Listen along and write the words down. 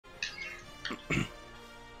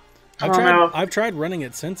I've tried running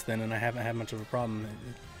it since then, and I haven't had much of a problem.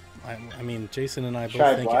 I mean, Jason and I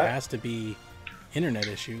both think it has to be internet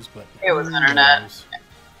issues, but it was internet.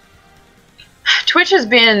 Twitch has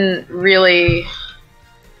been really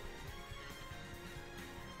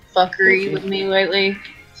fuckery with me lately,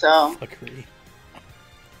 so. Fuckery.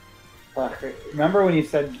 Remember when you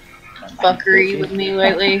said fuckery with me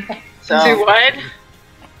lately? So. Do what?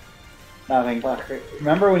 Nothing. Fuckery.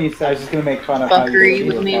 Remember when you said I was just gonna make fun of fuckery how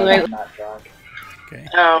you with me lately? Not drunk. Okay.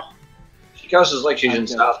 Oh. She cusses like she's in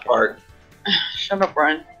South Park. Shut up,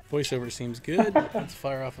 Brian. Voiceover seems good. Let's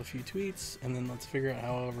fire off a few tweets, and then let's figure out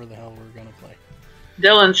however the hell we're gonna play.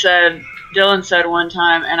 Dylan said one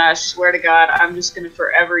time, and I swear to God, I'm just gonna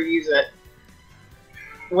forever use it.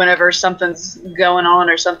 Whenever something's going on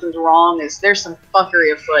or something's wrong, there's some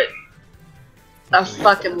fuckery afoot. I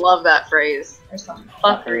fucking love that phrase. There's some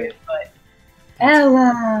fuckery afoot.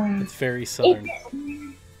 It's very southern.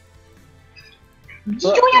 You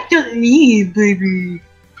don't have to leave, baby.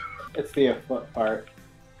 It's the afoot part.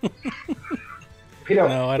 We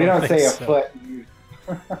don't say afoot.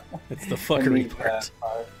 It's the fuckery part.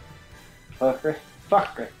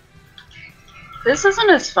 Fuckery. This isn't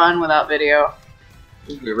as fun without video.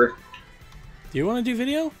 Do you want to do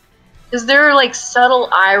video? Is there like subtle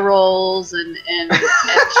eye rolls and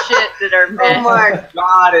shit that are meant? Oh my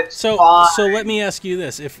God! It's so fine. So let me ask you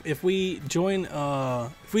this: if we join a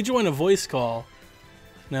voice call,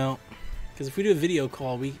 no, because if we do a video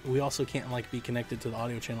call, we also can't like be connected to the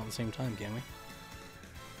audio channel at the same time, can we?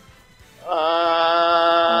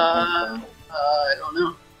 I don't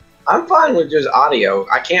know. I'm fine with just audio.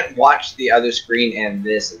 I can't watch the other screen and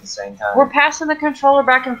this at the same time. We're passing the controller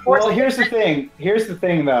back and forth. Well, here's the thing. Here's the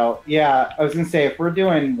thing, though. Yeah, I was gonna say if we're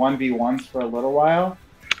doing 1v1s for a little while,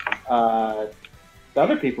 the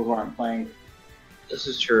other people who aren't playing. This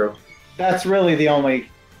is true. That's really the only.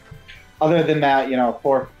 Other than that, you know,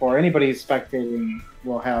 for anybody who's spectating,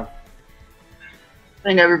 we'll have. I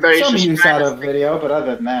think everybody's some just use out of video, but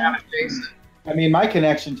other than that, Jason. I mean, my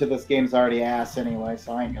connection to this game's already ass anyway,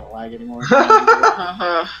 so I ain't gonna lag anymore.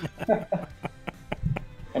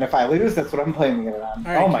 And if I lose, that's what I'm blaming it on.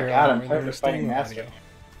 Right, oh my Carol, God, I'm tired of fighting Master.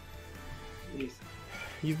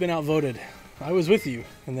 You've been outvoted. I was with you,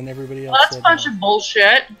 and then everybody else. Well, that's a bunch of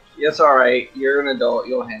bullshit. It's all right. You're an adult.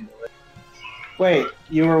 You'll handle it. Wait,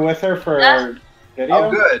 you were with her for video?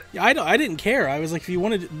 Oh, good. Yeah, I didn't care. I was like, if you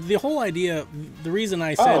wanted the whole idea, the reason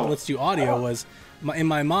I said let's do audio was, in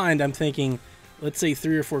my mind, I'm thinking, let's say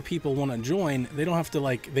 3 or 4 people want to join. They don't have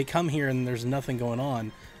to they come here and there's nothing going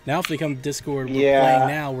on. Now if they come Discord, we're playing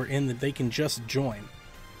now. We're in that they can just join.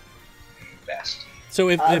 Best. So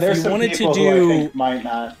if you wanted to do,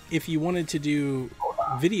 if you wanted to do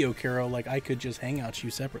video, Carol, like I could just hang out you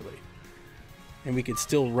separately, and we could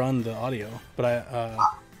still run the audio. But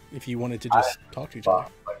if you wanted to just talk to each other,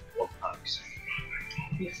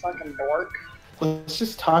 you fucking dork. Let's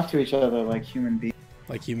just talk to each other like human beings.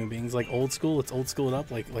 Like human beings, like old school. Let's old school it up,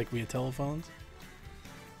 like we had telephones.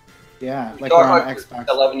 Yeah, like we're on Xbox.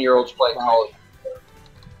 11-year-olds playing Call of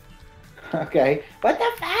Duty. Okay. What the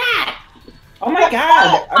fuck? Oh my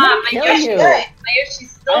God! I'm gonna kill you. Maybe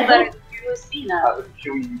she's still better than you, Lucina.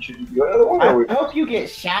 Should we do another one? I hope you get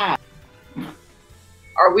shot.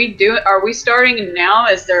 Are we starting now?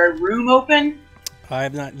 Is there a room open? I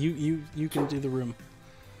have not. You can do the room.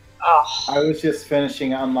 Oh. I was just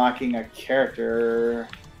finishing unlocking a character.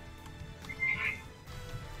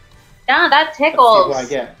 Yeah, that tickles. Let's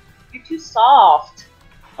see who I get. You're too soft.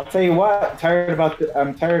 I'll tell you what.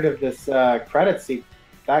 I'm tired of this credit sequence.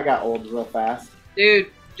 That got old real fast.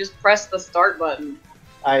 Dude, just press the start button.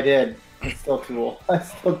 I did. It's still too old.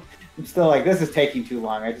 I'm still like, this is taking too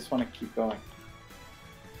long. I just want to keep going.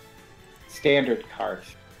 Standard card.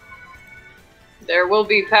 There will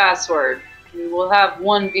be password. We will have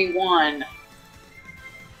 1v1.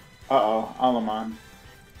 Uh-oh, Alaman.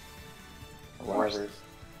 Whatever.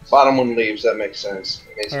 Bottom one leaves. That makes sense.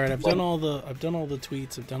 All right, I've done all the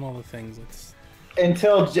tweets. I've done all the things.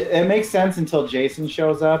 It makes sense until Jason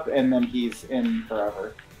shows up, and then he's in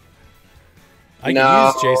forever. I can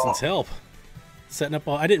use Jason's help. Setting up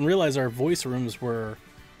I didn't realize our voice rooms were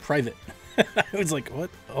private. I was like, what?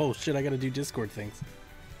 Oh shit! I got to do Discord things.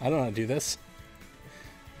 I don't know how to do this.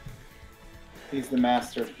 He's the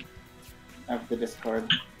master of the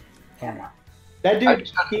Discord. Yeah. That dude,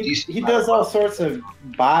 he does all sorts of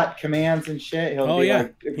bot commands and shit. He'll be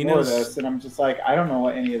like, ignore this, and I'm just like, I don't know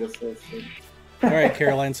what any of this is. All right,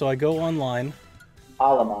 Caroline. So I go online.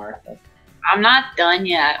 Alamar. I'm not done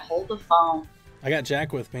yet. Hold the phone. I got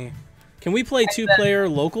Jack with me. Can we play 2-player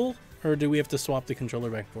local, or do we have to swap the controller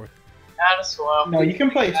back and forth? Add a swap. No, you can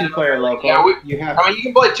play 2-player local. Yeah, you have. I mean, you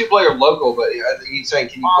can play 2-player local, but I think he's saying,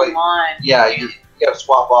 can you play? Online. Yeah, you got to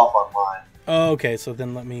swap off online. Oh, okay. So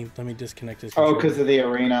then let me disconnect his. Oh, controller. because of the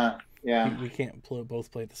arena. Yeah. We can't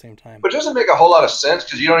both play at the same time. But it doesn't make a whole lot of sense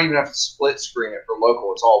because you don't even have to split screen it for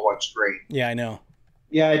local. It's all one screen. Yeah, I know.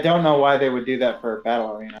 Yeah, I don't know why they would do that for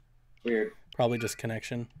Battle Arena. Weird. Probably just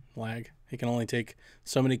connection lag. He can only take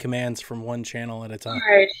so many commands from one channel at a time.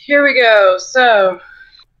 Alright, here we go. So,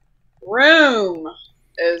 room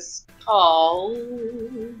is called...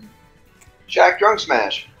 Shaq Drunk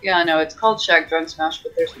Smash. Yeah, no, it's called Shaq Drunk Smash,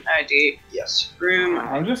 but there's an ID. Yes. Room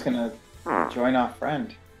I'm just gonna join off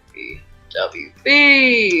friend.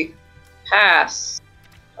 WB. Pass.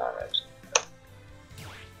 Alright.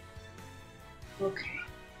 Okay.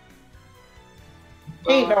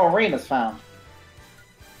 Ain't no arenas found.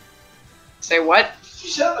 Say what? You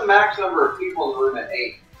set the max number of people in the room at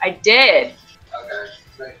 8. I did.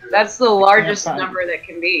 Okay. That's the largest find number that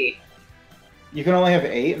can be. You can only have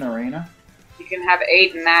 8 in arena. You can have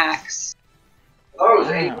 8 max. Oh, it was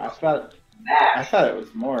 8 I thought max. it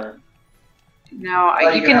was more. No,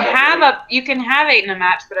 Well, you you can can have have you can have 8 in a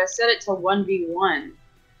match, but I set it to 1v1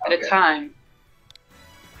 at a Okay. time.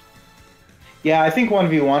 Yeah, I think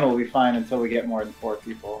 1v1 will be fine until we get more than 4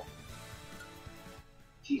 people.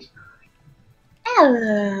 Jeez.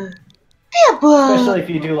 Especially if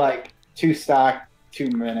you do like 2 stock, 2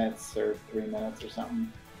 minutes or 3 minutes or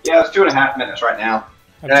something. Yeah, it's 2.5 minutes right now.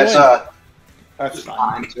 I've And it's joined. That's just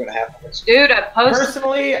fine. fine. 2.5 minutes. Dude, I posted.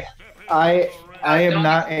 Personally, I am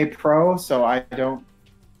not a pro, so I don't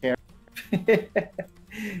care.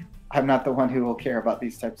 I'm not the one who will care about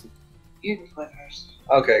these types of. You can play first.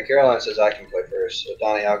 Okay, Caroline says I can play first. So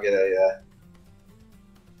Donnie, I'll get a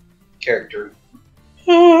character.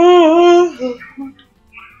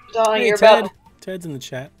 Donnie, Hey, you're Ted. about. Ted's in the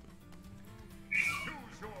chat.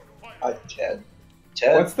 Hi, Ted.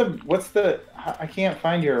 Ted. What's the? I can't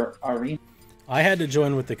find your arena. I had to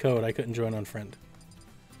join with the code. I couldn't join on friend.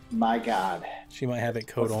 My God, She might have it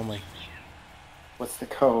code only. what's the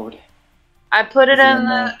code? I put it Is it in in the.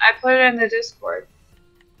 there? I put it in the Discord.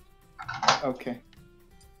 Okay.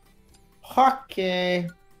 Okay.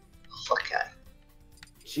 Okay.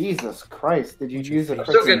 Jesus Christ! Did you What's your use a favorite?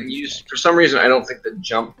 I'm still freaking? getting used. For some reason, I don't think the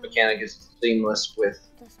jump mechanic is seamless with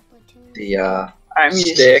the. I'm used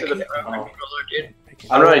Stick. to the Oh. controller, dude.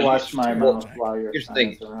 I I'm will not watch used my to mouth it. while you're Here's the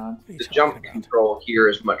thing. around. What are you The talking jump about? control here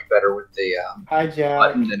is much better with the Hi, Jack.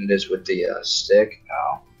 button than it is with the stick.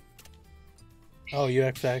 Oh. Oh, you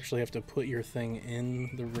actually have to put your thing in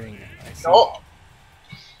the ring. I see. Oh.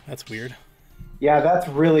 That's weird. Yeah, that's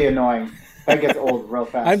really annoying. That gets old real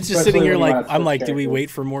fast. I'm just especially sitting here when you like, wanna I'm switch like, do we characters. wait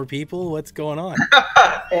for more people? What's going on?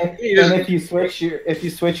 And, You just- and if you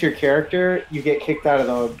switch your character, you get kicked out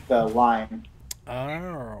of the line.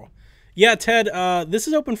 Oh, yeah, Ted. This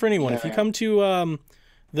is open for anyone. If you Yeah. come to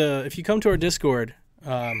if you come to our Discord,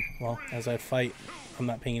 well, as I fight, I'm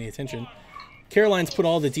not paying any attention. Caroline's put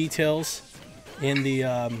all the details in the.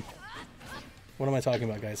 What am I talking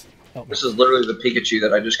about, guys? Help me. This is literally the Pikachu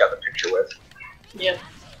that I just got the picture with. Yep.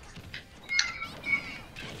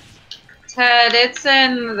 Ted, it's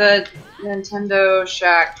in the Nintendo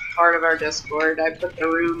Shack part of our Discord. I put the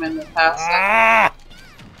room in the past. Ah!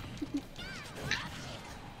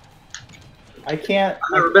 I can't.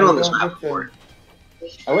 I've never been on this don't map get to- before.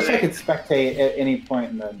 I wish I could spectate at any point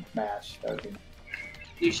in the match. That would be.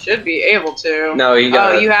 You should be able to. No, you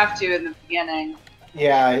got. Oh, you have to in the beginning.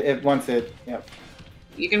 Yeah, once it. Yep.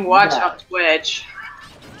 You can watch Yeah. on Twitch.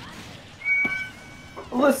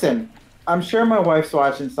 Listen, I'm sure my wife's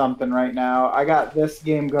watching something right now. I got this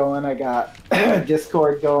game going. I got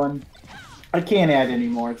Discord going. I can't add any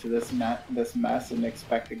more to this mess and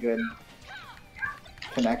expect a good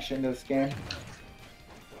connection to this game.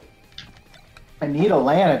 I need a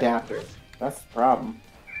LAN adapter. That's the problem.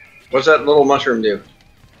 What's that little mushroom do?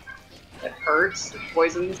 It hurts. It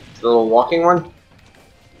poisons. The little walking one?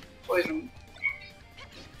 Poison.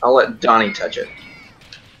 I'll let Donnie touch it.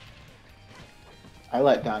 I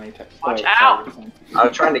let Donnie Watch out. I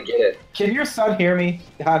was trying to get it. Can your son hear me,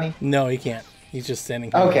 Donnie? No, he can't. He's just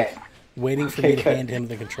standing here, Okay. waiting for Okay, me to good. hand him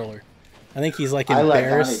the controller. I think he's like I let Donnie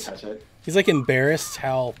embarrassed. touch it. He's like embarrassed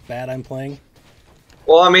how bad I'm playing.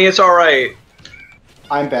 Well, I mean, it's all right.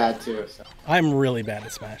 I'm bad too, so I'm really bad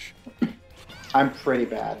at Smash. I'm pretty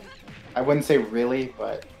bad. I wouldn't say really,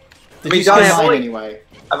 but Did mean, you Donnie, see- I've mine only- anyway.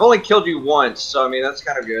 I've only killed you once, so I mean that's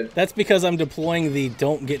kind of good. That's because I'm deploying the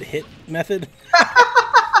don't get hit method.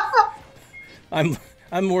 I'm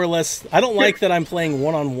more or less. I don't like that I'm playing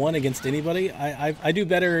one-on-one against anybody. I do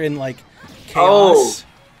better in like chaos.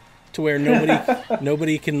 to where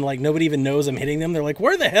nobody can like nobody even knows I'm hitting them. They're like,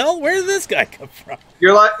 where the hell? Where did this guy come from?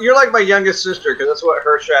 You're like my youngest sister, because that's what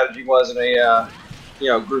her strategy was in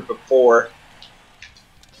a group of 4.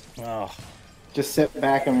 Oh, Just sit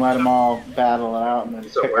back and let them all battle it out, and then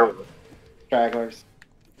So pick where up stragglers.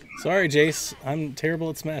 sorry, Jace. I'm terrible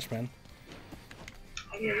at Smash, man.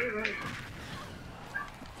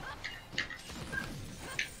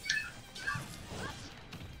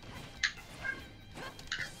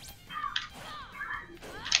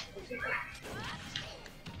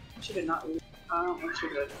 She did not. I don't want you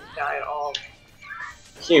to die at all.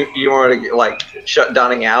 You wanted to get, like, shut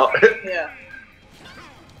Donning out? Yeah.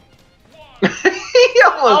 He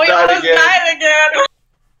almost died again.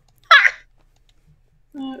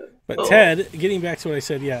 But Ted, getting back to what I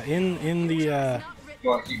said, yeah, in the You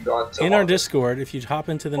want to keep going so in our long? Discord, if you hop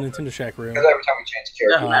into the Nintendo Shack room, Because every time we change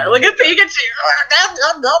character, Doesn't matter. Look at Pikachu.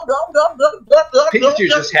 Pikachu's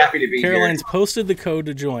just happy to be Caroline's posted the code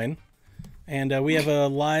to join, and we have a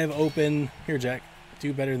live open. Here, Jack,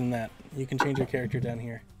 do better than that. You can change your character down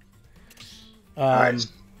here. Alright.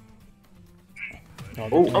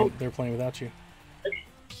 They're playing without you.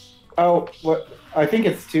 Oh, what? I think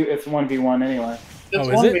it's 1v1 anyway. Oh,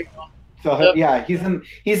 is it? So yeah, he's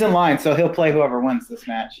in line, so he'll play whoever wins this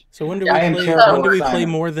match. So when do I am we play? terrible When do we at play Simon,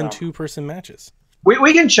 more than so. 2-person matches?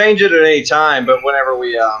 We can change it at any time, but whenever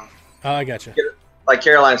we Oh, I gotcha. like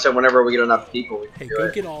Caroline said, whenever we get enough people, we can Hey, do go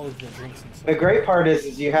it. get all of the drinks and stuff. The great part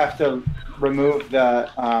is you have to remove the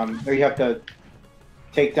or you have to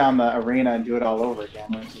take down the arena and do it all over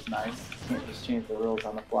again, which is nice. You can't just change the rules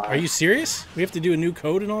on the fly. Are you serious? We have to do a new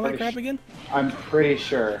code and all that crap again? I'm pretty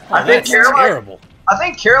sure. I think That's Caroline- terrible. I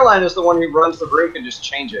think Caroline is the one who runs the group and just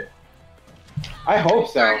change it. I hope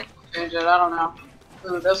so. Change it. I don't know.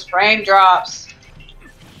 Ooh, those frame drops.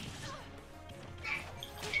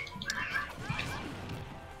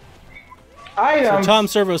 So Items. Tom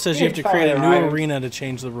Servo says you have to create a new Items. arena to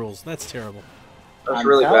change the rules. That's terrible. That's I'm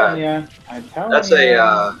really telling bad. I'm telling That's you.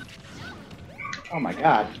 a Oh my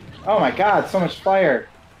god. Oh my god, so much fire.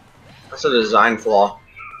 that's a design flaw.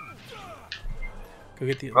 Go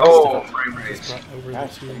get the Oh, stuff. frame Just rates. brought over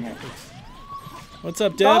Gosh, the dang it. What's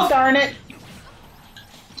up, Oh Dev? darn it.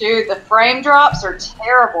 Dude, the frame drops are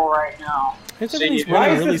terrible right now. Everything's See, why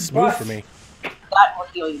running is really this smooth bus- for me. That will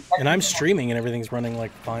heal you. And I'm streaming and everything's running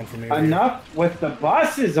like fine for me. over here. Enough with the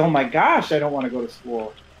buses. Oh my gosh, I don't want to go to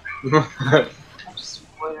school. I'm just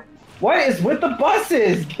waiting. What is with the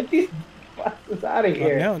buses? Get these buses out of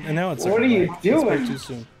here. Now it's What are you It's way doing? too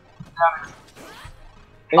soon.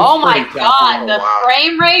 It's Oh my pretty god, tough. the wow.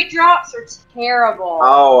 frame rate drops are terrible.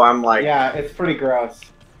 Oh, I'm like, Yeah, it's pretty gross.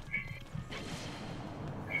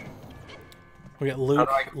 We got Luke.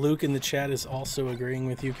 How do Luke in the chat is also agreeing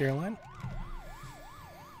with you, Caroline.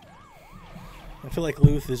 I feel like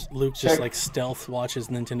Luke just Check. like stealth watches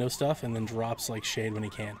Nintendo stuff and then drops like shade when he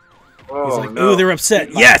can. He's oh like, no. ooh, they're upset.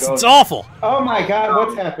 Oh my Yes, God. it's awful. Oh my god,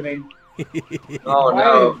 what's happening? Oh Why?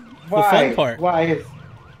 no. Why? fun part. Why is?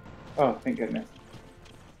 Oh, thank goodness.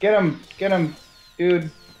 Get him, dude.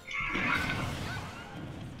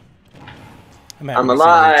 I'm I'm happy to see Luke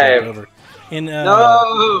alive. take over. In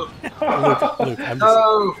No. Luke,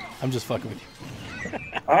 No. I'm just fucking with you.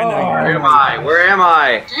 Oh, Where am I? Where am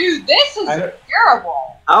I? Dude, this is I don't-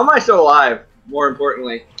 terrible. How am I still alive? More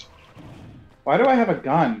importantly. Why do I have a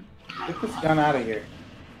gun? Get this gun out of here.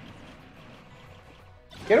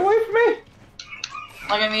 Get away from me!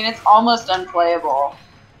 Like, I mean, it's almost unplayable.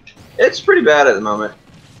 It's pretty bad at the moment.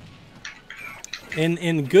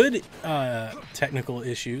 In good technical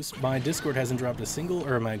issues, my Discord hasn't dropped a single,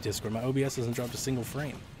 or my OBS hasn't dropped a single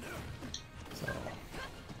frame. So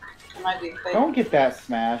It might be a thing. Don't get that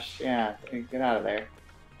smash. Yeah, get out of there.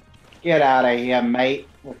 Get out of here, mate,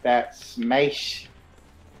 with that smash.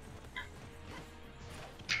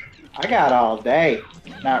 I got all day.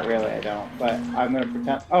 Not really, I don't, but I'm gonna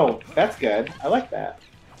pretend. Oh, that's good. I like that.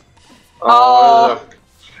 Oh.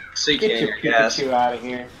 Sea Get King, your I guess. Pikachu out of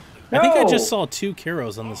here. I think I No! just saw 2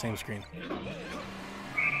 Karos on the same screen.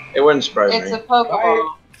 It wouldn't surprise It's me. a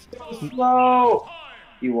Pokeball. So slow.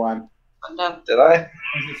 You won. No. Did I?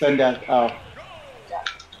 Send death. Oh.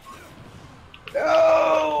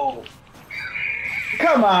 No!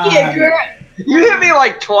 Come on! Yeah, girl. You hit me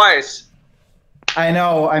like twice. I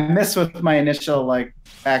know. I missed with my initial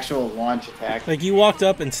actual launch attack. Like you walked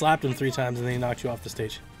up and slapped him 3 times and then he knocked you off the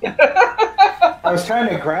stage. I was trying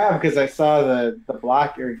to grab because I saw the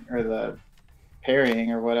block or the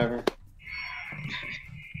parrying or whatever.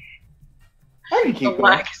 I can The keep it up.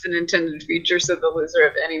 lack is an intended feature, so the loser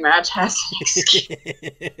of any match has an excuse.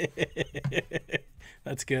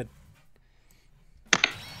 That's good.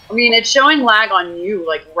 I mean, it's showing lag on you,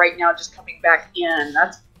 like right now, just coming back in.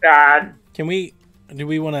 That's bad. Do we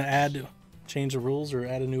want to change the rules or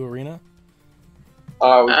add a new arena?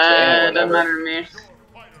 It doesn't matter to me.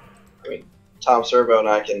 I mean, Tom Servo and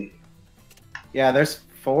I can. Yeah, there's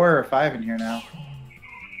 4 or 5 in here now.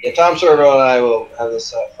 Yeah, Tom Servo and I will have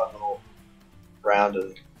this fun little round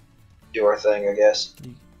and do our thing, I guess.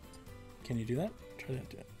 Can you do that? Try to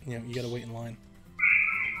do it. You know, you gotta wait in line.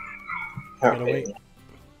 You gotta wait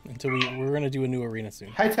until we're gonna do a new arena soon.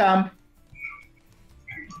 Hi, Tom.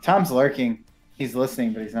 Tom's lurking. He's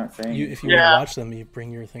listening, but he's not saying. If you want to watch them, you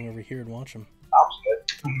bring your thing over here and watch them. Tom's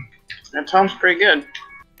good. And Tom's pretty good.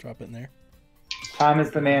 Drop it in there. Tom is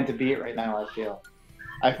the man to beat right now, I feel.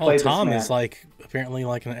 I've played Tom this man. is like apparently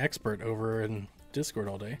like an expert over in Discord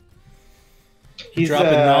all day. He's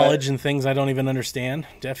dropping knowledge and things I don't even understand,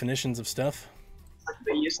 definitions of stuff.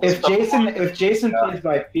 If Jason plays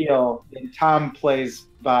by feel, then Tom plays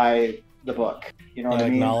by the book. You know what I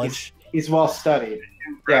mean? Knowledge. He's well studied.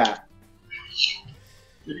 Yeah.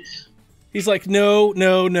 He's like, no.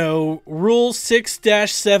 Rule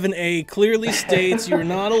 6-7A clearly states you're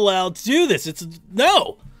not allowed to do this. It's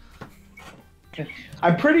no.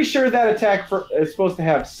 I'm pretty sure that attack is supposed to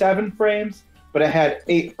have 7 frames, but it had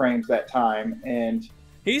 8 frames that time, and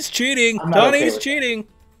he's cheating. Donnie's cheating.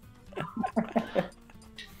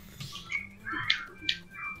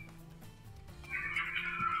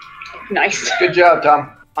 Nice. Good job,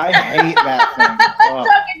 Tom. I hate that thing.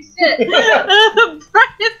 Talking shit.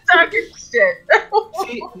 Brian's talking shit.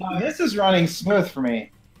 See, now this is running smooth for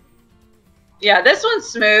me. Yeah, this one's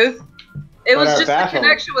smooth. It was just battle. the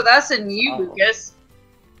connection with us and you, Lucas.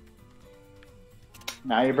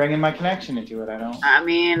 Now you're bringing my connection into it. I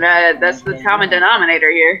mean, that's the common denominator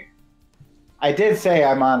here. I did say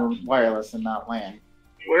I'm on wireless and not LAN.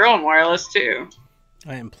 We're on wireless too.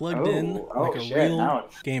 I am plugged in like a real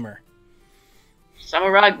gamer.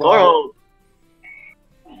 Samurai Goro.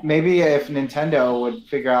 Maybe if Nintendo would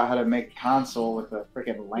figure out how to make a console with a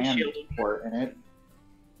freaking LAN port in it.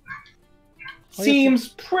 Seems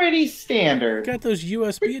pretty standard. Got those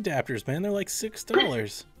USB adapters, man. They're like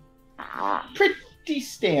 $6. Pretty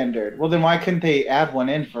standard. Well, then why couldn't they add one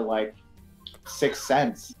in for like 6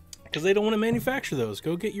 cents? Because they don't want to manufacture those.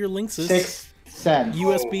 Go get your Linksys 6 cents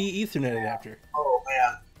USB Ethernet adapter. Oh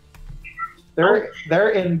man, they're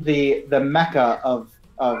in the mecca of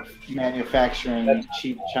manufacturing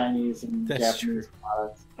cheap Chinese and Japanese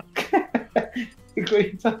products. What are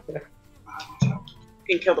you talking about?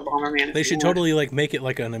 You can kill the bomber man. They should totally like make it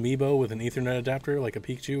like an amiibo with an Ethernet adapter, like a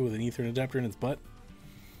Pikachu with an Ethernet adapter in its butt.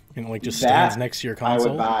 You know, like just stands next to your console.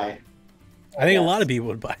 I would buy. I think a lot of people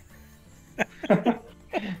would buy.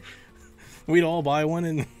 We'd all buy one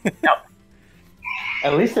and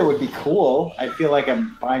at least it would be cool. I feel like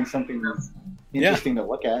I'm buying something interesting to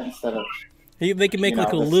look at instead of they could make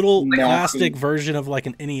like a little plastic version of like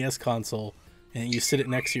an NES console and you sit it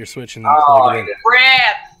next to your Switch and then plug it in.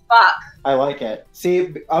 Fuck. I like it.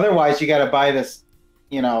 See, otherwise you got to buy this,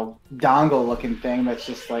 dongle looking thing that's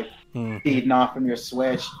just like feeding off from your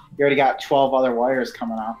Switch. You already got 12 other wires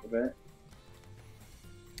coming off of it.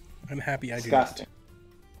 I'm happy I do Disgusting.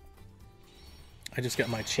 I just got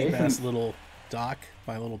my cheap ass little dock,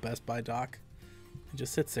 my little Best Buy dock. It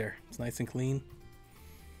just sits there. It's nice and clean.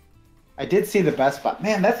 I did see the Best Buy.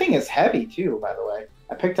 Man, that thing is heavy too, by the way.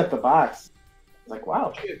 I picked up the box. I was like,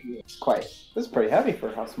 wow, this is pretty heavy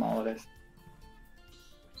for how small it is.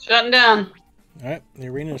 Shutting down. Alright, the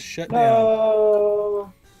arena's shut down.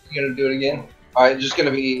 No. You gonna do it again? Alright, just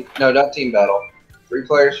gonna be not team battle. 3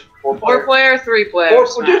 players, 4 player. 4 player, 3 player.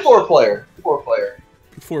 Do 4 player. 4 player.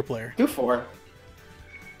 4 player. Do 4.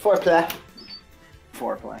 4 player.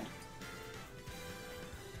 4 player.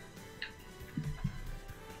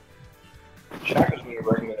 Shaka's when you're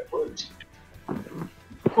recommended words.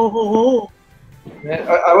 Oh. Man,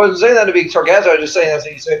 I wasn't saying that to be sarcastic. I was just saying that so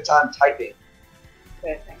you save time typing.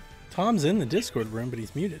 Tom's in the Discord room, but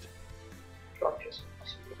he's muted.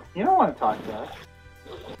 You don't want to talk to us.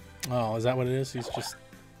 Oh, is that what it is?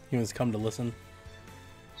 He was come to listen.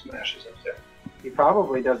 Smashes up there. He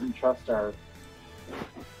probably doesn't trust our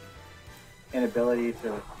inability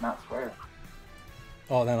to not swear.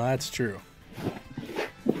 Oh, no, that's true.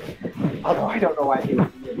 Although I don't know why he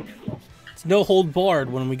would be in here. It's no hold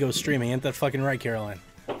barred when we go streaming. Ain't that fucking right, Caroline?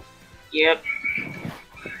 Yep.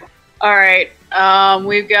 All right.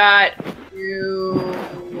 We've got you.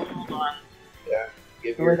 Hold on. Yeah.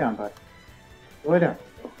 Go lay down, bud. Go lay down.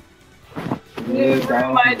 New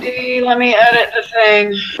room ID. Let me edit the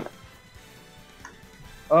thing.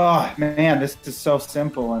 Oh man, this is so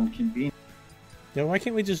simple and convenient. Yeah, why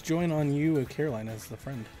can't we just join on you and Caroline as the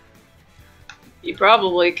friend? You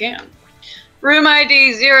probably can. Room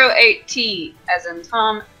ID 08T as in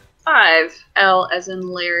Tom, 5L as in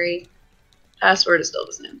Larry. Password is still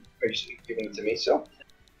the same. Are you giving it to me still?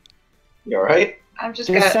 You alright? I'm just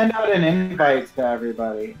send out an invite to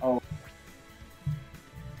everybody. Oh.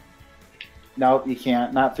 Nope, you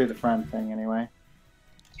can't. Not through the friend thing, anyway.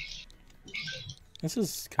 This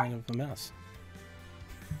is kind of a mess.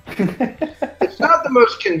 It's not the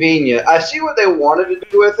most convenient. I see what they wanted to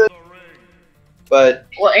do with it, but...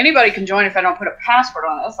 Well, anybody can join if I don't put a password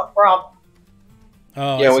on it. That's a problem.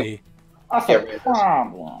 Oh, yeah, I see. That's a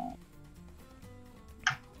problem.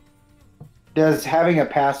 Does having a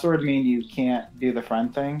password mean you can't do the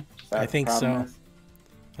friend thing? I think so.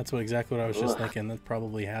 That's exactly what I was just thinking. That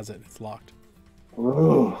probably has it. It's locked.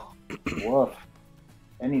 Ooh. Woof.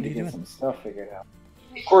 I need to get some stuff figured out.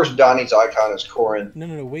 Of course, Donnie's icon is Corin.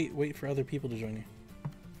 No. Wait for other people to join you.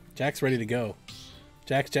 Jack's ready to go.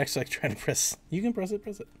 Jack's like trying to press. You can press it.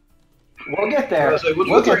 We'll get there.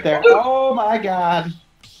 We'll get there. Oh my god.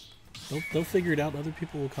 They'll figure it out. Other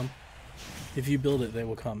people will come. If you build it, they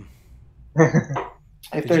will come.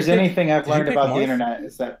 If there's anything I've learned about the internet,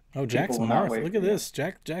 is that Jack's Marth. Look at this.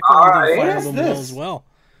 Jack All right. Fire Emblem as well.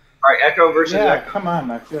 All right, Echo versus Echo. Come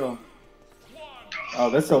on, I feel. Oh,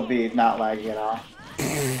 this will be not laggy at all.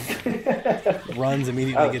 Runs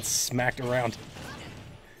immediately, gets smacked around.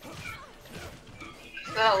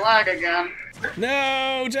 That lag again.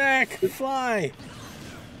 No, Jack, fly.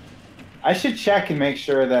 I should check and make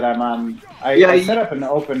sure that I'm on. I set up an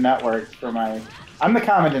open network for my. I'm the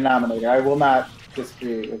common denominator. I will not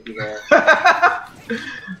disagree with you there.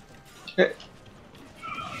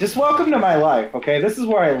 Just welcome to my life, okay? This is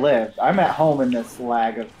where I live. I'm at home in this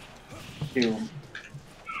lag of doom.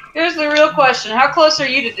 Here's the real question. How close are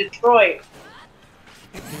you to Detroit?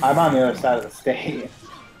 I'm on the other side of the state.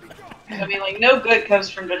 I mean, like, no good comes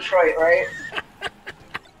from Detroit, right?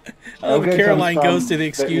 Caroline goes to the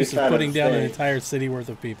excuse of putting down an entire city worth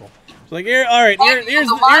of people. It's like, here's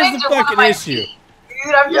the fucking issue.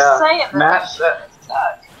 Dude, I'm just saying.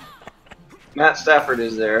 Matt Stafford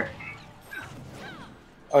is there.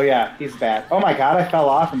 Oh yeah, he's bad. Oh my god, I fell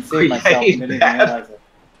off and saved myself and didn't even realize it.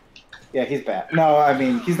 Yeah, he's bad. No, I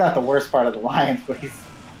mean, he's not the worst part of the Lions, but he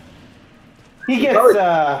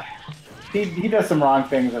does some wrong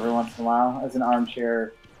things every once in a while as an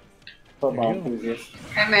armchair football enthusiast.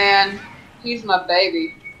 Hey man, he's my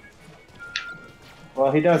baby.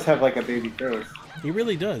 Well, he does have like a baby face. He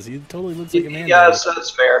really does. He totally looks like a man. Yeah, so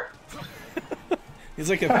that's fair. He's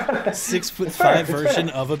like a 6'5" version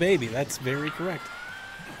of a baby. That's very correct.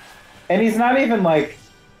 And he's not even like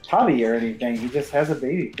tubby or anything. He just has a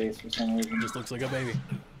baby face for some reason. Just looks like a baby.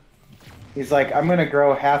 He's like, I'm gonna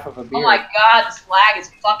grow half of a beard. Oh my god, this lag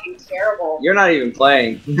is fucking terrible. You're not even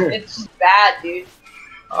playing. It's just bad, dude.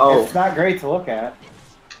 Oh. It's not great to look at.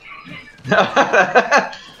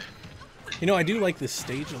 You know, I do like this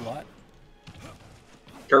stage a lot.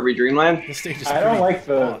 Kirby Dreamland? This stage is I don't like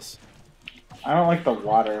boss. I don't like the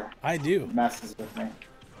water. I do. It messes with me.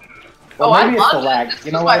 Well, I maybe it's the love lag. it. This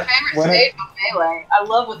You know is what? my favorite stage of Melee. I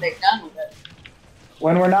love what they've done with it.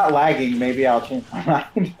 When we're not lagging, maybe I'll change my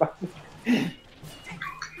mind.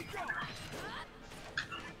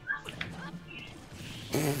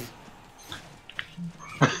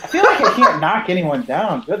 I feel like I can't knock anyone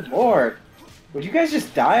down. Good lord. Would you guys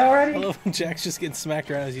just die already? I love when Jack's just getting smacked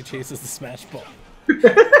around as he chases the smash ball.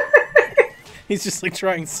 He's just like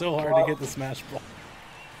trying so hard to get the smash ball.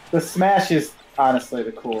 The smash is honestly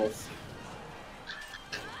the coolest.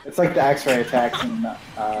 It's like the X-ray attacks in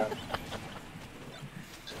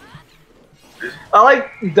I like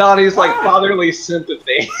Donnie's like fatherly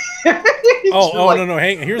sympathy. No.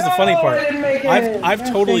 Hey, here's the funny part. I've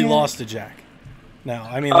totally lost to Jack. Now,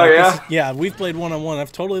 I mean, we've played one-on-one.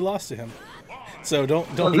 I've totally lost to him. So don't.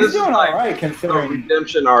 Well, he's doing all right considering a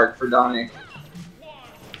redemption arc for Donnie.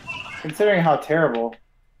 Considering how terrible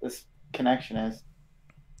this connection is.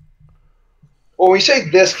 Well, when we say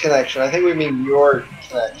this connection, I think we mean your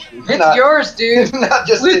connection. It's yours, dude. Not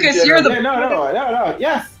just Lucas, you're the... No.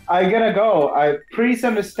 Yes, I'm gonna go. Please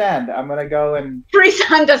understand. I'm gonna go and... Please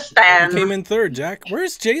understand. You came in third, Jack.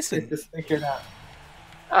 Where's Jason? Just think you're not.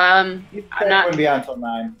 I'm not... Wouldn't be on until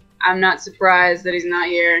 9. I'm not surprised that he's not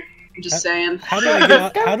here. I'm just saying. How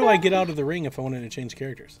do I get out of the ring if I wanted to change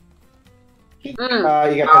characters? You got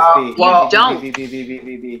this B. Well, don't.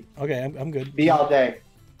 B. Okay, I'm good. B all day.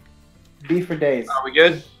 B for days. Are we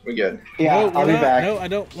good? We're good. Yeah, I'll be back. No, I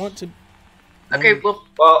don't want to. Okay, well...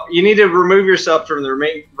 Well, you need to remove yourself from the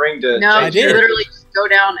ring to... No, you literally just go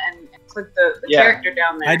down and click the Yeah. character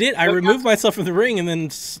down there. I did. I removed myself from the ring, and then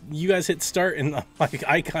you guys hit start, and like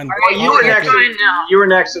icon. Alright, you were you're next. fine now. You were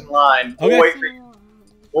next in line. Okay.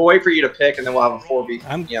 We'll wait for you to pick, and then we'll have a 4v.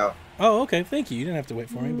 I'm- You know, Oh, okay. Thank you. You didn't have to wait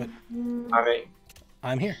for me, but I mean,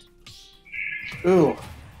 I'm here. Ooh.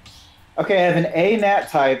 Okay, I have an A NAT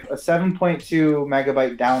type, a 7.2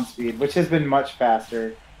 megabyte down speed, which has been much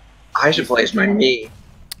faster. I should play as my me.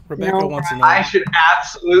 Rebecca No, wants to know. I should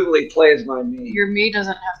absolutely play as my me. Your me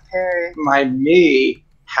doesn't have parry. My me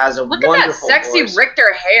has a Look at that wonderful sexy voice.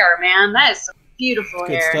 Richter hair, man. That is some beautiful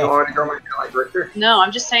Good hair. stuff. You want to grow my hair like Richter? No,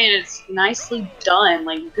 I'm just saying it's nicely done,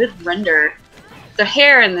 like good render. The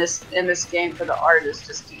hair in this game for the art is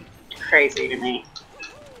just crazy to me.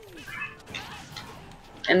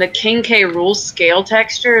 And the King K. Rool scale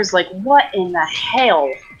texture is like, what in the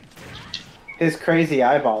hell? His crazy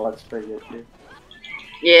eyeball looks pretty good too.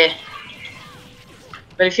 Yeah.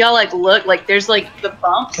 But if y'all like look, like there's like the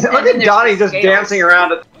bumps. Look and then at there's Donnie the just scales. dancing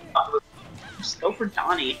around. Just go for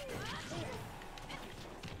Donnie.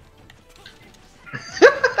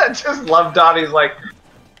 I just love Donnie's like.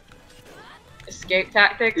 Escape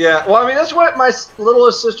tactics. Yeah, well, I mean, that's what my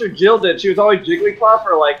littlest sister Jill did. She was always Jigglypuff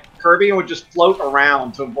or like Kirby and would just float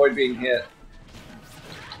around to avoid being hit.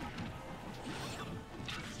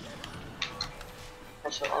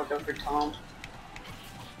 So I'll go for Tom.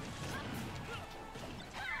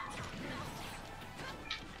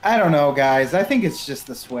 I don't know, guys. I think it's just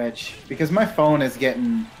the Switch because my phone is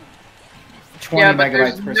getting 20 Yeah, but megabytes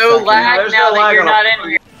there's per no second. lag There's now no that lag you're on a- not in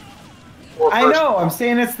here. Or I first- know. I'm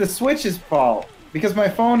saying it's the Switch's fault because my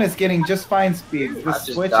phone is getting just fine speed. The I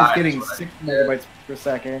just Switch died, is getting that's what I 6 did. megabytes per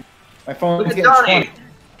second. My phone Look is at getting Donnie. 20.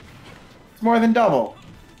 It's more than double.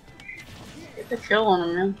 Get the kill on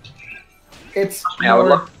him, man. It's Yeah, I would more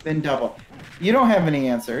love- than double. You don't have any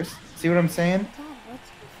answers. See what I'm saying?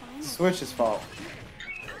 Switch's fault.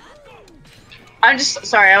 I'm just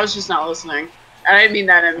sorry. I was just not listening. I didn't mean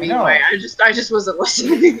that in a mean know. way. I just wasn't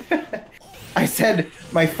listening. I said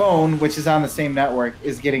my phone, which is on the same network,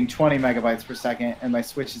 is getting 20 megabytes per second, and my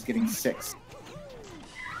Switch is getting 6.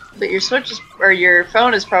 But your Switch is, or your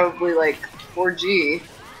phone is probably like 4G.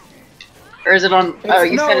 Or is it on? Oh,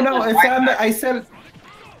 you no, said it's no, on it's on Wi-Fi. the. I said.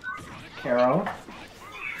 Carol,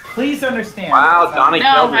 please understand. Wow, it's on- Donnie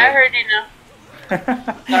No, killed me. I heard you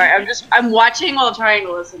now. Sorry, I'm watching while trying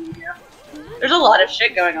to listen to you. There's a lot of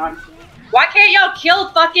shit going on. Why can't y'all kill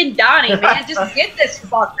fucking Donnie, man? Just get this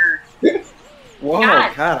fucker. Whoa,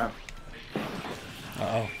 God. got him.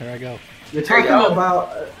 Uh-oh, here I go. You're There you talking go.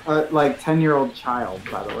 about like 10-year-old child,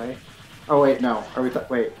 by the way. Oh wait, no. Are we?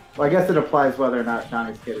 Wait. Well, I guess it applies whether or not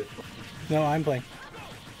Donnie's kid is. No, I'm playing.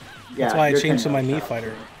 Yeah, That's why I you're changed to my 10-year-old Mii child.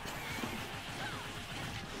 fighter.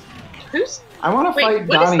 Who's? I want to Wait, fight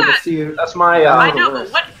what is Donnie to that? see who. That's my. Oh, I the know,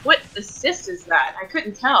 but worst. what assist is that? I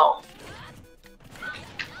couldn't tell.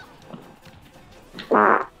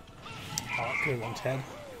 Oh, good one, Ted.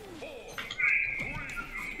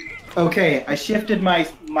 Okay, I shifted my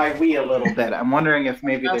Wii a little bit. I'm wondering if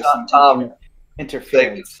maybe there's some Tom saved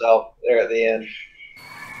interference. itself there at the end.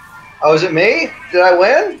 Oh, is it me? Did I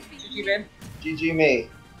win? GG, babe. GG me.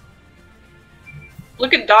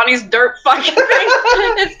 Look at Donnie's dirt fucking face.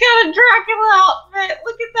 It's got a Dracula outfit.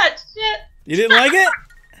 Look at that shit. You didn't like it?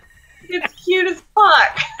 It's cute as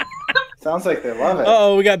fuck. Sounds like they love it.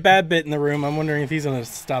 Uh-oh, we got Bad Bit in the room. I'm wondering if he's going to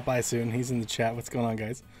stop by soon. He's in the chat. What's going on,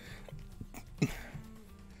 guys?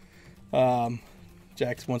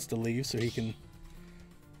 Jax wants to leave so he can...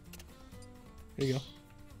 There you go.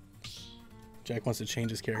 Jack wants to change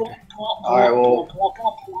his character. Alright, well-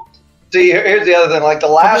 See, here's the other thing. Like the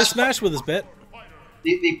Come play last, Smash with us, Bet.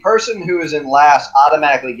 the person who is in last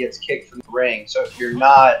automatically gets kicked from the ring. So if you're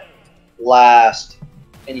not last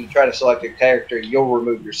and you try to select a character, you'll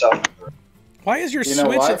remove yourself from the ring. Why is your You know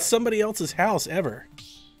Switch what? at somebody else's house ever?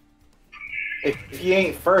 If you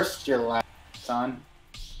ain't first, you're last, son.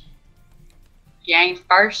 You ain't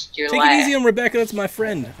first, you're Take last. it easy on Rebecca. That's my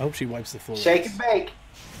friend. I hope she wipes the floor. Shake and bake.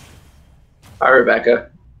 Hi, Rebecca.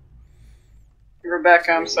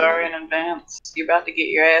 Rebecca, I'm sorry in advance. You're about to get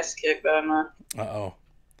your ass kicked by my Uh-oh.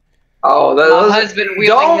 Oh, my husband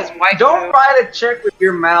wielding his wife. Don't write a check with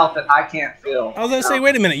your mouth that I can't feel. I was going to say,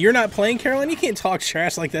 wait a minute. You're not playing, Caroline? You can't talk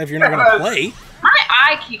trash like that if you're not going to play. My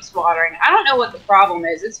eye keeps watering. I don't know what the problem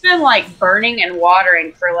is. It's been like burning and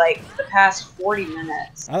watering for like the past 40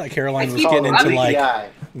 minutes. I thought Caroline I was keep- getting into, I'm- like, Yeah.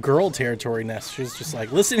 girl territory nest. She was just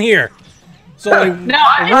like, listen here. There's only No,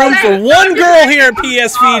 I room said- for one girl here at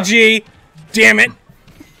PSVG. Damn it.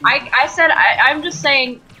 I said I'm just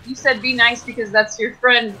saying you said be nice because that's your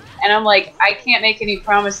friend, and I'm like, I can't make any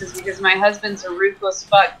promises because my husband's a ruthless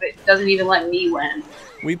fuck that doesn't even let me win.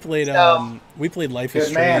 We played Life is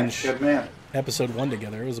Strange Good man. episode 1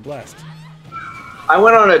 together. It was a blast. I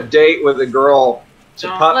went on a date with a girl to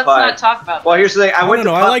Let's not talk about Well, that. here's the thing. I went to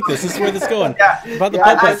I like this. This is where this is going. Yeah. About the Yeah,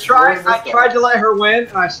 I puppets. tried to let her win,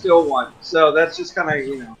 and I still won. So that's just kind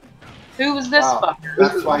of, Who was this Wow. fucker?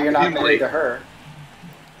 That's why you're not married to her.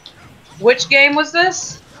 Which game was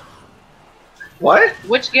this? What?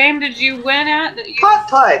 Which game did you win at? That you...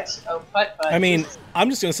 Putt-putt. Oh, putt-putt. I mean, I'm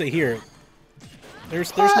just gonna say here,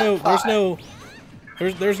 there's no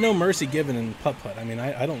mercy given in putt-putt. I mean,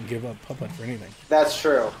 I don't give up putt-putt for anything. That's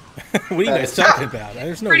true. What are you guys talking about?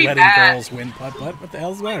 There's no Pretty letting bad. girls win putt-putt. What the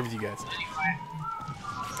hell's the matter with you guys?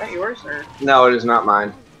 Is that yours, or? No, it is not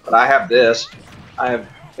mine. But I have this. I have.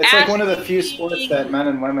 It's like one of the few sports that men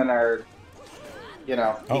and women are,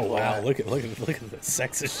 Oh equal wow! at. Look at the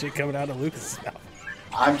sexist shit coming out of Lucas' mouth.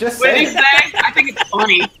 I'm just What did he saying. say? I think it's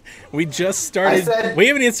funny. We just started. said- We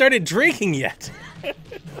haven't even started drinking yet.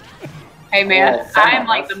 Hey man, Oh, come I am on,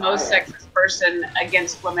 like the that's most fire. sexist person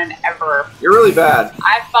against women ever. You're really bad.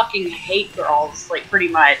 I fucking hate girls, like pretty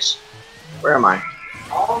much. Where am I?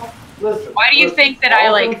 Listen, Why do you think that I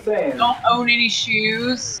all like I'm saying- don't own any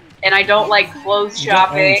shoes and I don't like clothes You don't own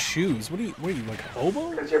shopping? shoes. What are you like a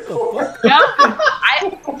hobo? 'Cause you're What the poor. fuck? No,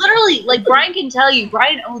 I literally like Brian can tell you.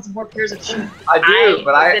 Brian owns more pairs of shoes. I do,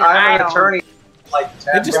 but than I'm an own. attorney. Like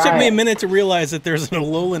It just took me a Brian. minute to realize that there's an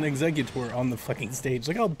Alolan Executor on the fucking stage.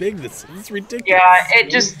 Look how big this is. It's ridiculous. Yeah,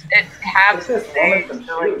 it happens. This is woman from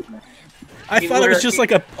shoes, man. I you thought it was just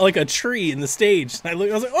literally- like a tree in the stage. And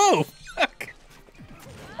I was like, oh, fuck.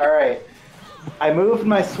 All right. I moved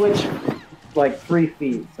my Switch like 3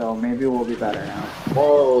 feet, so maybe we'll be better now.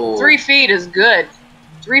 Whoa. 3 feet is good.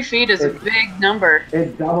 3 feet is a It's- big number.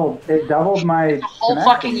 It doubled my It's a whole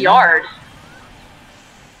connection. fucking yard.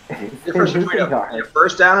 It's Difference a between yard. a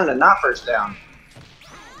first down and a not first down.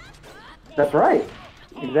 That's right.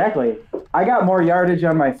 Exactly. I got more yardage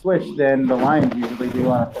on my Switch than the Lions usually do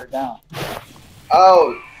on a third down.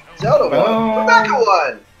 Oh, Zelda Boom. won. Rebecca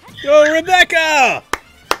won. Go, Rebecca!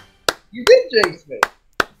 You did jinx me.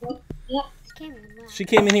 She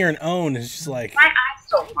came in here and owned, and she's like, My eyes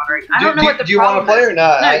still watering. I don't know what the Do you want to problem play is. or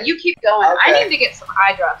not? No, you keep going. I Okay. need to get some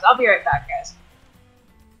eye drops. I'll be right back, guys.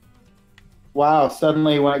 Wow,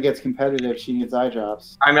 suddenly when it gets competitive, she needs eye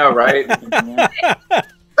drops. I know, right? We're gonna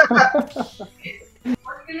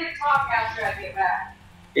talk after I get back.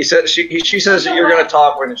 He said she says that you're gonna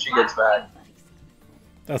talk when she gets back.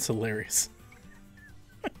 that's hilarious.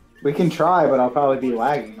 We can try, but I'll probably be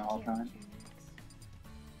lagging the whole time.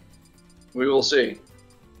 We will see.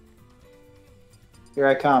 Here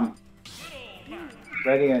I come.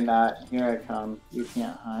 Ready or not, here I come. You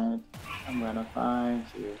can't hide. I'm gonna find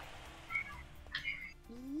you.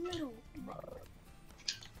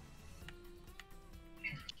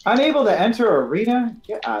 Unable to enter arena?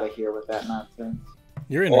 Get out of here with that nonsense.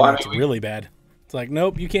 Your Well, I internet's mean- really bad. It's like,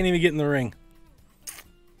 nope, you can't even get in the ring.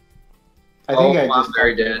 I think Oh, I I'm just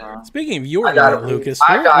very typed it dead. wrong. Speaking of your I got internet, it. Lucas,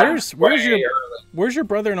 I got where's your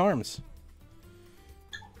brother in arms?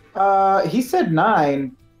 He said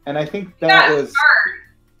 9, and I think that That's was hard.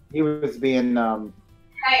 he was being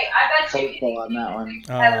Hey, I bet you hopeful on that one.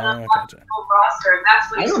 Oh, has an gotcha. unlockable roster, and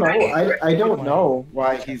that's what I he's don't know. trying to do. I don't know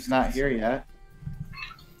why he's not here yet.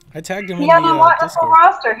 I tagged him He in has the an unlockable Discord.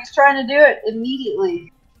 roster. He's trying to do it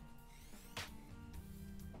immediately.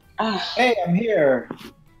 Hey, I'm here.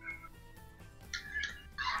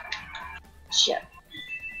 Shit.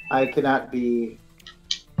 I cannot be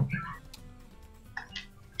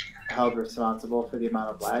held responsible for the amount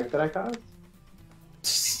of lag that I caused.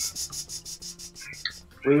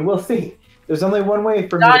 We will see. There's only one way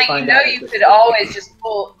for me Donnie, to you find know out. if you this could is- always just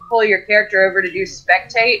pull your character over to do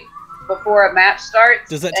spectate before a match starts.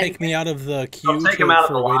 Does that and- take me out of the queue I'll take him out of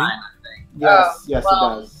the for waiting? line. Yes, yes,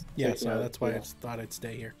 well, it does. Yeah, Take so it out, that's why I yeah. just thought I'd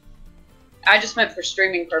stay here. I just meant for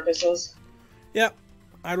streaming purposes. Yep,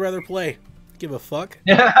 I'd rather play. Give a fuck.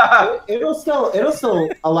 It'll still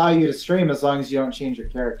allow you to stream as long as you don't change your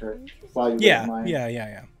character while you wait Yeah, in line.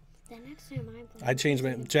 yeah. The next time I play, I changed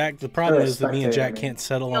my Jack. The problem Or is that me and spectator, Jack I mean. can't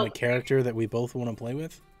settle on a character that we both want to play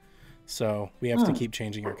with, so we have to keep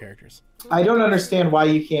changing our characters. I don't understand why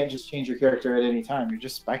you can't just change your character at any time. You're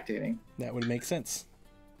just spectating. That would make sense.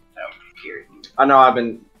 I know I've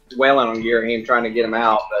been wailing on Girahim trying to get him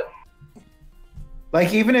out, but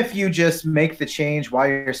Like, even if you just make the change while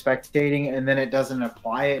you're spectating and then it doesn't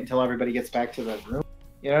apply it until everybody gets back to the room.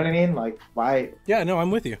 You know what I mean? Like, why Yeah, no, I'm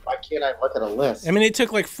with you. can't I look at a list? I mean, it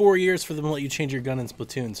took like 4 years for them to let you change your gun in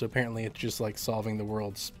Splatoon, so apparently it's just like solving the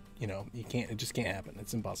world's, you know, you can't. It just can't happen.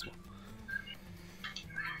 It's impossible.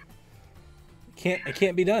 It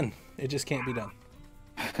can't be done. It just can't be done.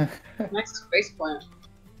 Nice face plant.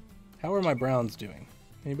 How are my Browns doing?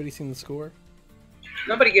 Anybody seen the score?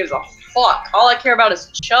 Nobody gives a fuck. All I care about is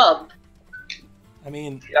Chubb. I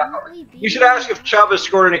mean, Yeah. You should ask if Chubb has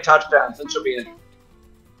scored any touchdowns since he'll be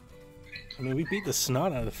in. we beat the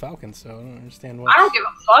snot out of the Falcons, so I don't understand why. I don't give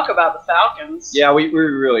a fuck about the Falcons. Yeah, we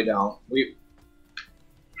really don't.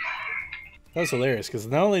 That was hilarious because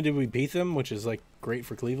not only did we beat them, which is like great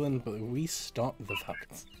for Cleveland, but we stomped the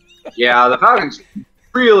Falcons. Yeah, the Falcons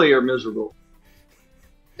really are miserable.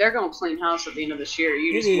 They're going to clean house at the end of this year.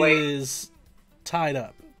 You It just wait. is tied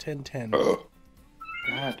up, 10-10.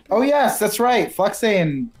 God. Oh yes, that's right. Fluxay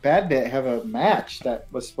and Bad Bit have a match that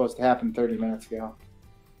was supposed to happen 30 minutes ago.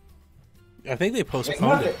 I think they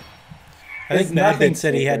postponed it. I it's think Bad nothing Bit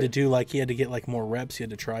said he had to sacred. do he had to get more reps. He had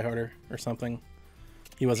to try harder or something.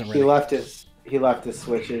 He wasn't ready. He left his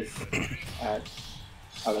switches at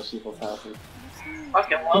other people's houses.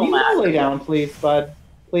 Fucking Can low, you man. lay down, please, bud?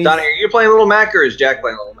 Please. Donnie, are you playing Little Mac or is Jack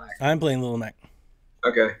playing Little Mac? I'm playing Little Mac.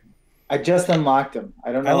 Okay. I just unlocked him.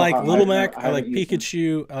 I don't know. I like how Little much- Mac. I like haven't used him.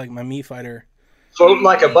 Pikachu. I like my Mii Fighter. Float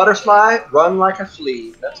like a butterfly, run like a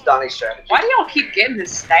flea. That's Donnie's strategy. Why do y'all keep getting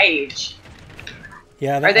this stage?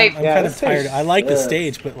 Yeah, Are they- I'm Yeah, kind this of tired. stage I like the sucks.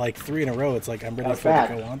 stage, but like 3 in a row, it's like I'm ready That's for it to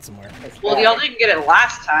bad. go on somewhere. It's Well, bad. y'all didn't get it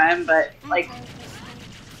last time, but like,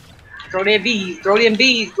 throw them bees, throw them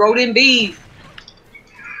bees, throw them bees.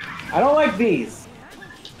 I don't like bees.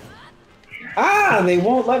 Ah, they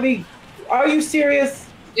won't let me. Are you serious?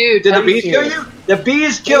 Dude, Did the Are you bees kill serious? you? The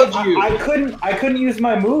bees killed you. I couldn't use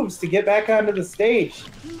my moves to get back onto the stage,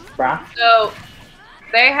 bruh. so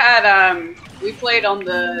they had we played on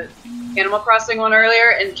the Animal Crossing one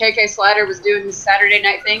earlier, and KK Slider was doing his Saturday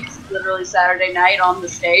night thing, 'cause it's literally Saturday night on the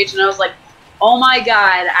stage, and I was like, oh my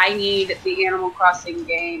god, I need the Animal Crossing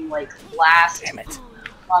game like last Damn it.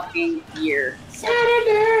 fucking year.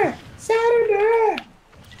 Saturday.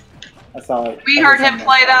 That's all. We heard him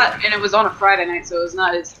play that, and it was on a Friday night, so it was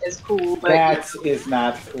not as cool. But That is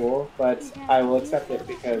not cool, but I will accept it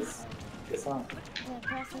because it's on.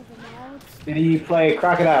 Did he play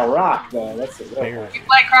Crocodile Rock though? That's a real Fair. question. we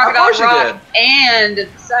played Of Crocodile course you Rock and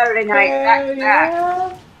Saturday night back to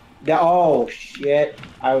back. Yeah, oh shit,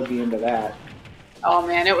 I would be into that. Oh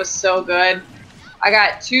man, it was so good. I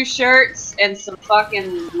got 2 shirts and some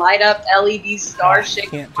fucking light up LED star I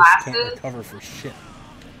shaped can't glasses. recover for shit.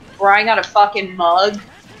 Brian got a fucking mug,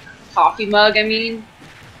 coffee mug. I mean,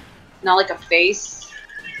 not like a face.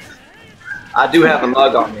 I do have a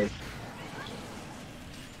mug on me.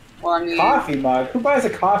 Well, I mean, Coffee mug? Who buys a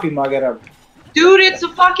coffee mug at a? dude, it's a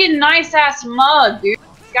fucking nice ass mug, dude.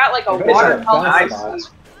 It's got like a It's a watercolor. nice mug. mug.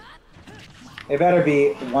 It better be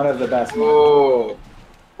one of the best mugs. Whoa.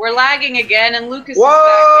 We're lagging again, and Lucas Whoa!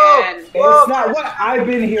 is back in. It's not what I've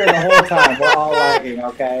been here the whole time. We're all lagging,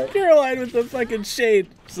 okay? Caroline with the fucking shade.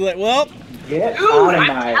 She's like, well, Get Dude, out of I'm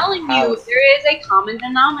my telling you, house. there is a common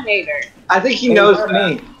denominator. I think he They knows weren't that.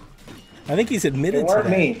 me. I think he's They admitted to weren't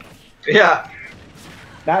that. me. Yeah.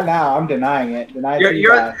 Not now. I'm denying it. Deny it You're- to you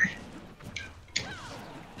you're- guys.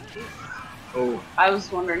 Oh. I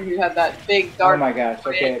was wondering who had that big Oh dark my gosh.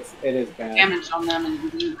 Okay, it is bad. damage on them. And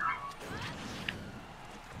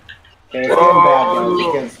Okay, it's getting bad, guys.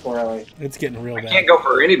 It's getting squirrely. It's getting real I bad. can't go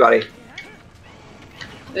for anybody.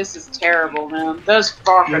 this is terrible, man. That's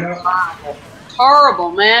fucking You know- horrible.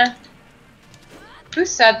 Horrible, man. Who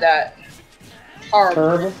said that? Horrible.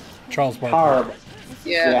 Terrible. Charles Barkley. Horrible.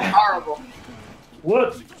 Yeah, Yeah. horrible.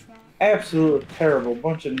 What? Absolute terrible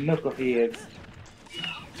bunch of knuckleheads.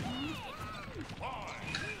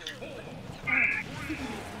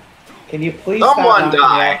 Can you please Someone stop knocking me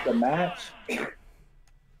die. off the match?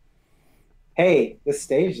 Hey, this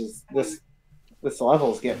stage is this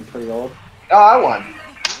level is getting pretty old. Oh, I won.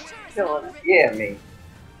 Killing it. Yeah, me.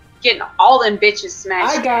 Getting all them bitches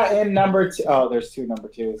smashed. I got in number 2. Oh, there's 2 number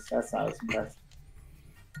 2s. That's not as impressive.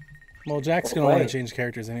 Well, Jack's Well going to want played. to change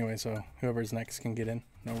characters anyway, so whoever's next can get in.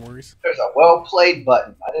 No worries. There's a well-played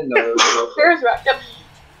button. I didn't know there was a well-played. There's right. Yep.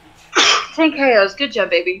 10 KOs. Good job,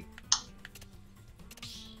 baby.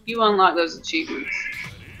 You unlock those achievements.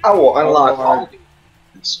 I will unlock Oh, all Lord.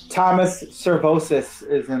 these. Thomas Servosis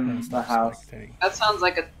is in Stop the house. spectating. That sounds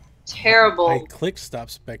like a terrible. I clicked stop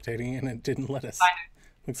spectating and it didn't let us. I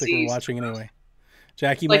Looks like we're Jeez. watching anyway.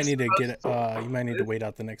 Jack, you Like might need to get. You might need to wait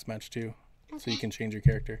out the next match too, so you can change your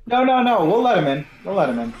character. No. We'll let him in. We'll let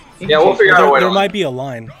him in. He Yeah, can we'll change figure it. out a There, way there to. might be a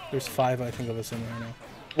line. There's 5, I think, of us in there now.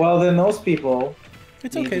 Well, then those people.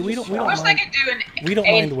 It's You okay. just We don't. We I don't I wish they mind. could do an. We don't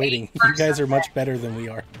a- mind waiting. You guys are much better than we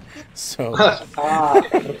are. So Watch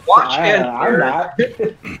I'm and not.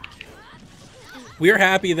 We're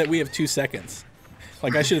happy that we have 2 seconds.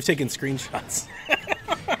 Like, I should have taken screenshots.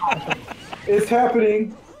 It's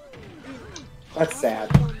happening. That's sad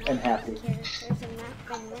and happy.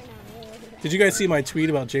 Did you guys see my tweet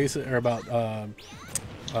about Jason, or about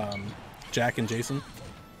Jack and Jason?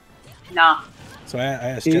 Nah. So I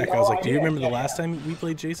asked Jack, I was like, do you remember the last time we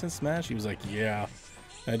played Jason Smash? He was like, yeah.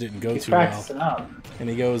 That didn't go too well. And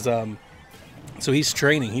he goes, so he's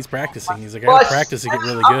training, he's practicing. He's like, I gotta practice to get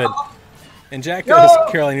really good. And Jack goes,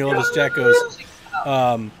 Caroline, your oldest, Jack goes,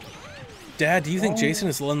 Dad, do you think Jason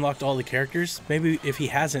has unlocked all the characters? Maybe if he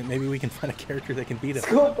hasn't, maybe we can find a character that can beat him.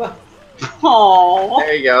 Aww.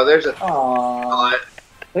 There you go. There's a. Aww. At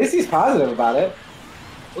least he's positive about it.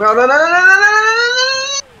 No.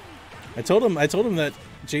 I told him that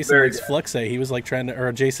Jason likes Fluxay. He was like trying to,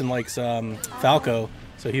 or Jason likes Falco,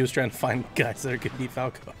 so he was trying to find guys that could beat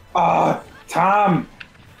Falco. Tom,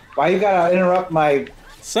 why you gotta interrupt my?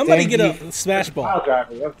 Somebody get a smash ball.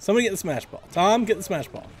 Somebody get the smash ball. Tom, get the smash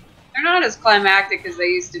ball. They're not as climactic as they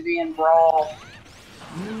used to be in Brawl.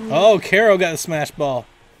 Oh, Caro got the smash ball.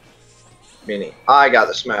 Minnie, I got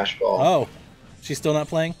the smash ball. Oh, she's still not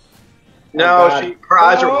playing? No, her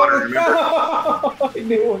eyes are watering. Remember? I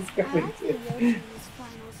knew it was coming.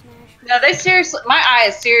 No, they seriously. My eye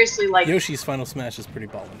is seriously like. Yoshi's Final Smash is pretty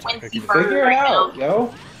ballin'. Figure it out,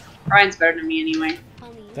 yo. Ryan's better than me anyway.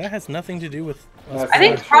 That has nothing to do with. I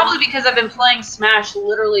think it's probably because I've been playing Smash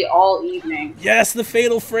literally all evening. Yes, the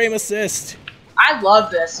Fatal Frame assist. I love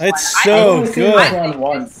this. It's so good.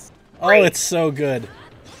 Oh, Great. it's so good.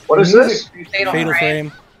 What is this? Fatal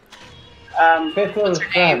Frame. What's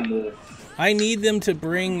her name? I need them to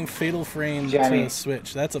bring Fatal Frame Jenny. to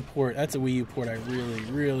Switch. That's a port. That's a Wii U port I really,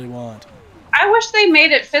 really want. I wish they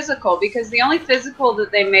made it physical because the only physical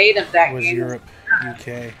that they made of that Was game Europe,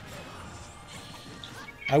 UK.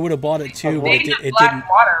 I would have bought it too, but was it didn't.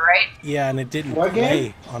 Water, right? Yeah, and it didn't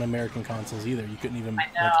play on American consoles either. You couldn't even like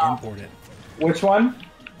import it. Which one?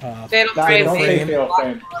 Fatal No, Frame. don't say Fatal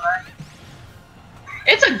Frame.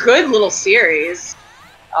 It's a good little series.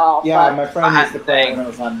 Oh, Yeah, fuck. my friend used to play when it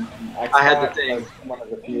was on Xbox. I had the thing. Like one of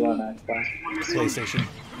the few on Xbox. PlayStation.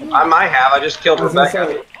 I might have. I just killed I was gonna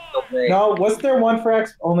Rebecca. say, no, was there one for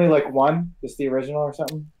X? Only like one? Just the original or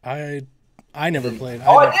something? I never played.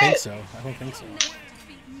 Oh, I I don't think did. so. I don't think so.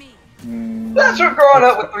 That's what growing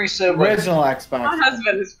up with 3 siblings. Original Xbox. My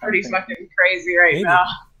husband is pretty fucking crazy right Maybe. now.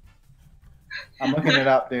 I'm looking it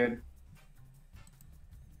up, dude.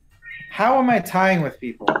 How am I tying with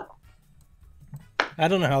people? I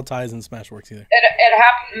don't know how ties in Smash works either.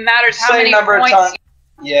 It matters how Same many number of points. times.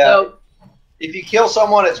 Yeah. So, If you kill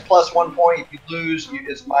someone, it's +1 point. If you lose,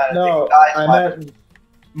 it's minus. No, If you die, it's I minus. meant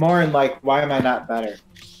more in like, why am I not better?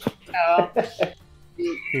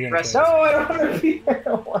 You're gonna Rest play. No, I don't want to be. I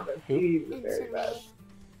don't want to be the very best.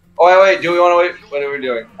 Oh, wait. Do we want to wait? What are we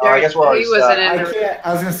doing? Oh, I guess we're already He wasn't stuck. in I the- can't.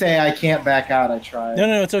 I was gonna say I can't back out. I tried.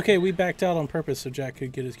 No, it's okay. We backed out on purpose so Jack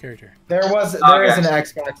could get his character. There is Okay. an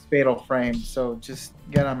Xbox Fatal Frame, so just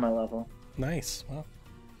get on my level. Nice. Well,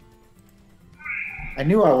 I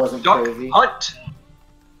knew I wasn't Duck crazy. hunt. Oh,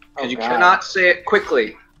 Because you God. cannot say it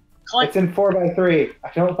quickly. It's in 4x3. I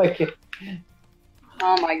don't like it.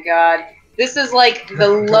 Oh my god. This is like the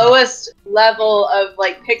lowest level of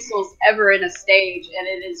like pixels ever in a stage, and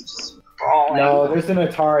it is just crawling. No, there's an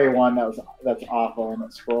Atari one that's awful and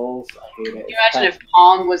it scrolls. I hate it. Can you imagine if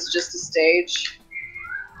Pong was just a stage?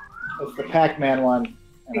 It's the Pac-Man one,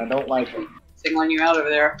 and I don't like it. Singling you out over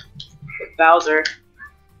there with Bowser.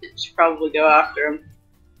 You should probably go after him.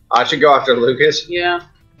 I should go after Lucas. Yeah.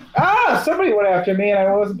 Ah, somebody went after me and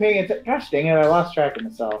I wasn't paying attention. Gosh dang it, I lost track of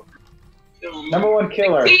myself. #1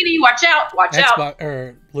 killer. Katie, watch out! Watch out! Xbox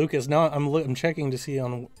or Lucas. Now I'm checking to see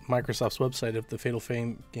on Microsoft's website if the Fatal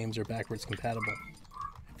Frame games are backwards compatible.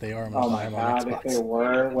 If they are, I'm gonna Oh buy my them on god, if they Xbox.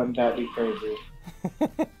 were, wouldn't that be crazy?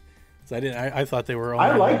 So I thought they were I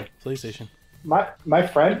on like- PlayStation. My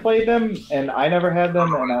friend played them and I never had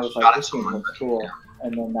them, and I was like, this game looks cool.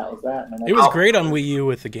 And then that was that. And then It was great on Wii U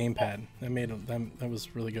with the gamepad. That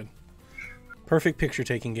was really good. Perfect picture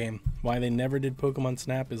taking game. Why they never did Pokemon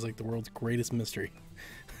Snap is like the world's greatest mystery.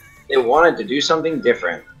 They wanted to do something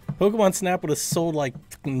different. Pokemon Snap would have sold like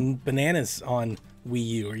bananas on Wii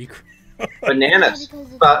U. Are you? Bananas.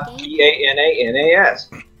 Bananas.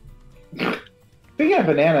 Speaking of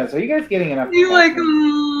bananas, are you guys getting enough? You like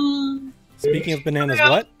potassium? Speaking of bananas,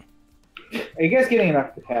 what? Are you guys getting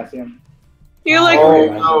enough potassium? you like Oh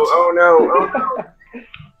no! Oh no! Oh no!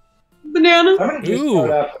 bananas? Somebody just Ooh.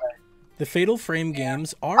 showed up. The Fatal Frame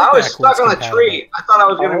games are I was backwards stuck on a compatible. tree. I thought I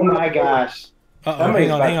was gonna. Oh my gosh. Uh-oh, Somebody's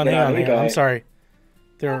hang on. about to get on I'm eBay. sorry.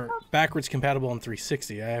 they're backwards compatible on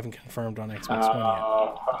 360. I haven't confirmed on Xbox One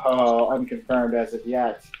yet. Oh, unconfirmed as of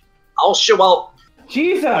yet. I'll show out.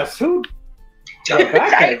 Jesus, who?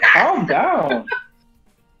 Rebecca, calm down.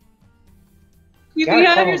 You God, can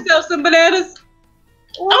have calm. yourself some bananas.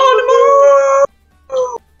 On the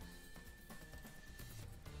move! I'm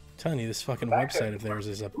telling you, this fucking Rebecca, website of theirs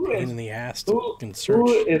is a who pain is- in the ass to fucking Who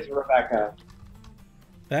search. is Rebecca?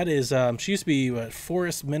 That is, she used to be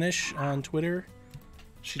Forrest Minish on Twitter.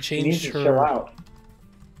 She She needs changed to her. chill out. She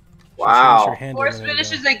changed her Wow. handle Force a minute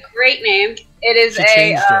Finish ago. is a great name. It is She a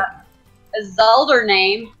changed it. Zelda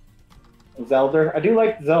name. Zelda. I do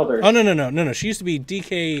like Zelda. Oh no! She used to be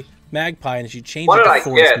DK Magpie, and she changed What it did to I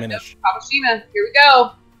Forrest get? Minish. Kagoshima. Here we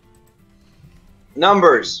go.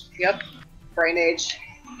 Numbers. Yep. Brain age.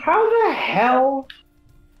 How the hell?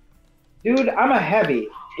 Dude, I'm a heavy.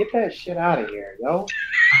 Get that shit out of here, yo.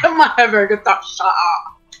 My ever get that shot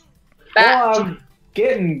up. Well, I'm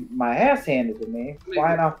getting my ass handed to me,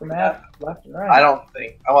 flying off the map left and right. I don't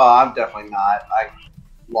think. Well, I'm definitely not. I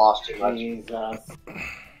lost too much. Jesus.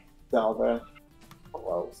 Zelda.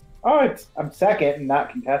 Close. Oh, I'm second and not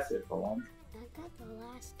contested for once. I got the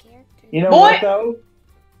last character. You know Boy! what though?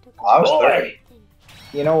 I was Boy! third.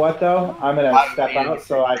 You know what though? I'm gonna I step mean- out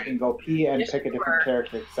so I can go pee and Yes, pick a you different were.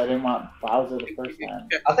 character because I didn't want Bowser the first time.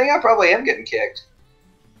 I think I probably am getting kicked.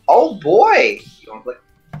 Oh boy! You want to play?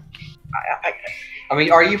 I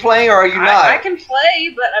mean, are you playing or are you not? I can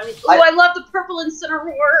play, but I mean, I love the purple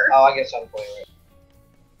Incineroar. Oh, I guess I'm playing.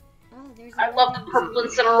 Right. Oh, there's I love the purple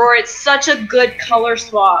Incineroar. It's such a good color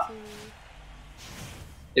swap.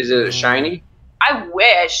 Is it shiny? I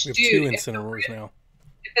wish, We have dude. two If Incineroars now.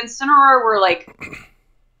 Incineroar were like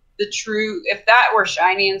the true, if that were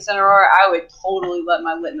shiny Incineroar, I would totally let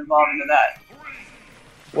my Litten evolve into that.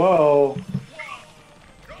 Whoa.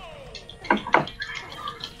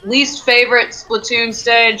 Least favorite Splatoon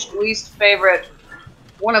stage,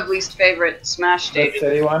 one of least favorite Smash The stages.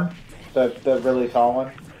 city one? The really tall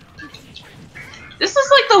one? This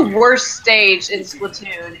is like the worst stage in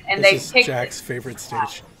Splatoon, and This is they picked Jack's favorite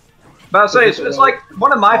stage. But I say it's like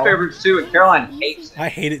one of my favorites too, and Caroline hates it. I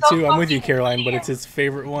hate it too. I'm with you, Caroline, but it's his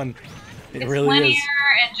favorite one. It it's really linear is.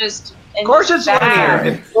 and just. And Of course, it's bad.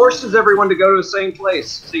 linear. It forces everyone to go to the same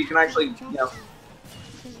place, so you can actually, you know.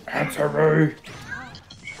 Answer me.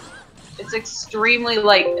 It's extremely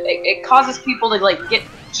like it causes people to like get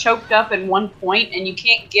choked up in one point, and you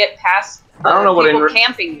can't get past. I don't know what people in-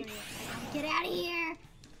 camping. Get out of here.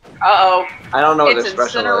 Uh oh. I don't know what It's this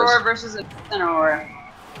special Incineroar is. versus Incineroar.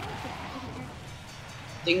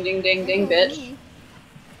 Ding ding ding ding, bitch.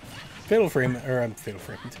 Fatal Frame, or Fatal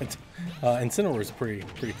Frame. Incineroar is a pretty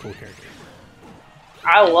cool character.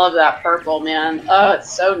 I love that purple, man. Oh,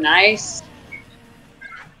 it's so nice.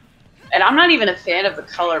 And I'm not even a fan of the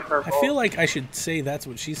color purple. I feel like I should say that's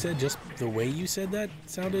what she said. Just the way you said that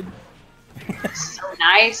sounded. it's so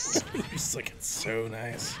nice. It's like it's so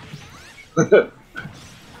nice. Look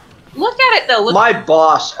at it though. Look. My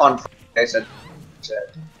boss on Friday said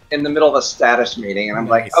in the middle of a status meeting, and I'm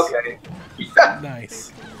Nice. like, okay.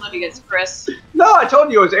 Nice. Let me get Chris. No, I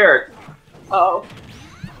told you it was Eric. Oh.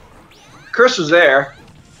 Chris was there.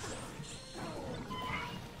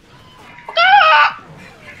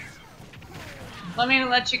 Let me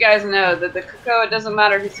let you guys know that the Cocoa, it doesn't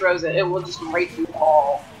matter who throws it, it will just right through the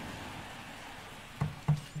wall.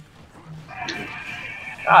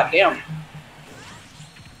 God damn.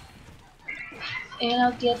 And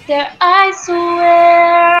I'll get there, I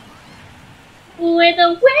swear, with the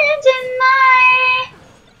wind in my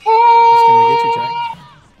It's coming to get you, hair.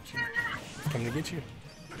 Jack. It's coming to get you.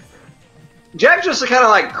 Jack just kind of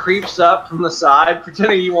like creeps up from the side,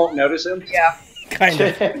 pretending you won't notice him. Yeah. Kind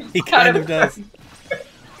of. He kind of does. You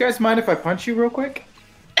guys mind if I punch you real quick?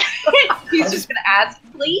 He's just gonna ask,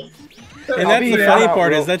 please. And I'll that's be the out funny real-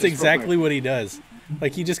 part is that's just real exactly quick. what he does.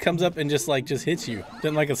 Like he just comes up and just hits you.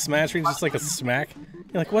 Then like a smash ring, just like a smack.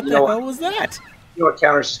 You're like, what the No. hell was that? You know what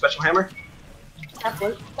counters a special hammer?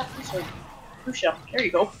 Pusha. There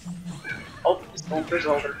you go. Oh, he's going for his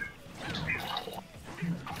older.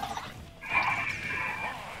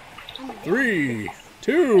 3,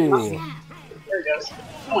 2. There he goes.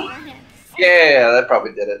 Yeah, that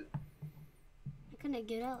probably did it. I couldn't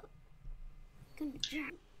get up. I couldn't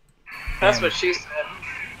jump. That's what she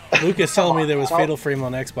said. Lucas telling me there was Fatal Frame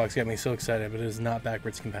on Xbox got me so excited, but it is not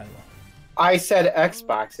backwards compatible. I said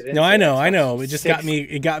Xbox. It No, I know. It just got me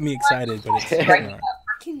excited, but it's not.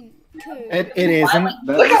 It isn't.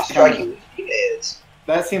 Look how striking it is.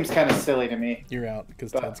 That seems kind of silly to me. You're out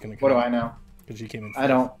because But Ted's gonna what come. do I know? Because you came in. I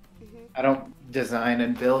don't design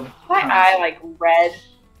and build. My eye like red.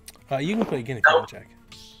 You can play again if you want, Jack.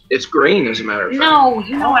 It's green, as a matter of fact. No,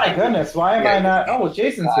 you know Oh what my I goodness, why am I not? Oh,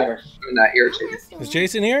 Jason's here. I'm not irritated. Is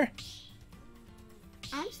Jason here?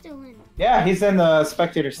 I'm still in. Yeah, he's in the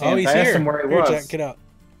spectator stands. Oh, he's I asked here. him where he Here, was. Jack, get out.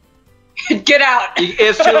 Get out.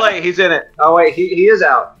 It's too late. He's in it. Oh wait, he is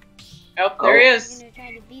out. Oh, there he You is. gonna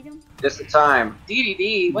try to beat him? Just the time.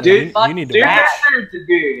 DDD. What Dude, the fuck? you need to Dude, watch. that's to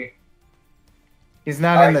do. He's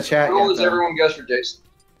not in the chat What role yet. does everyone guess for Jason?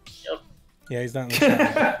 Yeah, he's not in the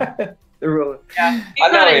chat. Though. The rule. Yeah, I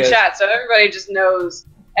he's know not he in is. chat, so everybody just knows.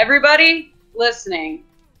 Everybody listening,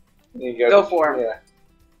 There you go for him.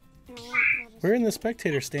 Yeah. We're in the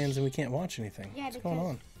spectator stands and we can't watch anything. Yeah, What's going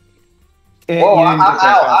on? Whoa, I'm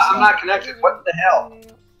out. I'm not connected. What the hell?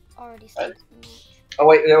 Already started the match. Oh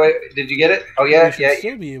wait. Did you get it? Oh We yeah, should yeah.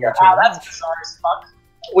 still be able yeah. to Wow, that's watch. bizarre as fuck.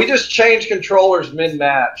 We just changed controllers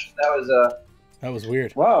mid-match. That was That was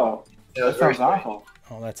weird. Whoa, that was that very sounds strange. awful.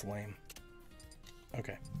 Oh, that's lame.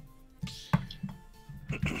 Okay.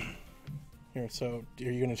 Here, so are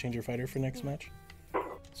you going to change your fighter for next match?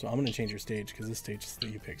 So I'm going to change your stage because this stage that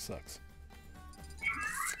you pick sucks.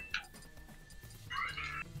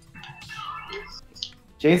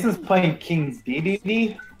 Jason's playing King's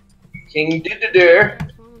DDD. King Didder.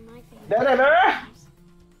 That's one of my favorites.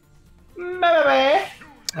 Da-da-da.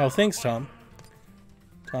 Oh, thanks, Tom.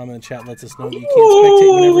 Tom in the chat lets us know that you can't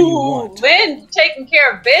spectate whenever you want. Lynn taking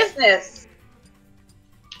care of business.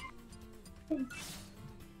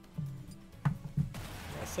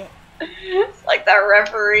 That's it. It's like that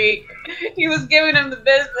referee. He was giving him the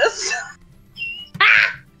business.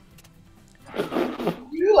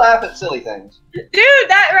 You laugh at silly things. Dude,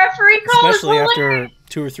 that referee call Especially was after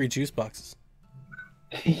 2 or 3 juice boxes.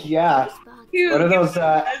 Yeah. hilarious. What are those?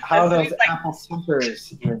 How are He's those like, apple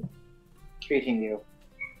suckers treating you?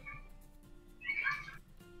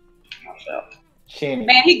 Shame.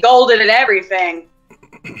 man, he golden at everything.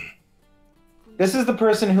 This is the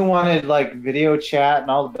person who wanted like video chat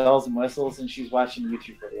and all the bells and whistles, and she's watching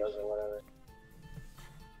YouTube videos or whatever.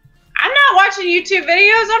 I'm not watching YouTube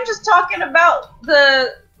videos. I'm just talking about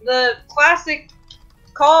the classic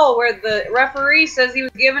call where the referee says he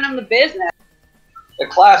was giving him the business. The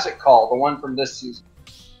classic call, the one from this season.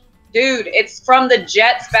 Dude, it's from the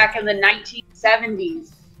Jets back in the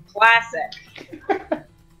 1970s. Classic.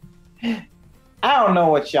 I don't know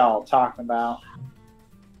what y'all talking about.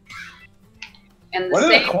 And the What are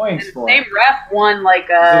same, the coins and for? the same ref won like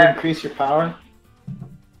Does it a increase your power?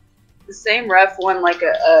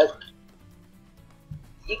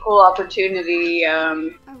 equal opportunity. Are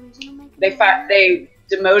we gonna make They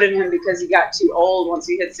demoted him because he got too old. Once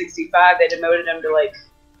he hit 65, they demoted him to like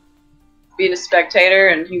being a spectator,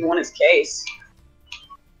 and he won his case.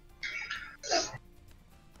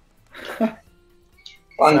 Fun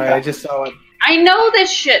Sorry, I fact. just saw it. I know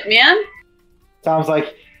this shit, man. Sounds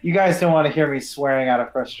like you guys don't want to hear me swearing out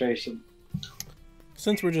of frustration.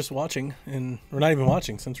 Since we're just watching, and we're not even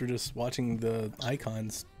watching, since we're just watching the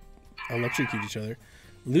icons electrocute each other,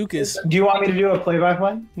 Lucas. Do you want me to do a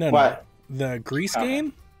play-by-play? No, What? no. The Grease Okay.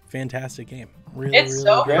 game, fantastic game. Really, It's really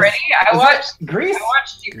so good. pretty. I Is watched it Grease?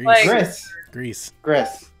 you Grease. play. Gris. Grease.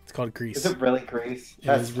 Gris. It's called Grease. Is it really Grease? It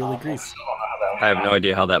is really awful. Grease. I have no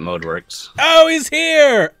idea how that mode works. Oh, he's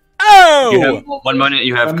here! Oh! You have, one minute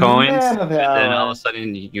you have The coins, man and of the then hour. all of a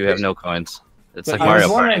sudden you have no coins. It's But like I was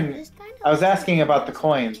Mario Party. wondering. I was asking about the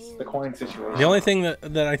coins, the coin situation. The only thing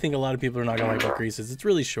that I think a lot of people are not gonna like about Grease is it's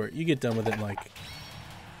really short. You get done with it in like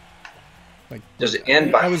Does it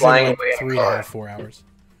end by I was flying in like away in a 3.5, car? 4 hours.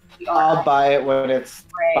 I'll buy it when it's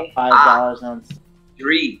Right. $5 and it's...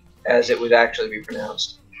 3, as it would actually be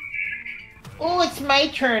pronounced. Oh, it's my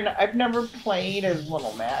turn. I've never played as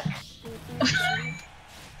Little Mac.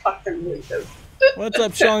 Fucking Lucas. What's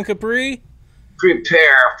up, Sean Capri?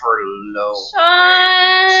 Prepare for low.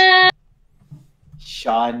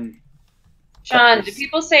 Sean, Sean. do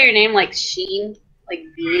people say your name like Sheen? Like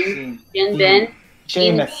Bean? Shin Ben?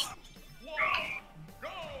 Seamus.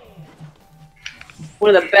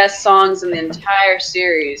 One of the best songs in the entire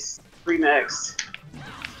series. Remix.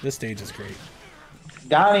 This stage is great.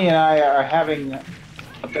 Donnie and I are having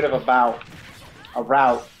a bit of a bout. A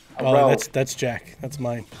rout. A Oh, row. that's Jack. That's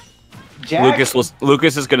mine. Jack?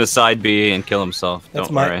 Lucas is gonna side B and kill himself. That's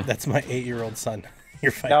Don't my worry. that's my 8-year-old son.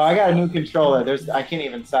 You're fighting. No, I got a new controller. I can't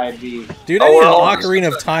even side B. Dude, Oh, I need well, an Ocarina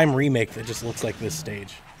of Time remake that just looks like this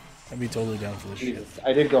stage. I'd be totally down for this shit. Jesus,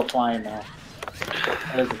 I did go flying now.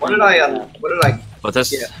 That is the What thing did I? about that. What did I? But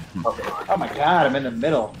this, Yeah. Okay. Oh my god, I'm in the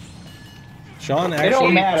middle. Sean It actually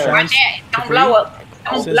don't matter. Sean Don't blow up.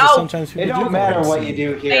 Don't says that blow. sometimes people It do don't go matter and what see you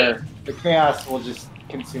do here. The chaos will just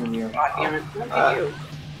consume you. God damn it. Look at you.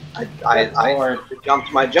 I Or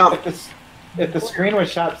jumped my jump. if the screen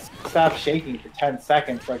was shot stop shaking for 10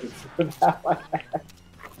 seconds so I could sit that like that.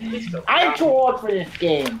 I'm too old for this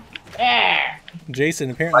game. Jason,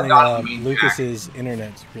 apparently Lucas's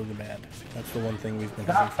internet's really bad. That's the one thing we've been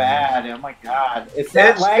having. Not bad. Oh my god. It's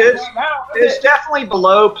not lagging right now. It's definitely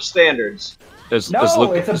below standards. Is it's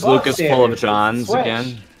Lucas full of standards. Johns Switch.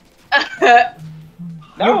 again?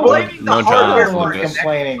 No, No John Johns, was Lucas.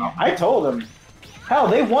 complaining. I told him. Hell,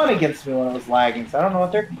 they won against me when it was lagging, so I don't know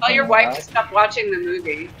what they're complaining Tell your wife about. to stop watching the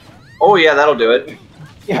movie. Oh yeah, that'll do it.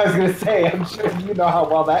 Yeah, I was gonna say, I'm sure you know how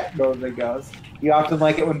well that normally goes. You often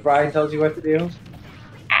like it when Brian tells you what to do?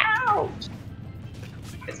 Ouch!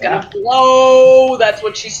 It's gonna blow! That's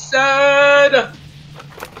what she said!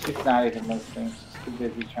 She's not even listening. She's too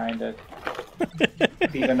busy trying to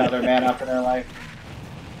beat another man up in her life.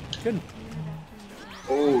 Good.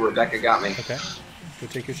 Oh, Rebecca got me. Okay. Go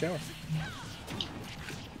take your shower.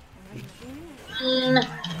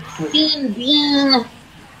 Bean.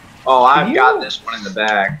 Oh, I've got this one in the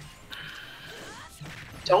bag.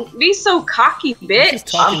 Don't be so cocky, He's bitch. just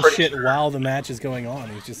talking pretty shit while the match is going on.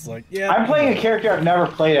 He's just like, yeah. I'm playing a character I've never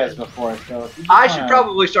played as before, so if you just I should wanna-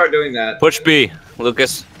 probably start doing that. Push B,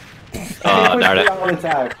 Lucas. I Darn push it. B all the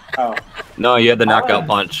time. Oh. No, you had the knockout Oh.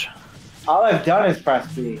 punch. All I've done is press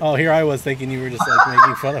B. Oh, here I was thinking you were just like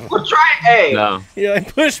making fun of him. We'll try A. No. You're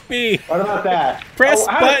like, push B. What about that? Press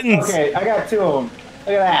how- buttons. Okay, I got 2 of them.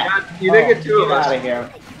 Look at that. You did get 2 of Get us. out of here.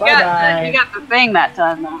 You Bye-bye. got the thing that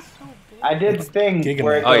time, though. I did the thing Giga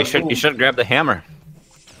where it Man. Oh, you goes should boom. grab the hammer.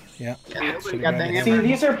 Yeah. Nobody Should've got the grabbed it. See, hammer.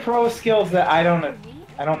 these are pro skills that I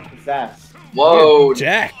don't possess. Whoa.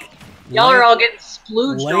 Jack. Y'all are all getting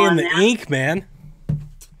splooged laying on the now. ink, man.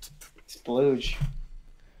 Splooge.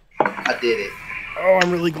 I did it. Oh,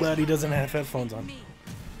 I'm really glad he doesn't have headphones on.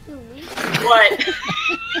 What?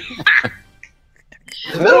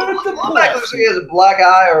 I'm not gonna say he has a black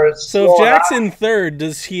eye or it's So if swollen Jack's eye. in third,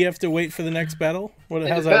 does he have to wait for the next battle? What? It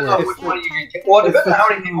How's that depends on work? which one you. Well, it depends on how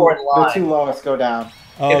many people are in The line. 2 lowest go down.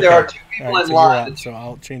 Oh, If there are 2 All people right, in so you're line, out, so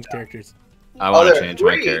I'll change characters. I want there to are change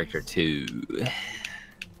my 3. character too.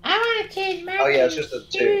 I want to change my Oh yeah, it's just a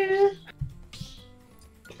 2.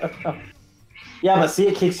 Yeah, but see,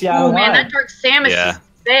 it kicks you out Oh of man, line. that Dark Samus Yeah. is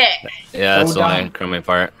sick. Yeah, that's So the only dumb. crummy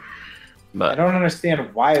part. I But don't understand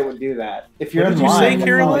why it would do that. If you're What in did you line, say, it's not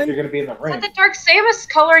Caroline? like you're gonna be in the ring. But the Dark Samus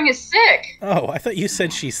coloring is sick. Oh, I thought you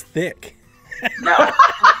said she's thick. No.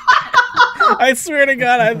 I swear to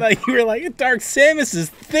God, I thought you were like, Dark Samus is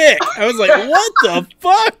thick. I was like, what the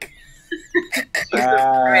fuck? To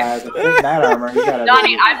fit that armor, you gotta.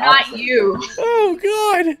 Donnie, do I'm not opposite. you. Oh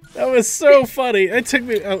God, that was so funny. It took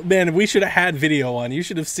me. Oh, man, we should have had video on. You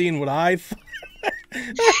should have seen what I.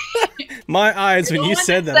 My eyes when The you one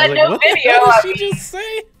said that that. I said was no like, what the video, hell I did she mean- just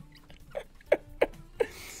say?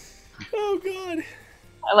 Oh God.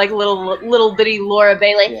 I like little bitty Laura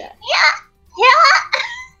Bailey. Yeah.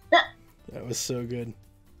 That was so good.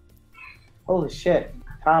 Holy shit,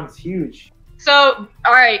 Tom's huge. So,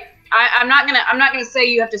 all right, I'm not gonna say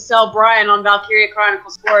you have to sell Brian on Valkyria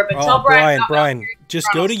Chronicles 4, but Oh, tell Brian. about Brian, Valkyria just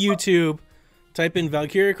go to Chronicles 4. YouTube, type in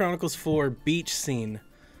Valkyria Chronicles 4 beach scene,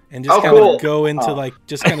 and just Oh, kind cool. of go into Oh. like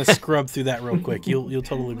just kind of scrub through that real quick. You'll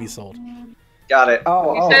totally be sold. Got it.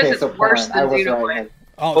 Oh, He says okay, it's so worse porn. I than was Xenoblade. right.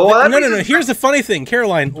 Oh, Oh, that no. makes sense. Here's the funny thing,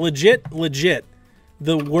 Caroline. Legit.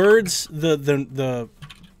 The words, the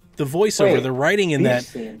voiceover, Wait, the writing in that beach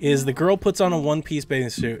scene. is the girl puts on a one-piece bathing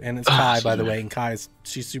suit, and it's Kai, by the way, and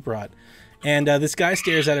she's super hot. And this guy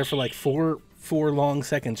stares at her for like four long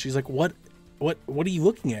seconds. She's like, "What are you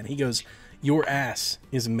looking at?" He goes, "Your ass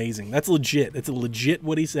is amazing." That's legit. It's legit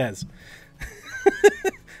what he says.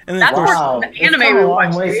 And then That's of course, Wow, the it's anime come we a long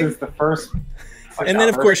watched, way dude. since the first. and then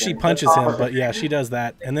of course she That's punches him. awesome. But yeah, she does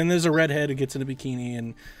that. And then there's a redhead who gets in a bikini,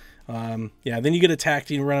 and yeah, then you get attacked.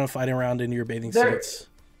 And you run fighting around in your bathing There- suits.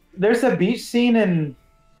 There's a beach scene in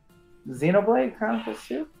Xenoblade Chronicles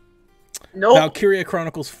 2? Nope. Valkyria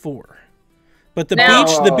Chronicles 4. But the No.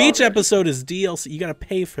 the beach episode is DLC. You got to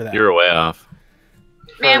pay for that. you're way off.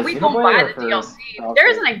 Man, For we don't Xenoblade buy or the for DLC. Valkyrie? There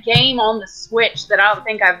isn't a game on the Switch that I don't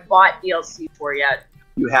think I've bought DLC for yet.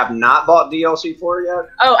 You have not bought DLC for it yet?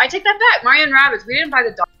 Oh, I take that back. Mario and Rabbids. We didn't buy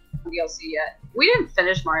the DLC yet. We didn't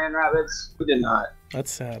finish Mario and Rabbids. We did not.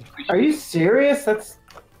 That's sad. Are you serious? That's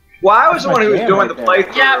Well, I was the That's one my who was jam doing the right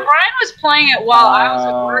there. playthrough. Yeah, Brian was playing it while I was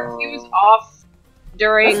at work. He was off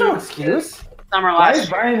during that's no excuse. summer Why last is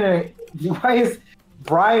year. Brian? Why is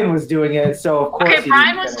Brian was doing it? So of course. Okay, he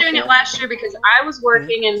Brian didn't was finish doing it last year because I was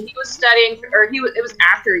working and he was studying, or it was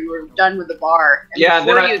after you were done with the bar. And Yeah,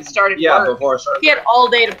 before then you had started Yeah, work. before I started. He had all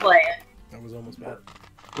day to play it. That was almost bad.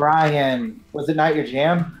 Brian, was it not your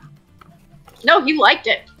jam? No, he liked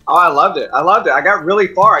it. Oh, I loved it. I got really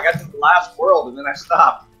far. I got to the last world and then I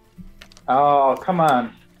stopped. Oh, come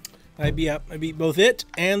on. I beat both it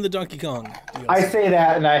and the Donkey Kong DLC. I say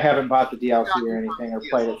that, and I haven't bought the DLC or anything, or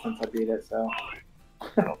played it since I beat it, so.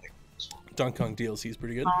 Donkey Kong DLC is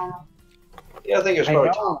pretty good. Yeah, I think it's I probably.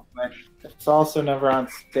 know, but it's also never on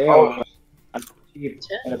sale. Oh. I'm cheap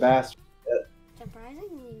and a bastard. Surprisingly,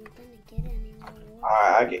 you didn't get any more.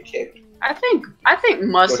 I get kicked. I think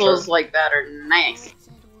muscles like that are nice.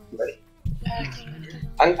 Ready?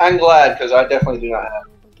 I'm glad because I definitely do not have.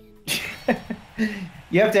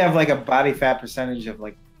 You have to have like a body fat percentage of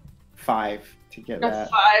like 5 to get that.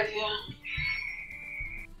 5, yeah.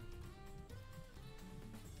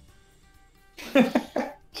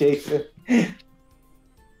 Jason.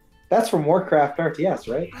 That's from Warcraft RTS,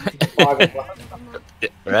 right?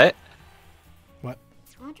 Right?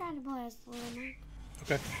 I'll try to play as Little Mac.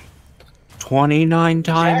 Okay. 29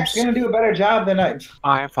 times. Jack's gonna do a better job than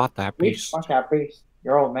I fought that beast. Fuck that beast.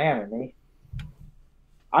 You're old man and me.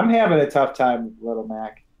 I'm having a tough time with Little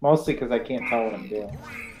Mac. Mostly because I can't tell what I'm doing.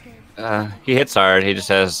 He hits hard. He just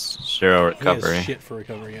has 0 He recovery. has shit for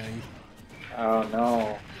recovery. Yeah. Oh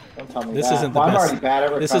no. Don't tell me This that. isn't the Well, I'm best. already bad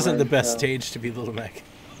at This isn't the recovering, best so- stage to be Little Mac.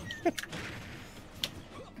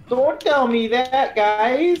 Don't tell me that,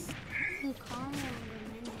 guys. Lucario and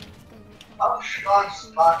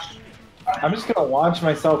Remendez I'm just gonna launch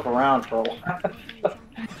myself around for a while.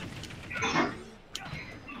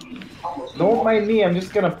 Don't mind me, I'm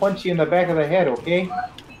just gonna punch you in the back of the head, okay?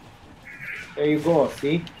 There you go,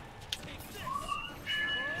 see?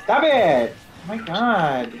 Stop it! Oh my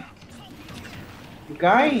god. You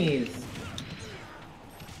guys.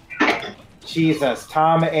 Jesus,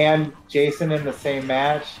 Tom and Jason in the same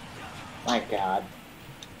match? My god.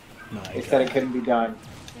 They said it couldn't be done.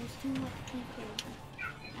 There's too much people.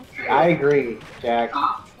 I agree, Jack.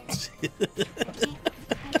 I can't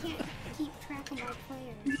keep track of my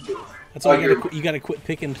players. That's why you gotta quit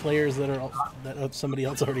picking players that somebody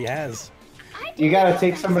else already has. You gotta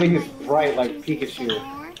take somebody who's bright, like Pikachu.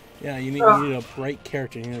 Yeah, you need a bright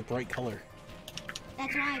character. You need a bright color.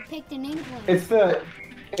 That's why I picked an England. It's the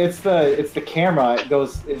camera. It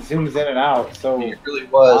zooms in and out. So It really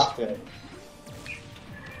was. often.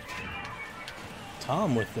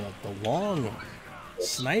 Tom with the long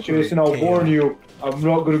sniper. Jason, I'll cam. warn you. I'm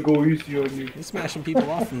not gonna go easy on you. He's smashing people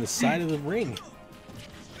off from the side of the ring.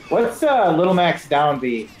 What's Little Mac's down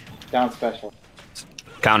special?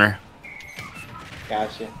 Counter.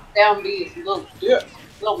 Gotcha. Down B is little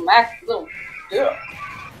Mac, little.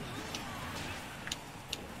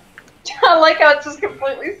 I like how it's just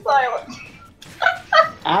completely silent.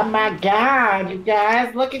 Oh my god, you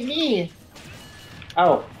guys, look at me.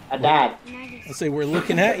 Oh, I died. I'll say we're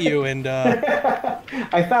looking at you, and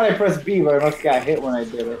I thought I pressed B, but I must have got hit when I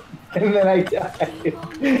did it. And then I died. I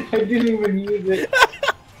didn't even use it.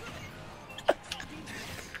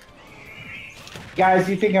 Guys,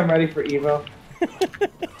 you think I'm ready for Evo?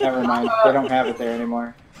 Never mind. They don't have it there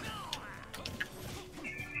anymore.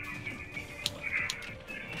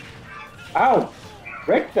 Oh!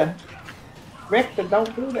 Richter! Richter,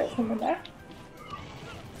 don't do that to me now.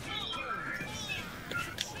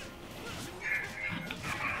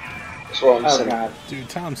 That's what I'm Oh saying. god. dude,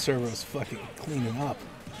 Tom Servo's fucking cleaning up.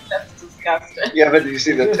 That's disgusting. Yeah, but did you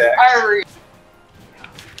see the text?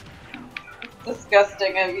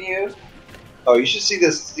 Disgusting of you. Oh, you should see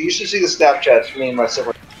this. You should see the Snapchats me and my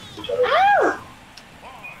sibling. Each other.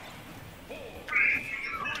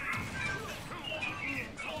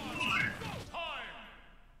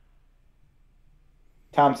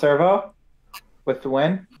 Tom Servo with the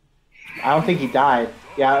win. I don't think he died.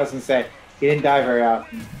 Yeah, I was gonna say he didn't die very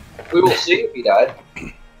often. We will see if he died.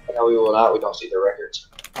 No, we will not. We don't see the records.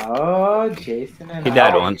 Oh, Jason and He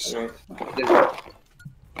died I. once.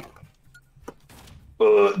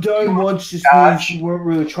 Dying once just Gosh. means you weren't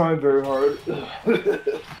really trying very hard.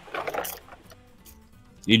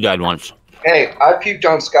 You died once. Hey, I puked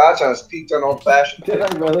on scotch. I puked on old fashioned. Did I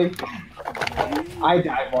really? I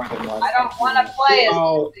died more than once. I don't want to play as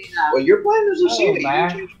Oh, Lucina. Well, you're playing as Lucina. You man.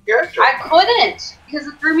 can change your character. I couldn't because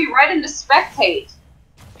it threw me right into spectate.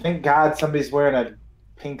 thank God somebody's wearing a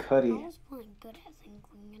pink I hoodie. was playing good as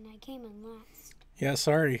Inkling and I came in last. Yeah,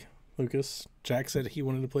 sorry, Lucas. Jack said he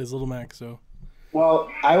wanted to play as Little Mac, so Well,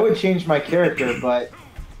 I would change my character, but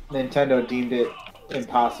Nintendo deemed it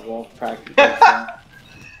impossible, practically. So.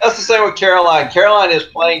 That's the same with Caroline. Caroline is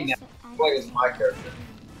playing now. Playing as my character.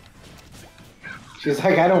 She's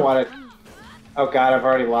like, I don't want to. Oh God, I've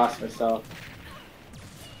already lost myself.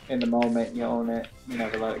 In the moment, you own it. You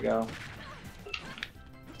never let it go.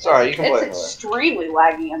 Sorry, you can It's play with it. extremely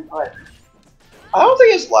laggy input. I don't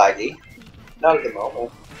think it's laggy. Not at the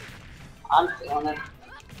moment. I'm feeling it.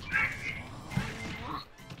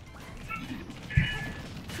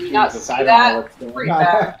 Do you not Jesus, see I don't know that? what's going Pretty on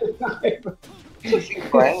bad. half the time.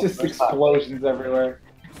 It's just explosions everywhere.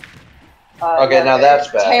 Okay, now that's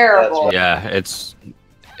bad. Terrible. That's Yeah, it's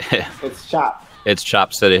It's chopped. it's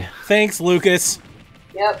Chop City. Thanks, Lucas.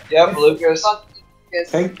 Yep. Yep, Lucas. Fuck Lucas.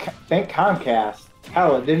 Thank Comcast.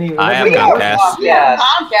 Hell, it didn't even. I have it wasn't working. Comcast. Yeah,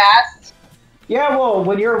 Comcast. Yeah, well,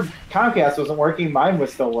 when your Comcast wasn't working, mine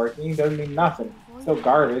was still working. It doesn't mean nothing. It's still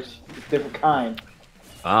garbage. It's a different kind.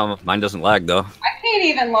 Mine doesn't lag though. I can't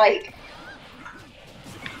even like.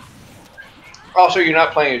 Also, you're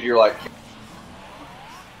not playing as you're like.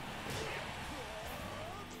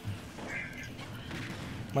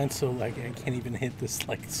 Mine's so laggy, I can't even hit this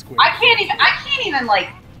like square. I can't even like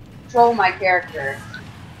control my character.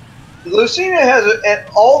 Lucina has, and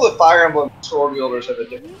all the Fire Emblem sword wielders have a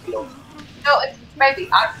different feel. No, it's baby.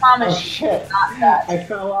 I promise Oh you, shit! it's not that. I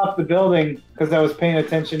fell off the building because I was paying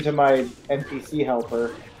attention to my NPC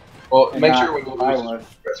helper. Well, And make not sure when you I lose, was.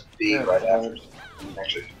 press B right after.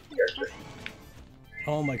 Actually, character.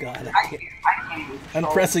 Oh my god. I can't even I'm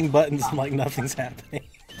control pressing buttons like nothing's happening. it.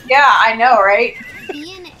 Yeah, I know, right?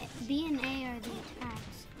 B and A are the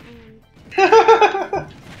attacks. And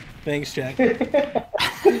Thanks, Jack.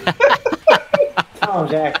 Tell him,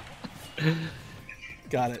 Jack.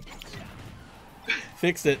 Got it.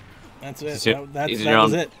 Fixed it. That's it. Easy- That easy was your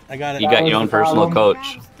own- it. I got it. You got your own personal coach.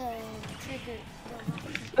 grabs the trigger.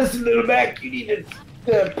 Listen, little Mac, you need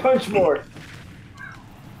to punch more.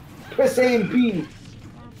 Press A and B. Grabs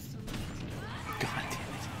God damn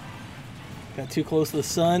it. Got too close to the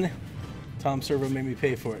sun. Tom Servo made me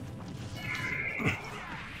pay for it.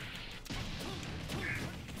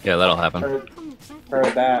 Yeah, that'll happen.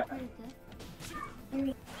 Heard that.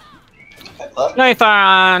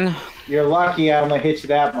 Nathan! You're lucky I only hit you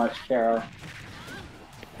that much, Carol.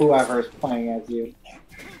 Whoever's playing as you.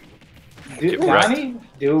 Get wrecked. Donnie,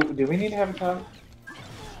 do we need to have a talk?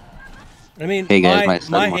 I mean, Hey guys, my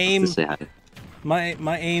son my wants aim, to say hi.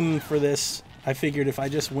 my aim for this, I figured if I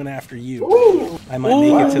just went after you, I might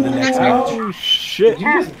make it to the next match. Oh shit! Did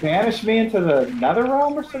you just banish me into the nether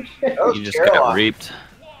realm or some shit? That was You just got Caroline. reaped.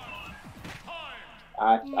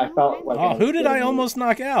 I felt like. Oh, who did I almost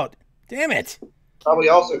knock out? Damn it! Probably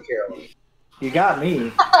also Caroline. You got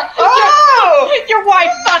me. Oh, your wife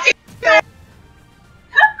fucking.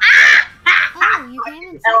 Oh, you came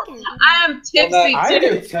in second. I am tipsy I too.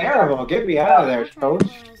 did terrible. Get me out of there, coach.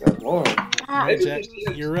 Good lord. Alright, Jack,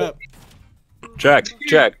 you're up. Jack,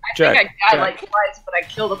 Jack, I Jack. think I died like twice, but I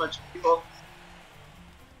killed a bunch of people.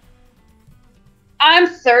 I'm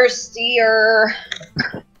thirstier.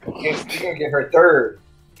 You're gonna get her third.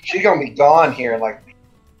 She's gonna be gone here in like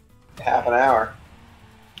half an hour.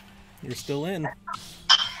 You're still in.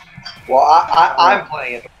 Well, I'm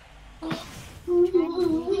playing it.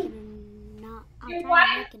 I'm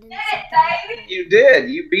trying to make it in second You did.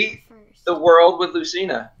 You beat first. the world with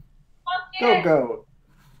Lucina. Go.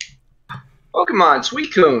 Pokemon,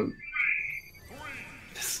 Suicune.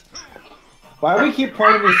 Why do we keep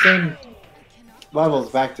playing the same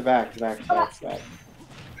levels back to back to back to back to back?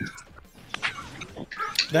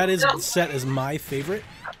 That is set as my favorite.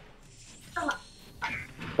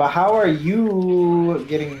 But how are you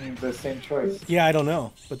getting the same choice? Yeah, I don't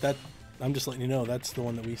know, but that I'm just letting you know that's the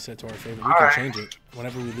one that we set to our favorite. We Alright. can change it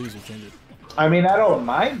whenever we lose. We change it. I mean, I don't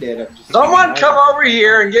mind it. I'm just Someone come over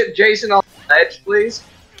here and get Jason on the edge, please.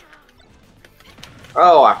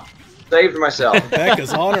 Oh, I saved myself.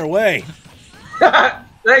 Rebecca's on her way.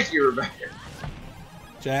 Thank you, Rebecca.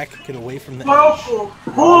 Jack, get away from the edge. On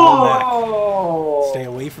the Oh! neck. Stay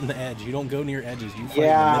away from the edge. You don't go near edges. You fight in the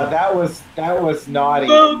Yeah, middle. that was naughty.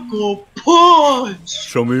 Vocal punch.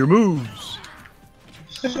 Show me your moves.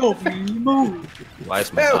 Show me move. Why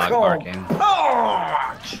is my dog Falcon. barking?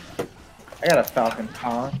 Punch. I got a falcon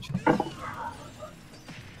punch.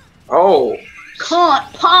 Oh,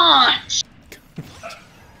 Can't punch.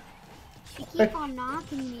 They keep on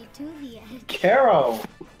knocking me to the edge. Carol!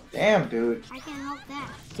 Damn, dude. I can't help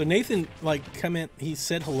that. So Nathan, like, come in. He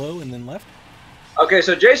said hello and then left. okay.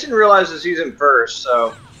 So Jason realizes he's in first.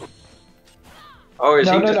 So, oh, is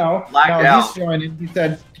he just lagged No, out? he's joining. He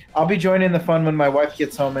said, I'll be joining the fun when my wife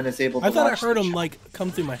gets home and is able to I thought I watch heard the him show." like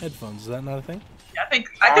come through my headphones. Is that not a thing? I think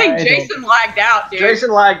I Jason lagged out, dude.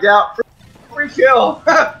 Jason lagged out. Free kill.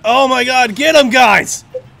 Oh my God! Get him, guys!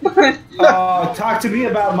 Oh, talk to me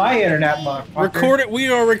about my internet, motherfucker. Record it. We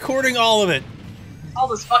are recording all of it. All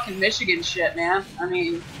this fucking Michigan shit, man. I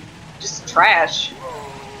mean, just trash.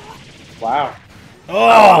 Wow.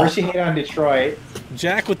 Oh, First you hate on Detroit.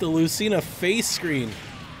 Jack with the Lucina face screen.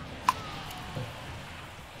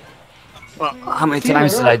 Well, how many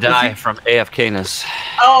times did I die from AFKness?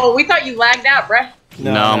 Oh, we thought you lagged out, bruh.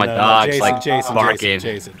 No, my dog's Jason, like Jason, barking.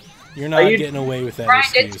 Jason. You're not getting away with that. Brian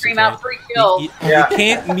excuse, did scream okay? out 3 kills. You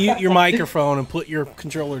can't mute your microphone and put your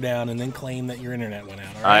controller down and then claim that your internet went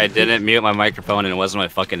out. All right? I didn't mute my microphone and it wasn't my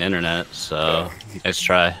fucking internet, so let's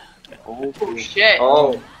try. Oh shit.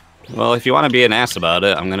 Oh. Well, if you want to be an ass about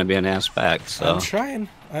it, I'm gonna be an ass back. So. I'm trying.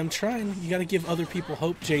 I'm trying. You got to give other people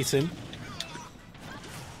hope, Jason.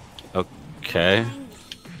 Okay.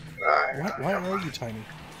 Why are you tiny?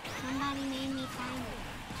 Somebody made me tiny.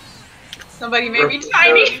 Somebody made me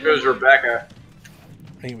tiny. There goes Rebecca.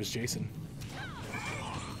 I think it was Jason.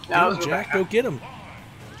 No, it was Jack, Rebecca. go get him.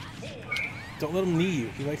 Don't let him knee you.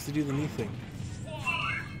 He likes to do the knee thing.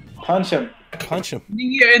 Punch him. Punch him.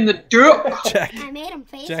 Knee in the dick. Jack, I made him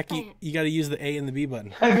face Jack, plant. you got to use the A and the B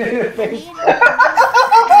button. I made a I face.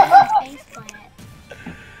 made him face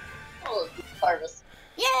plant. Oh, harvest.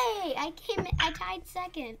 Yay! I tied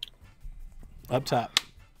second. Up top.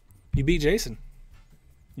 You beat Jason.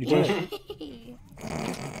 You did.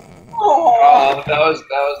 Oh, that was the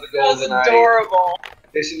goal of That's the night. adorable.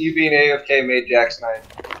 Jason, you being AFK made Jack's night.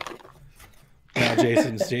 Now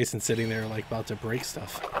Jason's sitting there like about to break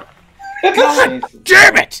stuff. God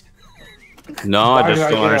Damn it! No, I Why just do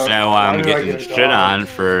I don't get understand a- why why I'm do I getting get a shit dog? on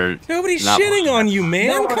for. Nobody's Not- shitting on you,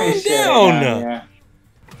 man. Calm down.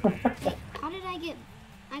 How did I get?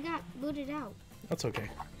 I got booted out. That's okay.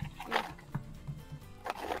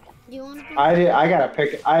 Do you want to? I gotta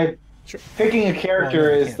pick. Sure. Picking a character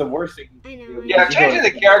Well, no, I is can't. the worst thing. I know. You Yeah, go changing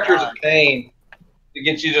the to character is a dog. pain. It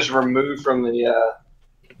gets you just removed from the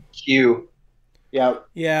queue. Yeah,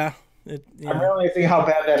 Yeah. I'm realizing how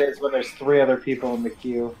bad that is when there's 3 other people in the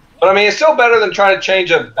queue. But I mean, it's still better than trying to change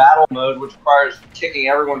a battle mode, which requires kicking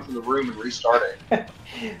everyone from the room and restarting.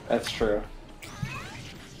 That's true.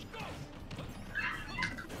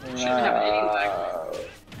 Shouldn't have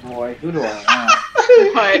any Boy, who do I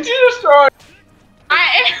want? What? Did you just throw it?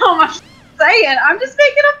 I am. I'm saying. I'm just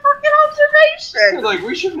making a fucking observation. Like,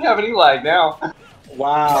 we shouldn't have any lag now.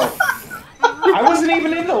 Wow. I wasn't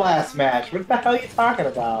even in the last match. What the hell are you talking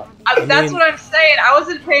about? That's what I'm saying. I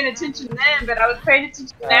wasn't paying attention then, but I was paying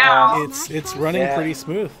attention now. It's running Yeah. pretty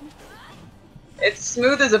smooth. It's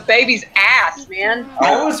smooth as a baby's ass, man.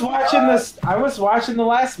 I was watching this. I was watching the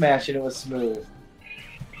last match and it was smooth.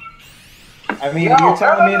 I mean, No, you're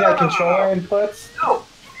telling me no, that no, no, controller inputs? No.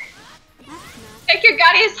 Take your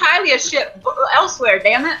goddamn Hylia shit elsewhere,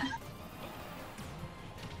 damn it.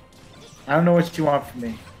 I don't know what you want from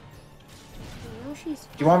me. Yoshi's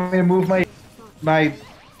Do you want me to move my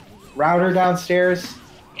router downstairs?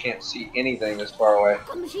 Can't see anything this far away.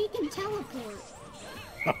 She can teleport.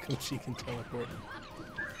 How come she can teleport?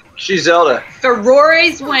 She's Zelda.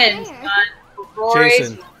 Ferroris wins, son. Ferroris.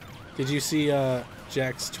 Jason, did you see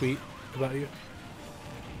Jack's tweet about you?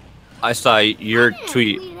 I saw your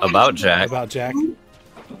tweet about Jack. About Jack?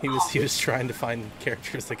 He was trying to find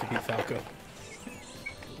characters that could be Falco.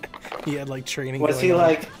 He had like training. Was going he on.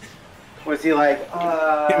 like? It was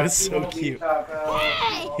so you won't be cute.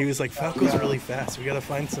 Falco? He was like, Falco's really fast. We gotta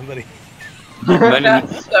find somebody.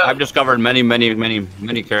 I've discovered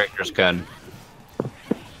many characters can.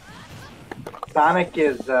 Sonic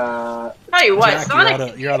is. Tell you what, Jack,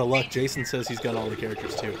 Sonic. you're out of luck. Jason says he's got all the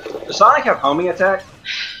characters too. Does Sonic have homing attack?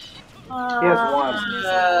 He has one.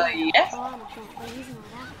 Yes.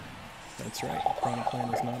 That's right. Chronic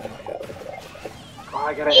Plan is not out yet. Oh,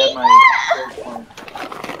 I gotta add my third one.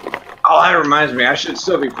 Oh, that reminds me. I should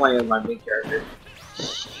still be playing as my main character.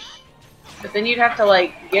 But then you'd have to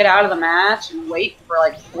like get out of the match and wait for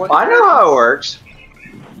like 4 I know how it works.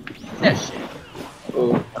 that shit.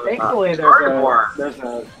 Ooh, Thankfully, Hard there's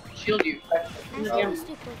a Shield you.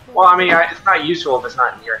 well, I mean, it's not useful if it's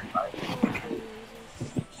not near anybody.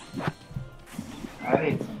 I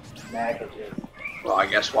need some snackages. Well, I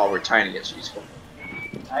guess while we're tiny, it's useful.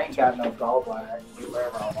 I ain't got no gallbladder. I can do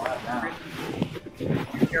whatever I want now.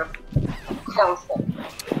 Careful.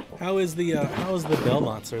 How is the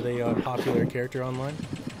Belmonts? Are they a popular character online?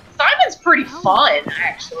 Simon's pretty fun,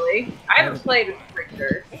 actually. I haven't played with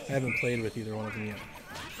Richter. I haven't played with either one of them yet.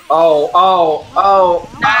 Oh!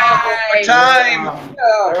 Nice. Time!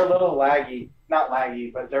 They're a little laggy. Not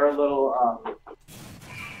laggy, but they're a little,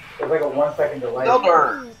 there's like a 1 second delay. They'll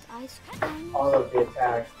burn. All of the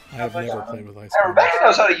attacks. I have never played with Ice Hey, Cream. Rebecca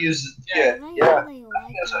knows how to use it. Yeah. She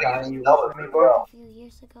knows how to use Zelda pretty well. A few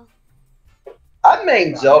years ago. I've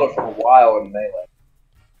mained Zelda for a while in Melee.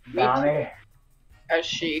 Donnie. As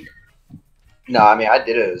she. No, I mean, I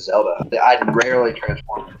did it as Zelda. I rarely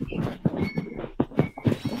transform.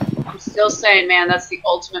 I'm still saying, man, that's the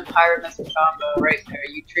ultimate Pyra Mythra combo right there.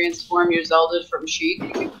 You transform your Zelda from Sheik,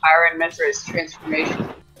 you do Pyra and Mythra's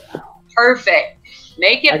transformation. Perfect.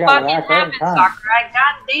 Make it I got fucking whacked every happen, time. Sakurai.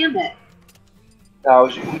 God damn it. No,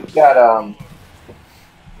 you got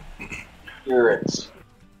spirits.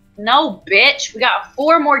 No, bitch. We got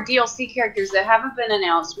 4 more DLC characters that haven't been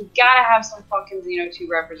announced. We gotta have some fucking Xeno 2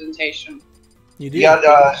 representation. You do. You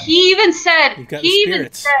got He even said. You've got He the even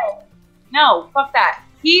spirits. said. No, fuck that.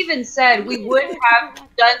 He even said we would have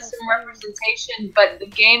done some representation, but the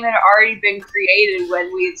game had already been created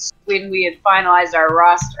when we had finalized our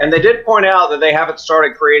roster. And they did point out that they haven't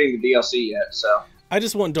started creating the DLC yet. So I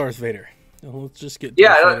just want Darth Vader. Let's just get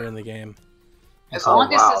Yeah, Darth Vader in the game. As Oh,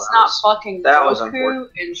 long as wow, it's that not was- fucking that was Goku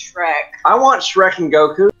unfortunate. and Shrek. I want Shrek and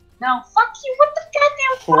Goku. No, fuck you. What the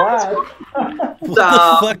goddamn fuck? What? What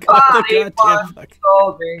Stop. the fuck? What the Body goddamn fuck?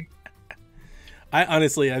 Oh, me. I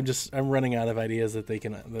honestly, I'm running out of ideas that they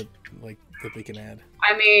can that they can add.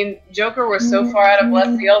 I mean, Joker was so far out of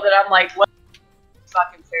left field that I'm like, what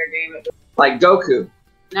fucking fair game? Like Goku.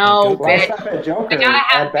 No, Like Goku. Last bitch. time at Joker, I gotta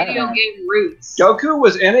have at video Batman. game roots. Goku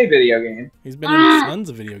was in a video game. He's been in tons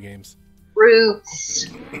of video games. Roots.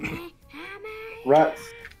 Ruts.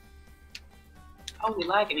 Oh, we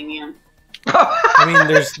lagging again. I mean,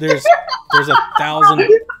 there's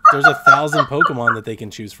 1,000 Pokemon that they can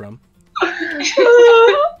choose from. I just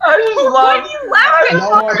love. you laughing? No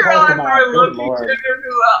more Pokemon, good lord.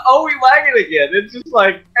 Oh, we lagging again. It's just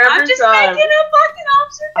like every I'm just time. making a fucking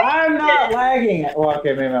observation. I'm not lagging. Well,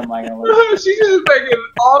 okay, maybe I'm lagging a little. She's just making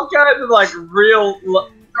all kinds of like throwing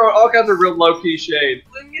all kinds of real low key shade.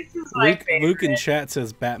 Lucas is my favorite. Luke in chat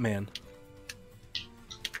says Batman.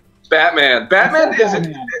 Batman. Batman is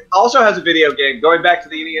Batman. also has a video game going back to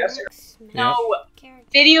the NES era. No,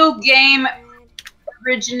 video game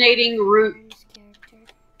originating root.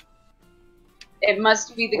 It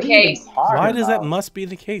must be the What are you even case. talking Why does that about? must be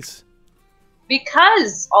the case?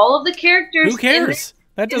 Because all of the characters. Who in cares? this-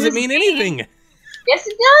 That doesn't this mean game- anything. Yes,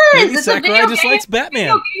 it does. Maybe It's a Sakurai video just game. likes Batman.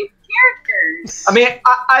 Video game characters. I mean,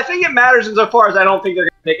 I think it matters insofar as I don't think they're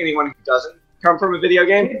going to pick anyone who doesn't come from a video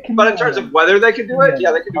game. But in terms of whether they can do it,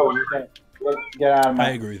 yeah, they can do Oh, it. shit. Get out of I my.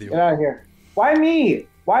 agree with you. Get out of here. Why me?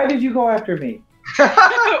 Why did you go after me?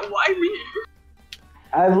 Why me?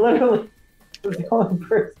 I literally was the only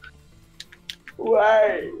person.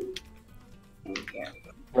 Why?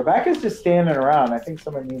 Rebecca's just standing around. I think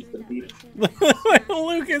someone needs to beat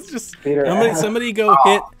Lucas just. her ass. Somebody go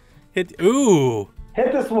hit. Ooh.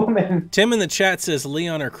 Hit this woman. Tim in the chat says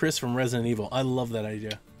Leon or Chris from Resident Evil. I love that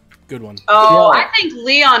idea. Good one. Oh, Yeah. I think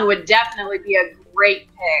Leon would definitely be a great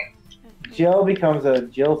pick. Jill becomes a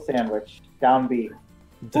Jill sandwich. Down B.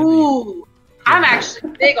 That'd be Ooh, I'm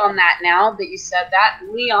actually big on that now that you said that.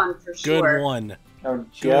 Leon for good sure. one. No,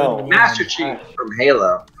 Jill. Good. Master Chief from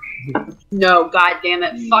Halo. No, god damn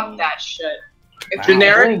it, fuck that shit. If Wow.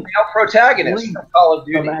 Generic Link. male protagonist from Call of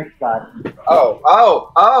From Duty. Xbox. Oh,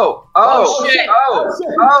 shit.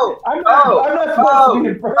 I'm not supposed to be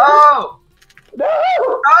in first. oh, No! oh, I don't like this. Oh!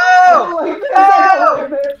 I don't like this. Oh!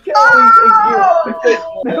 Kelly, thank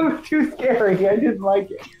you. That was too scary. I didn't like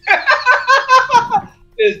it.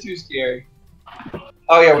 It's too scary.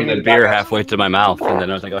 Oh yeah, we And the need beer back- halfway to my mouth, and then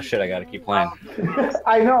I was like, "Oh shit, I gotta keep playing."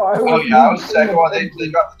 I know. Oh yeah, I was second one. They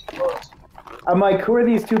got the first. I'm like, who are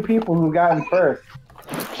these 2 people who got in first?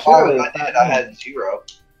 Oh, Surely I it's did. not I me. had 0.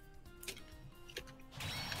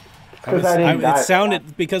 It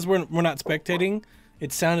sounded because we're not spectating.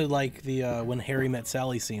 It sounded like the when Harry met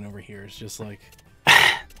Sally scene over here. It's just like,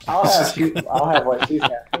 I'll have what she's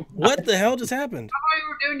having. what the hell just happened? I thought you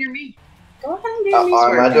were doing your meat. Go ahead and do your meat. Am I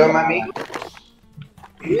Swerve. doing my meat?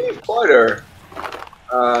 Pointer.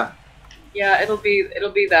 Yeah, it'll be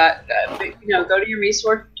that. But, you know, go to your meat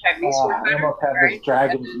sword. Type meat sword I better. almost have Right? this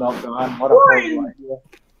dragon's milk on. What a horrible idea.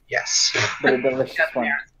 Yes. But a delicious Got one.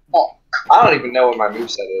 there. Oh, I don't even know what my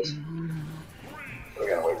moveset is. We're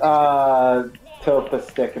gonna wait. Tilt the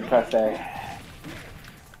stick and press A.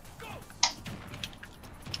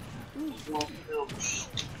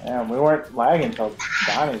 Damn, we weren't lagging until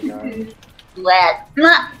Donnie's going. let.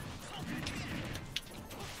 Mwah.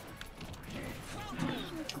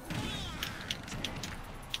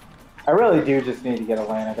 I really do just need to get a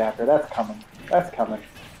LAN adapter. That's coming. That's coming.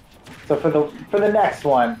 So for the next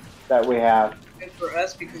one that we have. Good for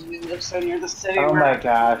us because we live so near the city. Oh my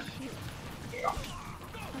gosh.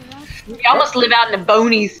 We almost live out in the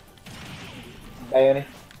bonies. Annie?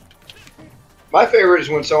 My favorite is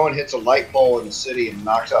when someone hits a light pole in the city and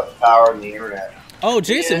knocks out the power and the internet. Oh,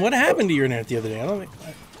 Jason, what happened to your internet the other day? I don't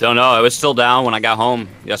think. Don't know. It was still down when I got home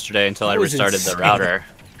yesterday until I That was restarted the insane. router.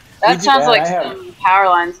 That sounds yeah, like I have- some power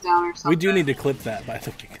lines down or something. We do need to clip that, by the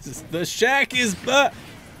way, because the shack is but.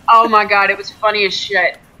 Oh my god, it was funny as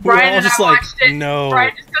shit. We were Brian all and just I like, watched it. no.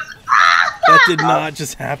 Brian just goes, ah! That did not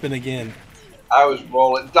just happen again. I was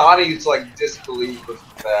rolling. Donnie's like disbelief was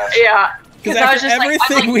fast. Yeah. Because I was after just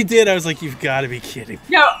everything we did, I was like, "You've got to be kidding."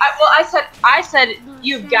 No, I said,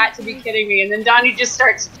 you've got to be kidding me. And then Donnie just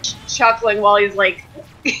starts chuckling while he's like,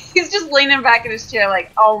 he's just leaning back in his chair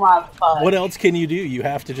like, oh my fuck. What else can you do? You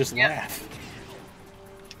have to just laugh.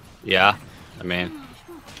 Yeah, I mean,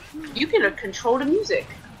 You can control the music.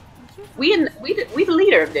 We the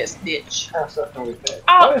leader of this bitch. That's something we did.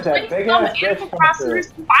 Oh, What is that please big come ass to bitch Animal coming Crossing, through? there's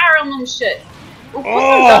some fire on them shit.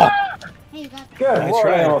 Oh! Hey, you got Good I lord,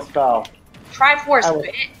 tried. I almost fell. Triforce, I was-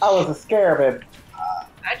 bitch. I was a scarab.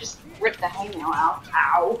 I just ripped the hangnail out.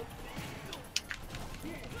 Ow.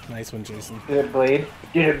 Nice one, Jason. Did it bleed?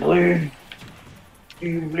 Did it bleed?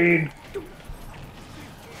 Did it bleed?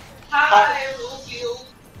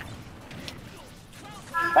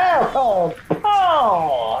 Oh,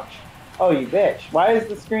 oh, oh, you bitch. Why is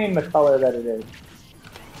the screen the color that it is?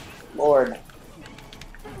 Lord.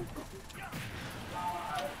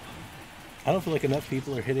 I don't feel like enough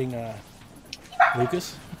people are hitting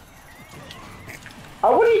Lucas.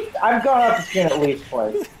 I've gone off the screen at least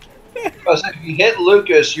twice. Because if you hit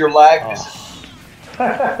Lucas, your lag is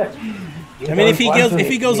I mean, if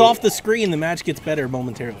he goes off the screen, the match gets better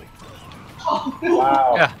momentarily.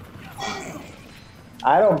 Wow. yeah.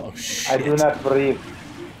 Oh, I do not breathe.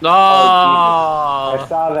 No. I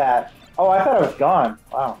saw that. Oh, I thought it was gone.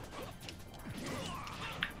 Wow.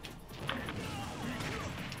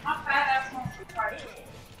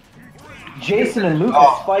 Jason and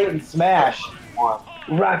Lucas fight and smash.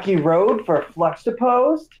 Rocky Road for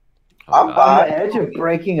Fluxtaposed? I'm On fine. the edge of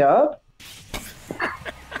breaking up?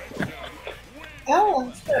 Oh,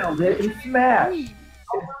 found it and smash. Is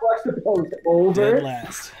Fluxtaposed Dead over?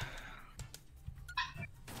 last.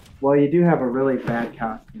 Well, you do have a really bad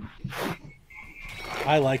costume.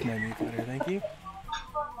 I like my Mii Fighter, thank you.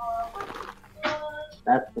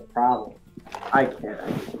 That's the problem. I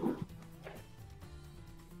can't.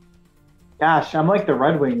 Gosh, I'm like the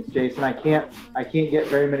Red Wings, Jason. I can't get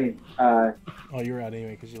very many, Oh, you're out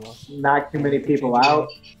anyway because you lost. knock too many people out,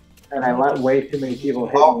 and I let way too many people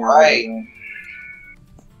hit All me. right.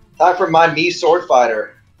 Time for my Mii sword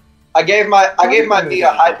fighter. I gave my Mii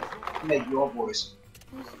a high. Make your voice.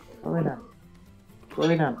 Go lay down. Go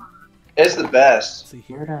lay down. It's the best. See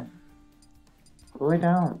Go lay here. down. Go lay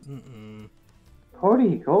down. Mm-mm.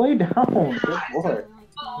 Cody, go lay down. Good lord.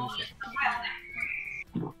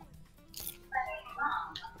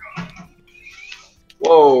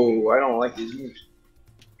 Whoa, I don't like these moves.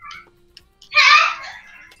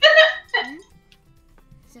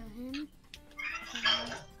 so him.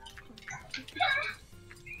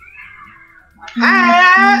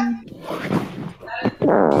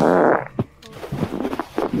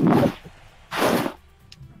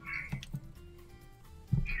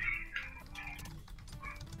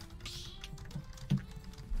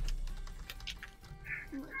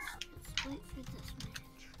 Let's wait for this match.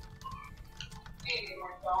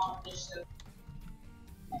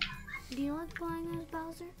 Do you like playing as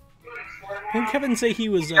Bowser? Didn't Kevin say he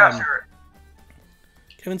was? Yeah, sure.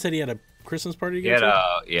 Kevin said he had a Christmas party to go Get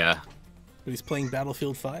to, yeah. but he's playing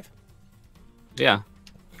Battlefield 5. Yeah.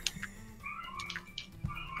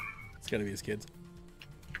 It's got to be his kids.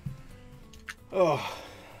 Oh.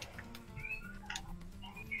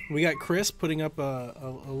 We got Chris putting up a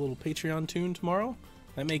little Patreon tune tomorrow.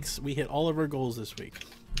 That makes we hit all of our goals this week.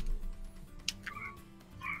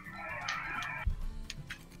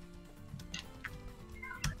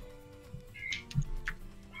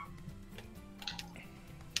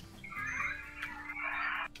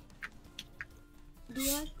 Do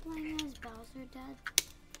you like playing as Bowser, Dad?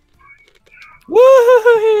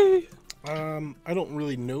 Woo! I don't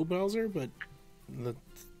really know Bowser, but the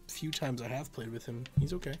few times I have played with him,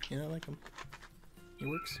 he's okay. Yeah, I like him. He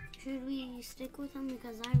works. Should we stick with him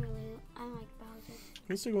because I like Bowser.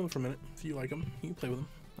 We'll stick with him for a minute. If you like him, you can play with him.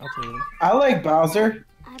 I'll play with him. I like Bowser.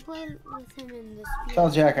 I played with him in this. Tell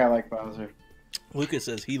Jack I like Bowser. Lucas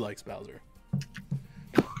says he likes Bowser.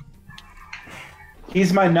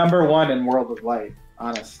 He's my number one in World of Light,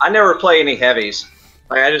 honest. I never play any heavies.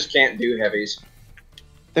 Like, I just can't do heavies.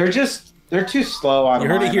 They're too slow on You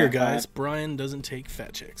heard it mine, here, I guys. Brian doesn't take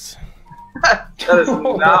fat chicks. That is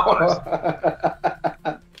not what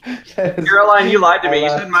I said. find. Caroline, you lied to me. I You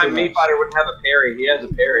laughed said my too Mii much. fighter wouldn't have a parry. He has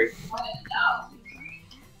a parry.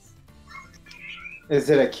 Is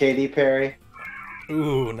it a Katy Perry?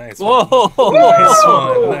 Ooh, nice Whoa! one. Nice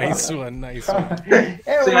one. Nice one. Nice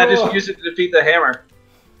one. See, I just used it to defeat the hammer.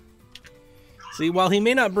 See, while he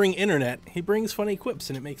may not bring internet, he brings funny quips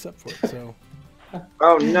and it makes up for it. So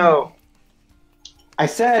Oh no. I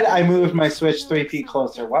said I moved my Switch 3 feet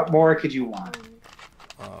closer. What more could you want?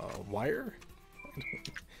 Wire?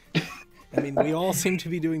 I mean, we all seem to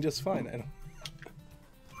be doing just fine.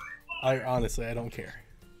 I honestly, I don't care.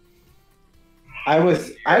 I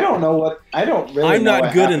don't know what. I don't really. I'm know not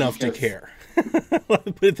what good happened enough to because- care. Let's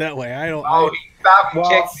put it that way. I don't. Oh, Falcon Well,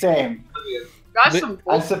 kicked. same. That's But- some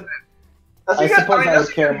I, bullshit. sup- That's a I good- suppose I that's would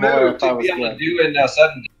a care good more move if I to was be able to good. do in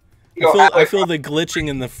sudden. You go I halfway feel the glitching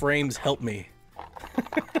and the frames help me.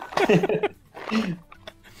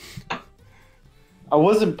 I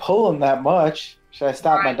wasn't pulling that much. Should I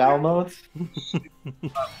stop my downloads?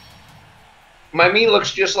 My me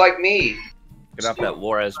looks just like me, Get off that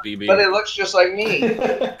Juarez BB. but it looks just like me.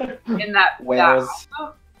 In that. Whales.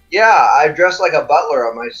 Yeah, I dress like a butler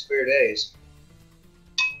on my spare days.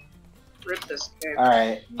 Rip this game.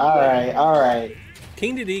 All right.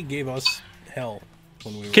 King Dedede gave us hell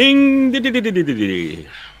when we were. King. Ding.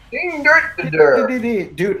 Ding, dirt,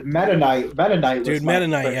 dirt. Dude, Meta Knight was Dude, my Meta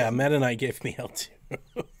Knight, favorite. yeah, Meta Knight gave me hell too.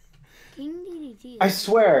 King DDT. I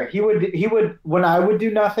swear, he would when I would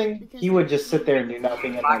do nothing, he would just sit there and do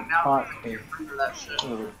nothing and like taunt me. Remember that shit. It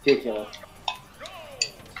was ridiculous.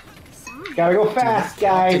 Gotta go fast,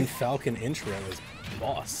 Captain guys. Falcon intro is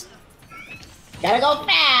boss. Gotta go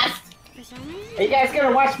fast. For some reason, Are you guys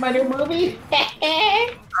gonna watch my new movie?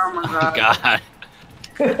 Oh my god.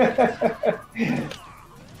 God.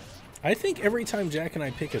 I think every time Jack and I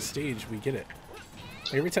pick a stage, we get it.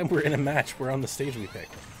 Every time we're in a match, we're on the stage we pick.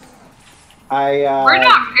 We're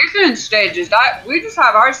not picking stages. We just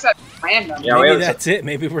have our set random. Yeah, we Maybe have that's it.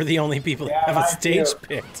 Maybe we're the only people that Yeah, have a mine stage too.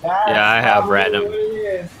 picked. Yeah, I have random.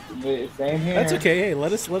 Same here. That's okay. Hey,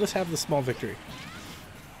 let us have the small victory.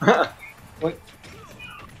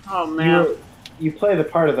 Oh man. You play the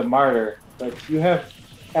part of the martyr, but you have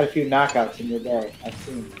had a few knockouts in your day. I've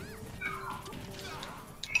seen.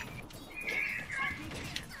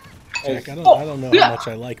 Jack, I don't know how much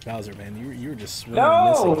I like Bowser, man. You were just swinging and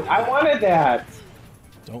No, missing. I wanted that.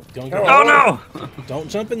 Don't go. Oh no! Don't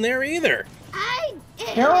jump in there either.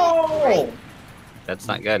 No. That's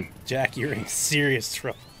not good. Jack, you're in serious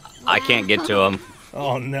trouble. I can't get to him.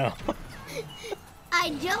 Oh no. I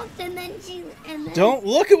jumped and then Don't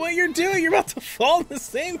look at what you're doing. You're about to fall in the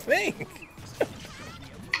same thing.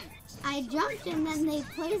 I jumped and then they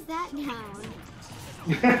placed that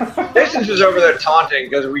down. Distance is over there taunting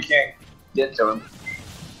because we can't get to him.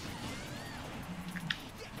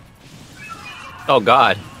 Oh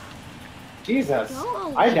God. Jesus,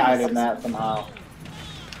 Go I away. died in that somehow.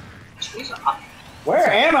 Jesus. Where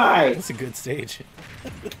am I? That's a good stage.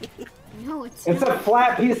 No, it's It's a not.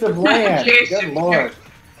 flat piece of land. Good lord.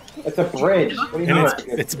 It's a bridge. What do you And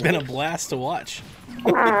mean? it's been a blast to watch.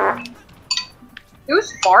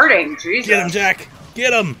 Who's farting? Jesus. Get him, Jack.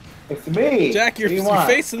 Get him. It's me. Jack, you're What do you want?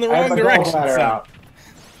 facing the I have wrong my direction, gallbladder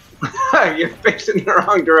son. out. You're facing the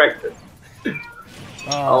wrong direction.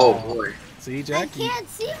 Oh boy. See, I Jack, can't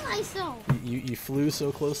see myself. you flew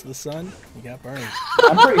so close to the sun, you got burned.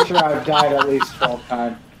 I'm pretty sure I've died at least 12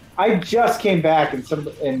 times. I just came back and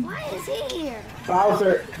Why is he here?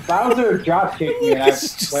 Bowser drop kicked me and I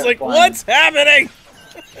It's just went like, flying. what's happening?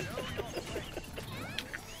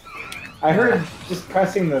 I heard just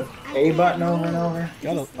pressing the A button over and over.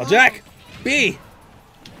 Got him. Oh, Jack, B,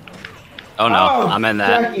 Oh no, I'm in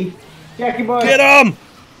that. Jackie boy. get him.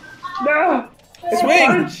 No. It's a Swing.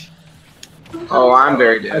 punch. Oh, I'm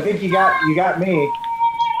very I dead. think you got me.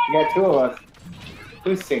 You got two of us.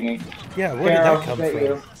 Who's singing? Yeah, where did Carol, that come is that from?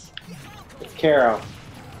 you? It's Carol.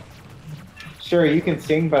 Sure, you can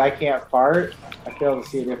sing, but I can't fart. I fail to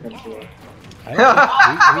see a difference here. I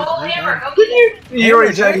don't think You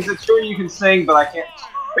already Jack. said, he said, sure you can sing, but I can't.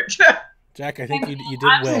 Jack, I think you did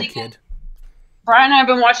I'm well, thinking- kid. Brian and I have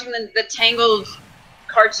been watching the Tangled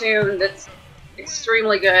cartoon that's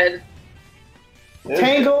extremely good.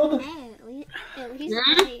 Tangled. Hey, at least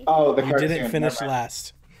Hmm? I... Oh, the You cartoon. didn't finish never mind.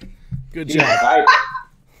 last. Good Jesus, job.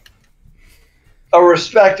 A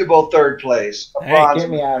respectable third place. A Hey, bronze. Get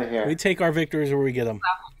me out of here. We take our victories where we get them.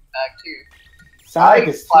 Back too. Sonic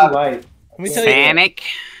is too light. Let me tell you. Panic.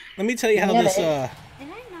 Let me tell you how this. Did I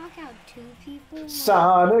knock out 2 people?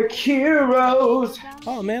 Sonic Heroes.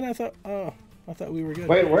 Oh man, I thought we were good.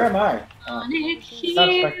 Wait, where am I? Sonic Stop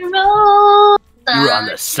spec- Hero. You're on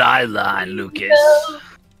the sideline, Lucas.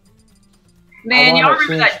 Man, I y'all wanna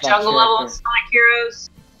remember that change my jungle level in character. Sonic Heroes?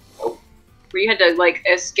 Where you had to like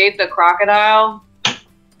escape the crocodile?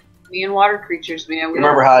 Me and water creatures, man.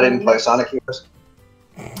 Remember how I didn't play Sonic Heroes?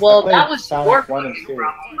 Well, I played that was Sonic your 1 and fucking 2.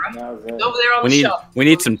 problem, bro. and that was it. Over there on We the need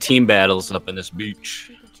shelf. some team battles up in this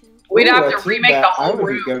beach. We'd Ooh, have a to team remake the bat- I whole would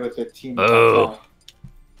be room. good with a team. Oh.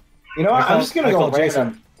 You know what? I'm just gonna I go call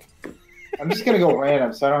Jason. random. I'm just gonna go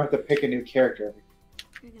random, so I don't have to pick a new character.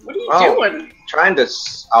 What are you Oh. doing? Trying to.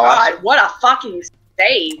 God, what a fucking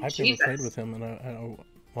save! I've never Jesus. played with him, and I don't.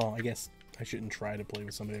 Well, I guess I shouldn't try to play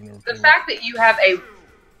with somebody I've never The played with. fact that you have a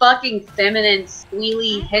fucking feminine,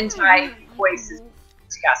 squealy hentai voice is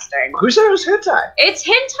disgusting. Who said it was hentai? It's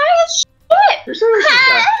hentai as shit. Who said it was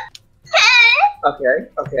hentai?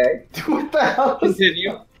 Okay. What the hell?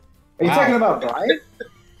 Continue. Are you Wow. talking about Brian?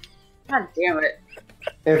 God damn it.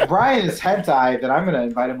 If Brian is hentai, then I'm gonna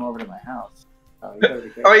invite him over to my house. Oh, you better be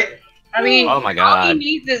good. Oh, wait. I mean, Oh my all he God.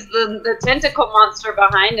 needs is the tentacle monster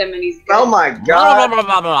behind him, and he's good. Oh my Blah, god. blah, blah,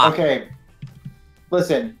 blah, blah. Okay,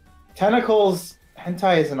 listen. Tentacles.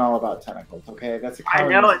 Hentai isn't all about tentacles. Okay, that's a I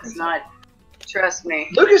common know it's misconception. not. Trust me.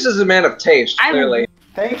 Lucas is a man of taste, I'm- clearly.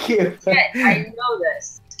 Thank you. Shit, I know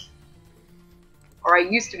this. Or I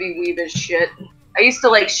used to be weeb as shit. I used to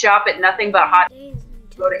like shop at nothing but hot.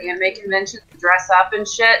 Go to anime conventions, dress up and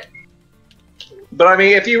shit. But I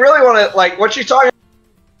mean, if you really want to, like, what she's talking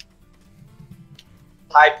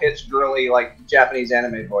high-pitched, girly, like, Japanese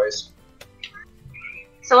anime voice.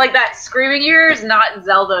 So like that screaming ears, not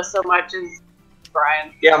Zelda so much as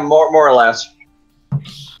Brian. Yeah, more or less.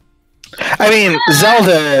 I mean,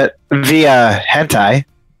 Zelda via hentai.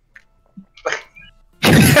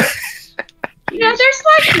 You know, there's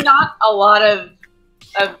like not a lot of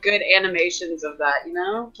good animations of that, you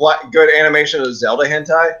know? What good animation of Zelda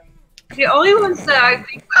hentai? The only ones that I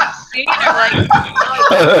think I've seen are like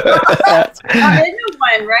I'm into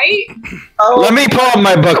one, right? Let me pull up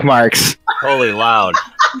my bookmarks. Holy loud.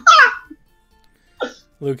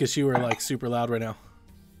 Lucas, you were like super loud right now.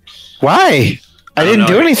 Why? I don't didn't know,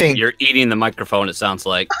 do anything. You're eating the microphone, it sounds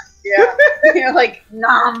like. Yeah. You're like,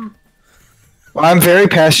 nom. Well, I'm very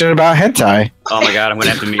passionate about hentai. Oh my God, I'm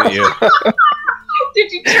gonna have to mute you.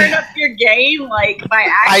 Did you turn up your game like by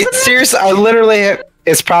I accident? seriously, I literally,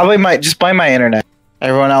 it's probably just by my internet.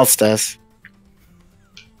 Everyone else does.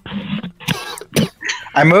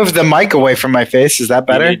 I moved the mic away from my face. Is that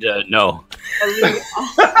better? You need to, no.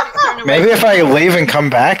 Maybe if I leave and come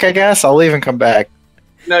back, I guess I'll leave and come back.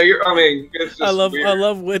 No, I mean, it's just I weird.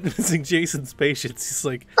 love witnessing Jason's patience. He's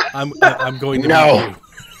like, I'm going to No. mute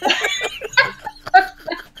you.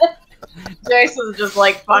 Jason's just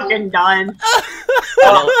like fucking done. Is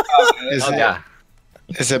Oh it, yeah.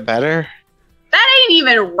 is it better? That ain't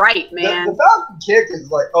even right, The man. Falcon kick is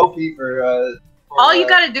like OP for. All you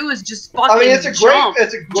gotta do is just fucking I mean, it's a jump.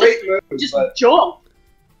 great move, Just but jump.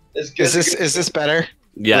 it's good. Is this better?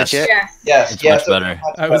 Yes. Legit? Yes. Yes, It's yes, much better.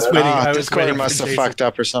 I was better. waiting. Oh, I was Discord waiting must for have Jason. fucked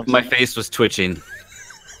up or something. My face was twitching.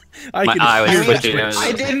 I My could eye was hear the twitching. twitch.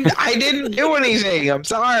 I didn't do anything. I'm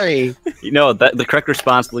sorry. You know, the correct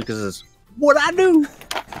response, Lucas, is What I do?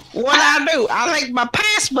 What I do? I like my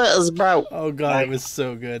pass buttons, bro. Oh god, it was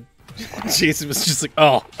so good. Jason was just like,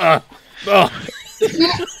 oh.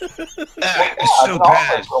 It's so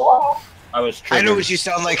bad. I was I triggered. know what you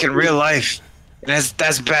sound like in real life. And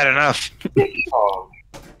that's bad enough. Oh,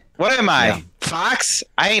 What am I? Yeah. Fox?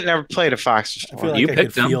 I ain't never played a fox I before. feel like You I could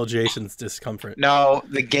picked him. feel Jason's discomfort. No,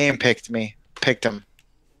 the game picked me. Picked him.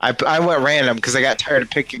 I went random because I got tired of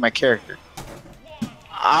picking my character.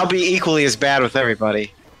 I'll be equally as bad with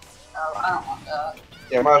everybody. Oh, I don't want that.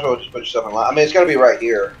 yeah, might as well just put yourself in line. I mean, it's got to be right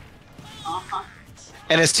here. Uh-huh.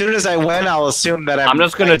 And as soon as I win, I'll assume that I'm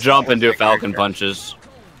just gonna jump and do Falcon punches.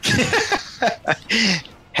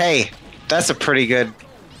 Hey, that's a pretty good.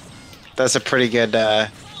 That's a pretty good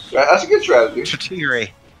That's a good strategy.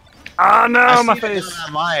 strategy. Oh no, I've my seen it face.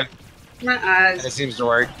 online, My and it eyes. seems to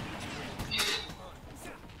work.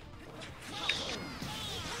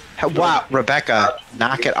 Wow, Rebecca,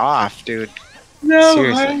 knock it off, dude. No,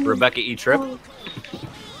 Seriously. Rebecca E. Trip.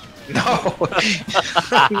 No,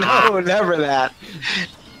 no, never that.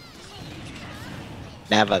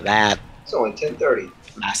 Never that, It's only 10:30.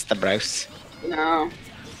 Master Bruce. No.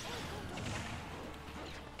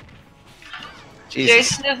 Jesus.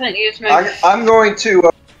 Jason doesn't use my. I'm going to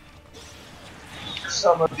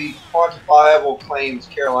some of the quantifiable claims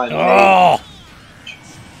Caroline made. Oh,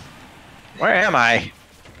 Where am I?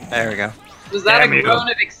 There we go. Was that Damn a you. groan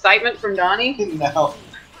of excitement from Donnie? No.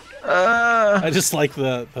 I just like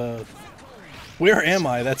the. Where am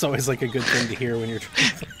I? That's always like a good thing to hear when you're.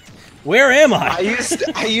 Where am I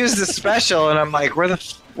I? used the special, and I'm like,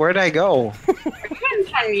 where'd I go?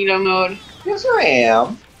 Incognito mode. Yes, I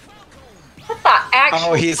am. What the actual?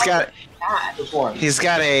 Oh, he's got fuck is that? Which one? he's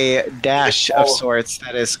got a dash of sorts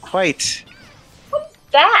that is quite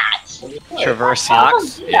That. traversing.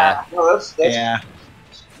 Fox. Yeah. No, that's Yeah.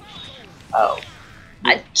 Oh.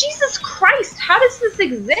 Jesus Christ! How does this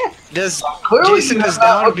exist? Does Clearly Jason you does have not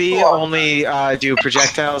down looked B for. only do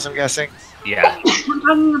projectiles? I'm guessing. Yeah. I'm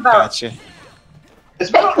talking about Gotcha.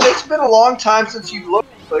 It's been a long time since you looked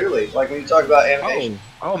clearly. Like when you talk about animation.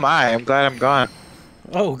 Oh my! I'm glad I'm gone.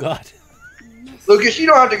 Oh God. Lucas, you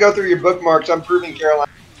don't have to go through your bookmarks. I'm proving Caroline.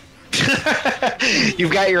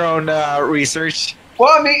 You've got your own research. Well,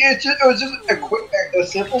 I mean, it was just a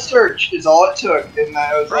simple search is all it took, and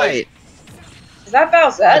I was Right. Is that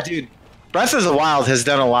Bowsette? Dude, Breath of the Wild has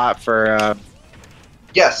done a lot for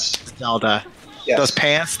yes. Zelda. Yes. Those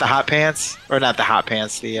pants, the hot pants, or not the hot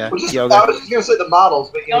pants, the I was yoga. just gonna say the models,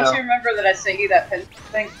 but you Don't know. you remember that I sent you that pin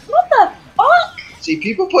thing? What the fuck? See,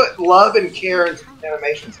 people put love and care into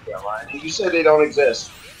animations, Caroline, and you said they don't exist.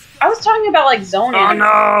 I was talking about like zone Oh animation.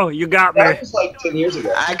 no, you got me. That was like 10 years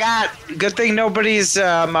ago. I got. Good thing nobody's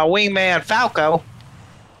my wingman Falco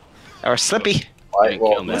or Slippy. Right,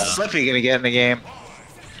 well, Kill me. What's Slippy gonna get in the game?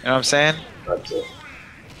 You know what I'm saying? that's it.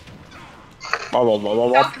 How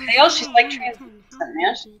pale she's like translucent,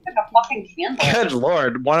 man. She's like a fucking candle. Good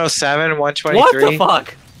lord, 107, What 123. the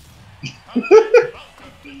fuck?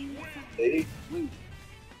 See?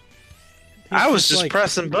 I was He's just like-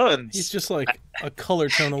 pressing buttons. He's just like a color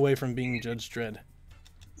tone away from being Judge Dredd.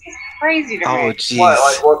 It's crazy to Oh me. jeez. What?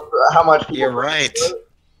 Like what? How much? people You're put right. into it?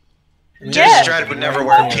 Judge Yes. Dredd would never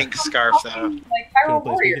wear a pink scarf though. Like Gonna Hyrule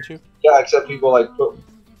play Warrior. Pikachu? Yeah, except people like put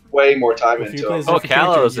way more time If you into play it. as Oh, different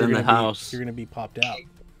characters, Callow's you're in the gonna be- house. You're gonna be popped out.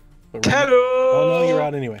 But right now- Hello. oh no, you're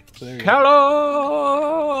out anyway. So there you go.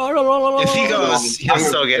 Hello. If he goes, he'll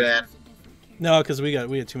still get in. No, because we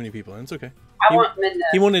had too many people, and it's okay. I want Midna.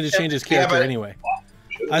 He wanted to change his character but- anyway.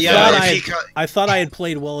 I Yeah, thought I had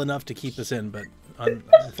played well enough to keep us in, but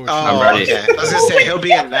unfortunately, Oh, I'm ready. okay. I was gonna say he'll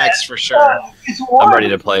be in next for sure. I'm ready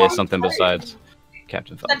to play something besides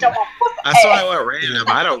Captain Falcon. That's why I went random.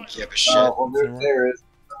 I don't give a shit. Oh, well, there is.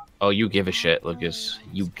 Oh, you give a shit, Lucas.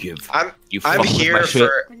 You give. I'm You I'm fuck with my here shit.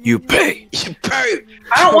 for You pay. you. Pay.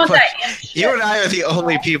 I don't want that imp shit. You and I are the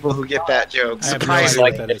only people who get that joke. I have no Surprisingly,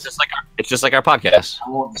 idea what that It's is. just like our podcast.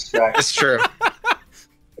 I won't distract it's true.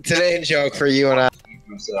 It's an in joke for you and I.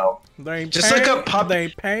 myself. They Just pay, look up pup- They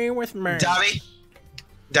pay with me.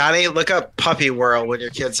 Donnie, look up Puppy World when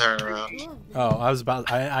your kids aren't around. Oh,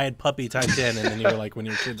 I had puppy typed in, and then you were like, when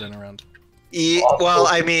your kids aren't around. Well,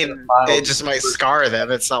 I mean, it just might scar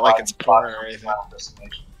them. It's not like it's porn or anything.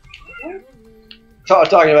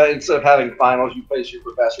 Talking about instead of having finals, you face your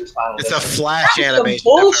professor's final. It's a destination. flash That's some animation.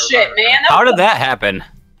 bullshit, man. How did that happen?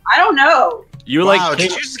 I don't know. You Wow, like?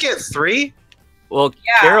 did you just get 3? Well,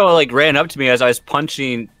 Yeah. Carol like ran up to me as I was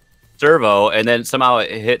punching Servo, and then somehow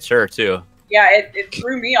it hits her too. Yeah, it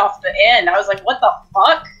threw me off the end. I was like, what the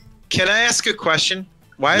fuck? Can I ask a question?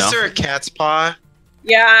 Why is No. there a cat's paw?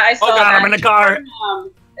 Yeah, I saw Oh god, that. I'm in the car.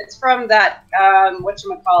 It's from that,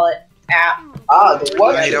 whatchamacallit app. Ah, the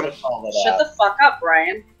what? Right, do you call that Shut app? the fuck up,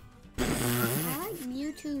 Brian. I like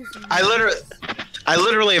Mewtwo's. I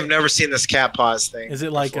literally have never seen this cat paws thing. Is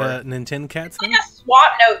it like before. a Nintendo Cats thing? Like a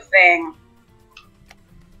swap note thing.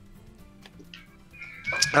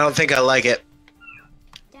 I don't think I like it.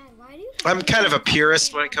 Dad, why do you? I'm kind of a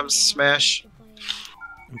purist when it comes to Smash.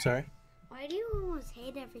 I'm sorry. Why do you almost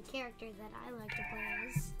hate every character that I like to play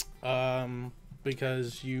as?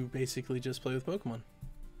 Because you basically just play with Pokemon.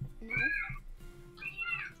 No,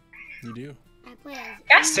 You do. I play as.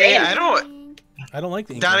 God Say, damn. I don't. I don't like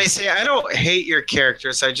the Donnie, Inkling. say I don't hate your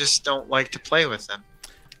characters. I just don't like to play with them.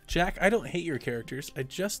 Jack, I don't hate your characters. I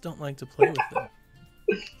just don't like to play with them.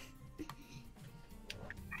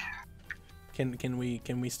 Can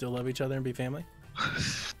we still love each other and be family?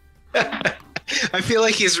 I feel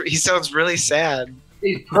like he sounds really sad.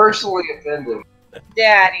 He's personally offended.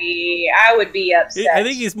 Daddy, I would be upset. I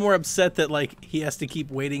think he's more upset that like he has to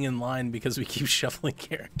keep waiting in line because we keep shuffling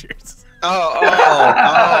characters.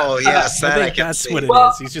 Oh, yes, that I I think can that's see. what it is.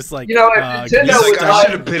 Well, He's just like, you know, if can Nintendo you He's like, would I stop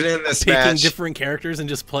should have been in this picking match. different characters and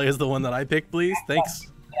just play as the one that I picked, please? Thanks.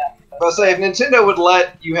 I'll say if Nintendo would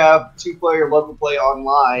let you have 2-player local play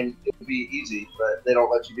online, it would be easy, but they don't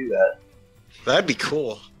let you do that. That'd be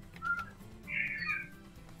cool.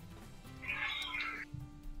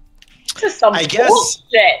 This is some I guess-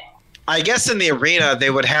 bullshit. I guess in the arena they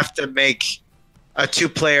would have to make a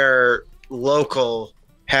 2-player local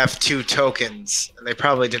have 2 tokens, and they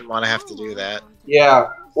probably didn't want to have to do that. Yeah.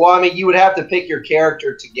 Well, I mean, you would have to pick your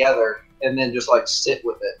character together and then just like sit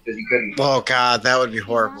with it because you couldn't. Oh God, that would be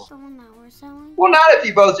horrible. Is that the one that we're selling? Well, not if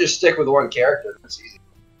you both just stick with one character. That's easy.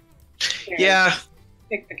 Yeah,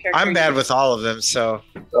 Pick the character. I'm bad with all of them, so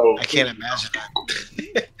So I can't imagine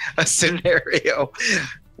a scenario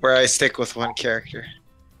where I stick with one character.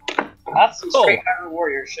 That's some straight Hyrule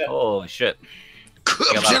Warrior shit. Oh shit!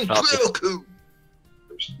 Captain Falcon. Falcon.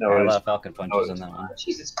 There are a No, lot of Falcon punches in that one.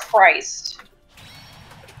 Jesus Christ.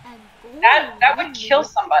 And That would kill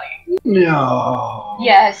somebody. No.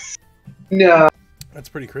 Yes. No. That's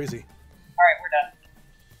pretty crazy.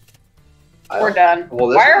 Alright, we're done. Well,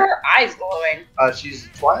 this Why are her eyes glowing? she's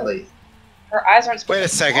Twilight. Her eyes aren't supposed Wait a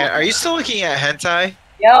to second. Are you still looking at hentai?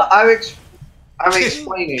 Yep. I'm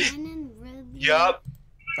explaining. Canon, Ridley, Yup.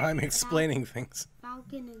 I'm explaining things.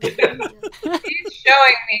 Falcon, and Ninja. He's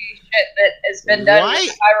showing me shit that has been done Why?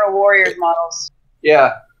 with Pyro Warriors models.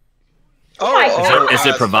 Yeah. Is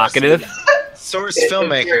it provocative? Source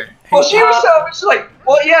filmmaker. Well, she was so she's like,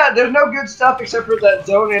 well, yeah, there's no good stuff except for that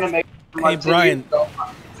zone animation. from, Hey, like, 10 Brian. years ago.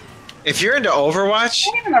 If you're into Overwatch,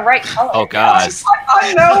 Not even the right color. Oh God.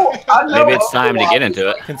 I know. Maybe it's time to get into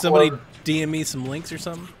it. Can somebody DM me some links or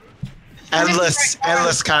something?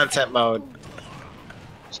 endless content mode.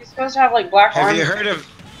 She's supposed to have like black Have arms. you heard of?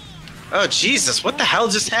 Oh Jesus! What the hell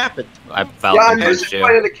just happened? I felt Yeah, I'm confused just too.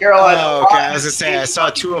 explaining to Caroline. Oh, okay. I was gonna say I saw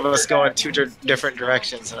two of us go in two different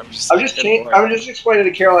directions, and I'm just. I'm like, just good cha- lord. I'm just explaining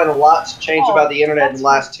to Caroline a lot's changed Oh, about the internet in that's the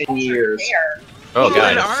last 10 closer years. there. Oh Even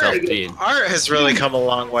God, it's art, self-feed. art has really come a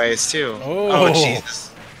long ways too. Oh.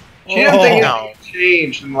 Jesus! She doesn't think No. it's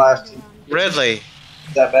changed in the last 10 years. Ridley,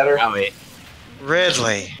 Is that better? Howie.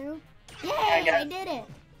 Ridley, Yay, I did it.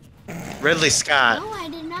 Ridley Scott. No, I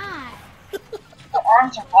did not. The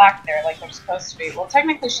arms are black there, like they're supposed to be. Well,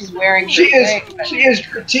 technically she's wearing. She a wig, is. but- She is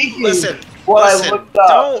critiquing Listen, what I listen. looked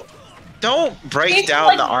up. Don't break It's down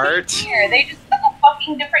like the art. Here. They just took a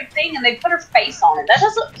fucking different thing and they put her face on it. That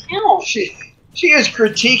doesn't count. She is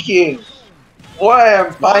critiquing what I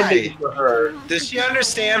am finding Why? for her. Does she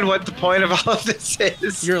understand what the point of all of this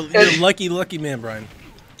is? You're lucky man, Brian. Is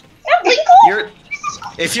that legal? You're,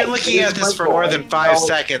 if you're looking at this for more than 5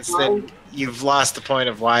 seconds, then you've lost the point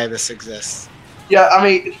of why this exists. Yeah, I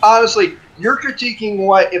mean, honestly, you're critiquing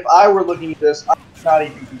what if I were looking at this, I would not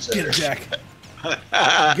even Get consider. her, Jack.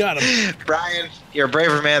 Got him. Brian, you're a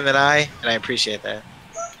braver man than I, and I appreciate that.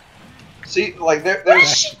 See, like What is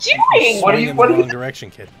there's she doing? What do Swinging you- in what the do you- wrong direction,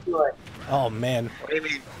 kid? like, Oh man, What do you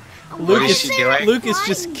mean? Lucas, is she doing? Lucas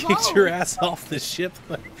just kicked your ass off the ship.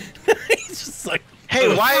 He's just like, Hey,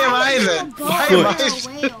 why am I the? Why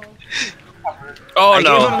am I? Oh I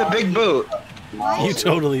gave him no. the big boot. you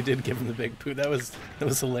totally did give him the big poo. That was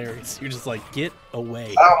hilarious. You're just like, get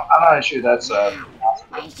away. I'm not sure that's Why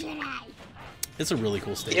should I? It's a really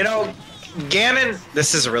cool stage. You know, Ganon.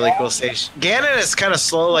 This is a really cool stage. Ganon is kind of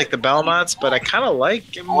slow like the Belmonts, but I kind of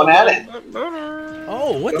like him. Going at it.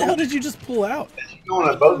 Oh, what the hell did you just pull out? going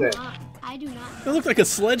at both ends. I do not. It looked like a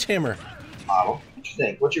sledgehammer. Model. What you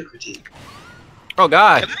think? What's your critique? Oh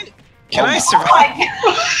God. Can I survive?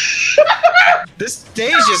 This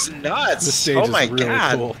stage is nuts. This stage Oh my is really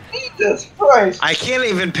god. cool. Jesus Christ! I can't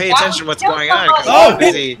even pay attention to what's going on because Oh, I'm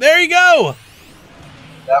busy. there you go.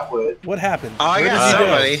 That would. What happened? Oh, I Where got did he go?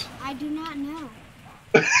 somebody. I do not know.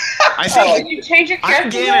 I Did think you change your I'm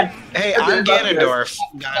character? Ganon. Hey, I'm Ganondorf.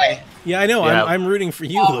 Got it. Yeah, I know. Yeah. I'm rooting for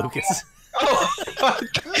you, Lucas. Oh,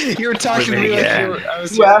 you were talking to me like Yeah. you were, I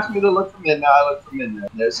was. You asked me to look from in. Now I look from in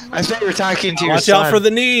there. I thought you were talking to your Watch son. out for the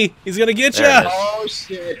knee. He's gonna get There it you. is. Oh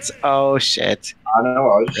shit! Oh shit! I know.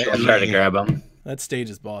 I was I just tried to grab him. That stage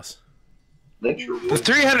is boss. literally. The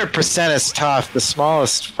 300% is tough. The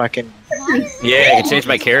smallest fucking. Yeah, I can change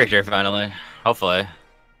my character finally. Hopefully.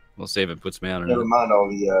 We'll see if it puts me on or Never not. mind all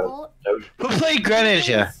the. Gold Who played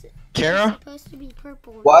Greninja? is Kara? supposed to be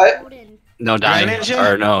purple. and What? golden. No, Donnie.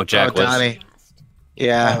 Greninja? Or no, Jack Oh, was. Donnie.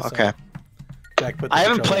 Yeah. Oh, so- Okay. Jack put the I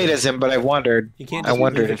haven't controller played down. as him, but I wondered. You can't I just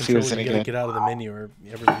wondered leave the if he was controller. any You gotta good. get out of the menu or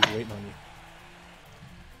everybody's waiting on you.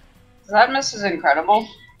 Is that Mrs. Incredible?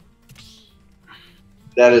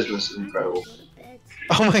 That is Mrs. Incredible.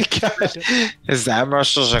 Oh my god! Is that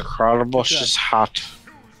Russell's incredible? She's hot.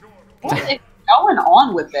 What is going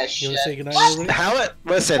on with this You shit? wanna say goodnight, everybody? Helen,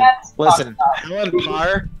 listen, That's listen. fucked up. Helen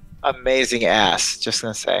Parr, amazing ass. Just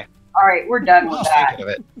gonna say. All right, we're done with that. Thinking of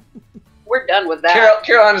it. We're done with that.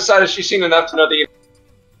 Caroline decided she's seen enough to know the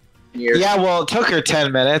years. Yeah, well, it took her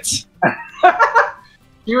 10 minutes.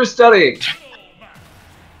 He was studying.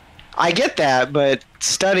 I get that, but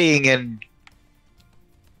studying and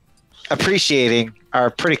appreciating are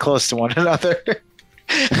pretty close to one another.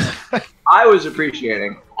 I was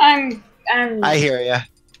appreciating. I'm I hear ya.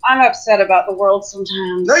 I'm upset about the world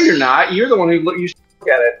sometimes. No, you're not. You're the one who you should look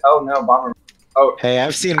at it. Oh no, bomber. Oh, Hey,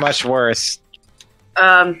 I've seen much worse.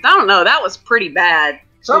 I don't know. That was pretty bad.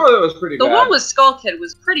 some of it was pretty The bad. one with Skull Kid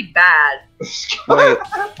was pretty bad. Wait,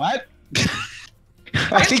 what?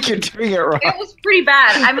 I think you're doing it wrong. It was pretty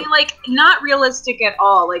bad. I mean, like, not realistic at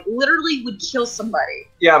all. Like, literally would kill somebody.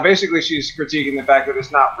 Yeah, basically she's critiquing the fact that it's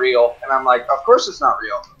not real, and I'm like, of course it's not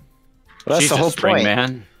real. That's She's the a whole spring point.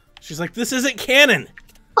 man. She's like, this isn't canon.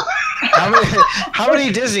 How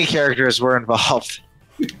many Disney characters were involved?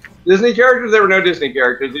 Disney characters? There were no Disney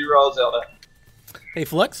characters. These were all Zelda. Hey,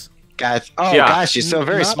 Flux. Gosh, Yeah. gosh, you're still a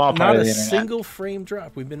very small part Not of a the internet. single frame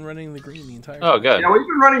drop. We've been running the green the entire Oh, time. good. Yeah, we've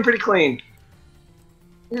been running pretty clean.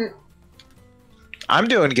 I'm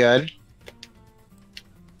doing good.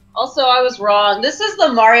 Also, I was wrong. This is the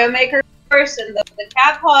Mario Maker course, and the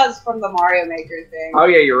cat paw is from the Mario Maker thing. Oh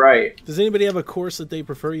yeah, you're right. Does anybody have a course that they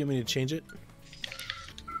prefer? You want me to change it?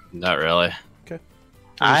 Not really.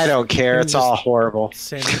 I don't care. Let me It's just all horrible.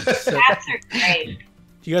 set- Cats are great.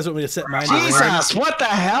 Do you guys want me to set mine to random? Jesus, what the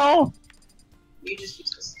hell? You just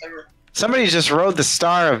used to stir. Somebody just wrote the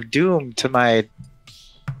Star of Doom to my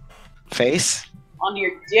face. On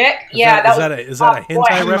your dick? Yeah, Is that is that a boy.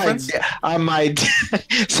 hentai On reference? On my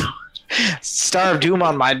Star of Doom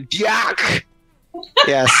on my dick.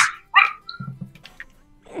 Yes.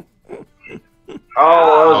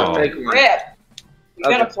 Oh, that was a fake one. Rip. You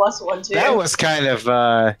got a Okay. +1 too. That was kind of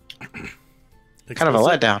a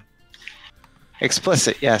letdown.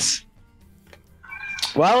 Explicit, yes.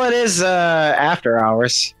 Well, it is after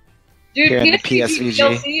hours. Dude, here in the PSVG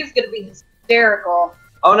PSVG. DLC is gonna be hysterical.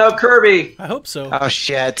 Oh no, Kirby! I hope so. Oh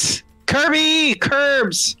shit. Kirby!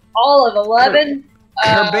 Curbs! All of 11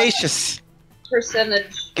 Herbaceous.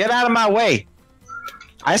 percentage. Get out of my way.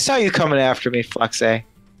 I saw you coming after me, Fluxe.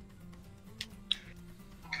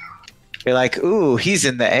 You're like, ooh, he's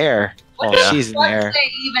in the air. What Oh, does she's in the air. Flux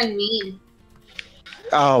Day even mean?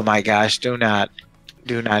 Oh my gosh, do not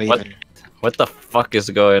What? even. What the fuck is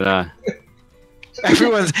going on?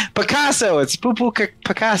 Everyone's Picasso. It's Poo Poo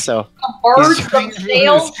Picasso. A bird He's from trying-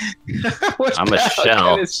 sales? What I'm a the hell shell.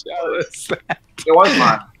 kind of shell is that? It was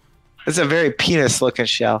mine. It's a very penis-looking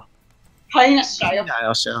shell. Penis shell.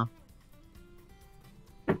 Penile shell.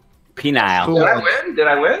 Penile. Did I win? Did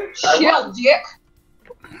I win? Shell dick.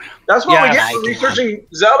 That's what Yeah, we get I for did. researching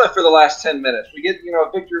Zelda for the last 10 minutes. We get,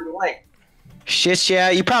 a victory with Link. Shit, yeah.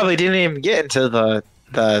 You probably didn't even get into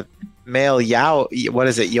the male yao. What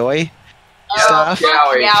is it, yoi? Stuff.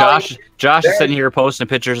 Yowie. Josh is sitting here posting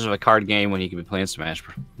pictures of a card game when he could be playing Smash.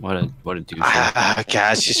 What a douche. Ah,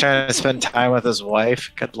 God, she's trying to spend time with his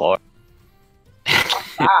wife. Good lord.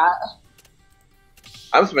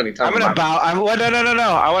 I'm spending time I'm with gonna my bow. No.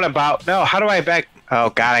 I want to bow. No, how do I back? Oh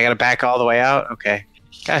God, I gotta back all the way out. Okay.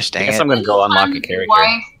 Gosh I dang guess it. I'm gonna go unlock a character.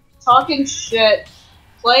 Wife talking shit,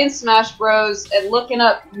 playing Smash Bros, and looking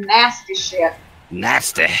up nasty shit.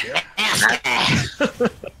 Nasty.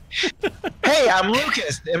 Hey, I'm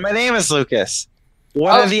Lucas, and my name is Lucas.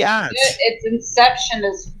 What Oh, are the odds? It's Inception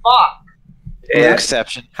as fuck.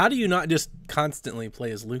 Exception, How do you not just constantly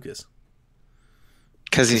play as Lucas?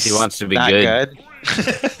 because He wants to be not good.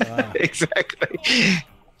 Wow. Exactly.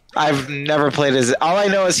 I've never played as. All I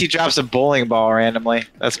know is he drops a bowling ball randomly.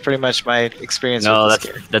 That's pretty much my experience. No, with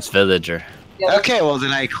this that's Villager. Yeah, Okay, well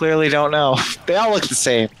then I clearly don't know. They all look the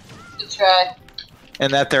same, good try.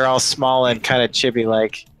 and that they're all small and kind of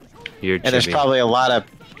chibi-like. You're And there's chibi. probably a lot of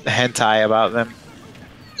hentai about them.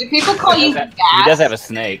 Do people call you He gas? does have a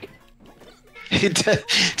snake.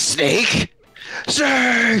 Snake?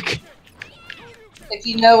 Snake! If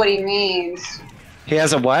you know what he means. He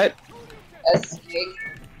has a what? A snake.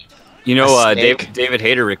 You know, A snake? David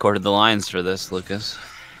Hayter recorded the lines for this, Lucas.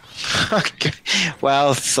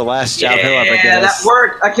 Well, it's the last job he'll ever Yeah, get. that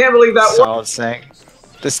worked. I can't believe that worked. Solid snake.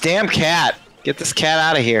 This damn cat. Get this cat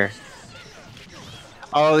out of here.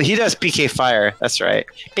 Oh, he does PK Fire. That's right.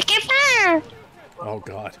 PK Fire! Oh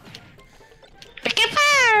God. PK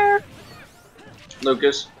Fire!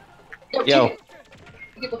 Lucas. Yo.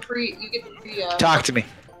 You get the free. Talk to me.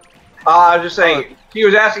 I was just saying, he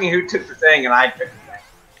was asking who took the thing, and I took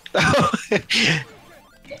the thing.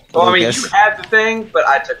 Well, I mean, Lucas. you had the thing, but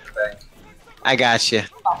I took the thing. I got you.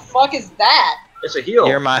 What the fuck is that? It's a heal.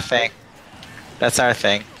 You're my thing. That's our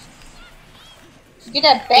thing. Get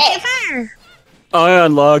that back. I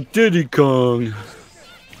unlocked Diddy Kong.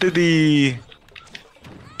 Diddy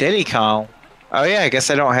Kong. Oh yeah, I guess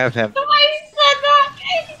I don't have him. Somebody said that.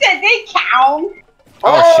 He said they count.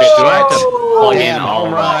 Oh, shit, do I have to Plug in damn, all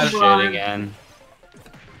home that run. shit again.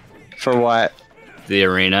 For what? The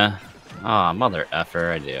arena. Oh, mother effer,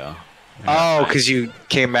 I do. Oh, because you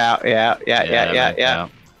came out. Yeah.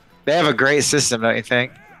 They have a great system, don't you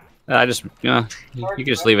think? I just, you can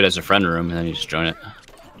just leave it as a friend room and then you just join it.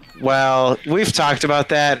 Well, we've talked about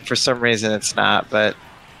that. And for some reason, it's not. But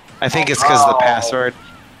I think it's because of the password.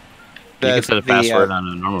 You can set a The, password on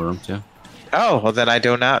a normal room too. Oh, well then I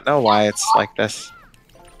do not know why it's like this.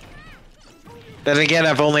 Then again,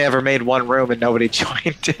 I've only ever made one room and nobody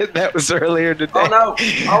joined it. That was earlier today. Oh no!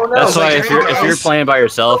 Oh no! That's why like, if you're playing by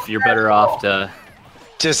yourself, you're better off to.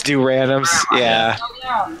 Just do randoms. Yeah.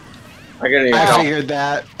 I figured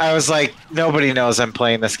that. I was like, nobody knows I'm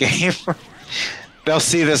playing this game. They'll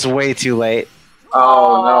see this way too late.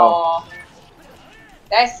 Oh no.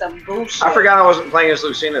 That's some bullshit. I forgot I wasn't playing as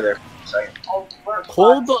Lucina there. Oh,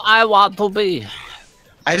 Who do I want to be?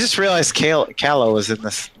 I just realized Callow was in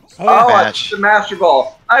this Oh, match. the Master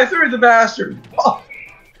Ball. I threw the Master Ball.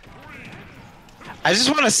 I just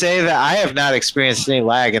want to say that I have not experienced any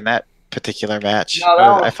lag in that particular match. No, that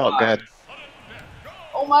was I felt fine. good.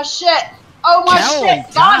 Oh my shit! Oh my Callow shit!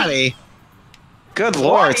 and Donnie! Donnie. Good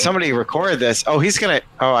lord, somebody record this. Oh, he's gonna.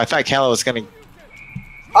 Oh, I thought Callow was gonna.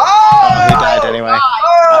 Oh, he died anyway.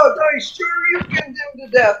 Oh, Donnie, sure you condemned to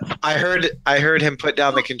death. I heard him put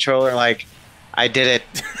down the controller like, I did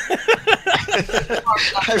it.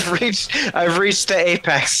 I've reached the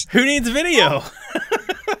apex. Who needs video?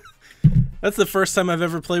 That's the first time I've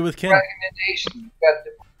ever played with Ken. Recommendation.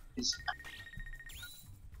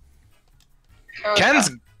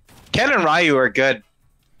 Ken and Ryu are good,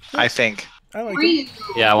 I think. I like Ryu. it.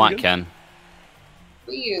 Yeah, I want Ken.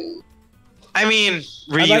 Ryu. I mean,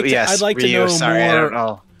 Ryu. I'd like to- yes, I'd like to Ryu. know Sorry, I more- don't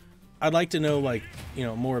know. I'd like to know, like,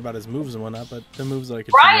 more about his moves and whatnot, but the moves that I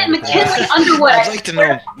could Brian figure out- McKinley Underwood. I'd like to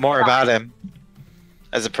know more about him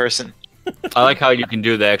as a person. I like how you can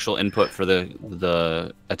do the actual input for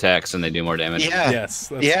the attacks and they do more damage. Yeah, Yes.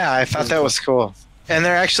 that's- yeah, I thought that was cool. And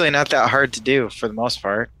they're actually not that hard to do for the most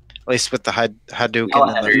part. At least with the Hadouken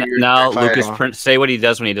and the Now, Fireball. Lucas, say what he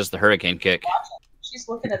does when he does the hurricane kick. She's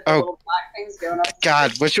looking at the Oh. little black things going up.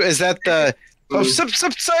 God, which is that the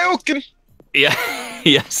Hadouken? Yeah.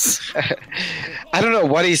 Yes. I don't know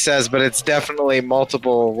what he says, but it's definitely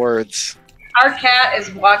multiple words. Our cat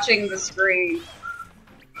is watching the screen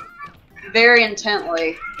very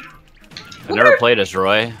intently. I've never played as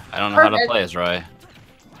Roy. I don't know how to play as Roy.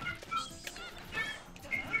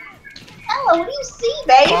 Hello, what do you see,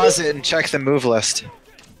 baby? Pause it and check the move list.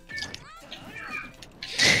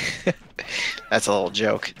 That's a little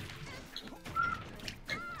joke.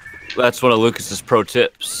 That's one of Lucas's pro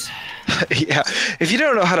tips. Yeah, if you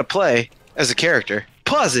don't know how to play as a character,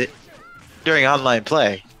 pause it during online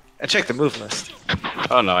play and check the move list.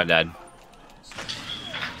 Oh no, I died.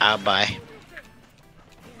 Bye.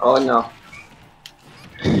 Oh no.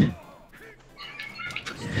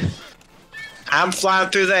 I'm flying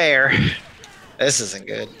through the air. This isn't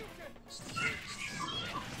good.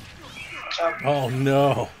 Oh,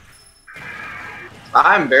 no.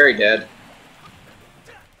 I'm very dead.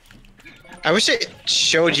 I wish it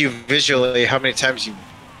showed you visually how many times you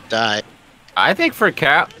died. I think for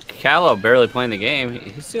Callow barely playing the game,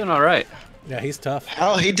 he's doing all right. Yeah, he's tough.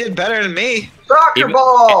 Hell, he did better than me. Soccer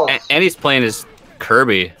balls! And he's playing as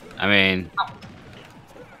Kirby. I mean,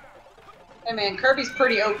 Hey man, Kirby's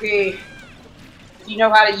pretty OP. If you know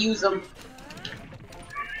how to use them.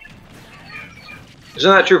 Isn't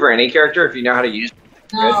that true for any character if you know how to use it?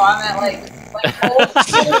 No, I meant old.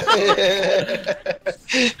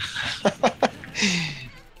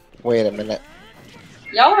 Wait a minute.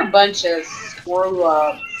 Y'all are a bunch of screw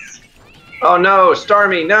ups. Oh no,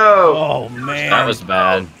 Starmie, no! Oh, man. that was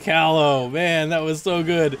bad. Callow, man, that was so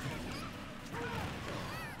good.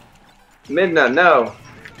 Midna, no.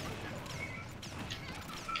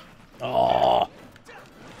 Oh.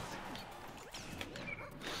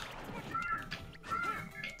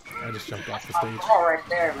 I just jumped off the stage. All right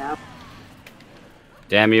there, man.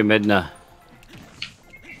 Damn you, Midna.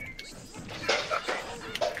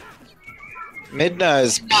 Midna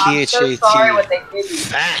is I'm so sorry what they did.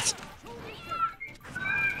 fat.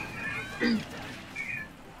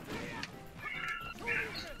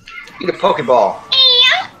 Eat a Pokeball.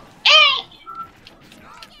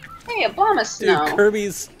 Hey, Obama Dude, Snow.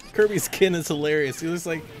 Kirby's skin is hilarious. He looks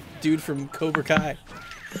like dude from Cobra Kai.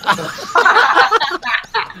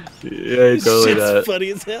 Yeah, This shit's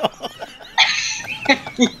funny as hell.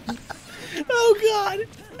 Oh, God.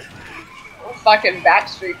 Fucking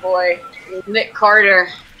Backstreet Boy. Nick Carter.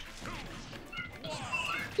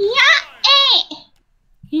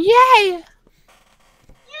 Yay!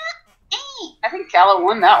 I think Callow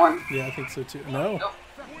won that one. Yeah, I think so, too. No.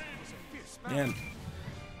 Man.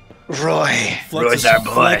 Roy. Flex is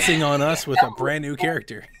flexing on us with a brand new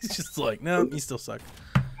character. He's just like, no, you still suck.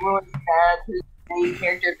 Roy's dad, who's the main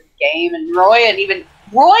character of the game, and Roy and even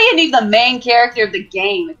the main character of the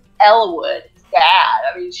game, Elwood, his dad.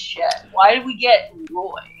 I mean, shit. Why did we get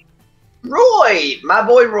Roy? Roy! My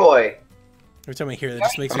boy Roy. Every time I hear that, it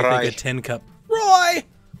just makes me Roy. think of Tin Cup. Roy!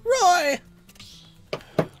 Roy!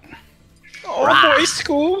 Oh, boy,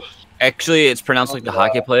 school. Actually, it's pronounced like the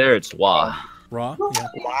hockey player. It's Wah. Raw? Yeah.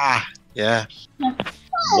 Wow. Yeah.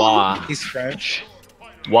 Wah. He's French.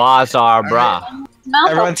 Wah's our bra. Mouth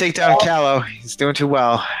Everyone take down Callow. He's doing too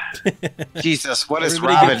well. Jesus, what is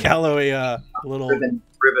Everybody Robin? give Callow a little.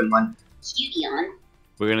 Ribbon one.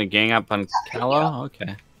 We're gonna gang up on Callow?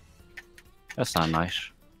 Okay. That's not nice.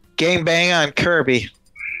 Gang bang on Kirby.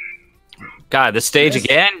 God, the stage Yes.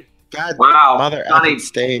 again? God, Wow, mother Donnie. effing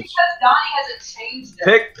stage. Because Donnie hasn't changed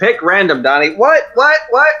it. Pick random, Donnie. What?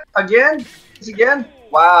 Again? This again?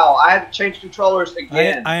 Wow, I had to change controllers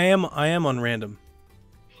again. I am on random.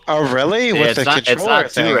 Oh, really? Yeah, With it's the not- it's controller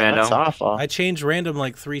not too thing? random. That's awful. I changed random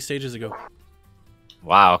like 3 stages ago.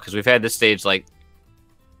 Wow, because we've had this stage like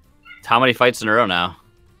how many fights in a row now?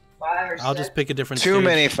 5 or I'll 6. just pick a different Too stage.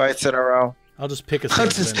 many fights in a row. I'll just pick a I'll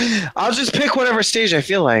stage. just, then. I'll just pick whatever stage I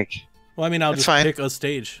feel like. Well, I mean, I'll That's just fine. pick a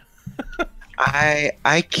stage.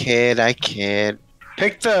 I kid.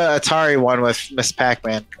 Pick the Atari one with Miss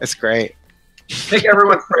Pac-Man. It's great. Pick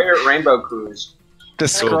everyone's favorite Rainbow Cruise. The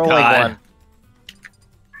scrolling God. one.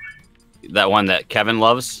 That one that Kevin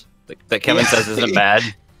loves? That Kevin says isn't bad?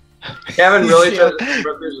 Kevin really Yeah. says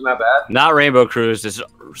Rainbow Cruise isn't that bad? Not Rainbow Cruise, this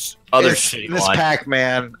other It's shitty Miss one.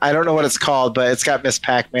 Pac-Man. I don't know what it's called, but it's got Miss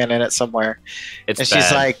Pac-Man in it somewhere. It's And bad.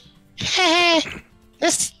 she's like, hey,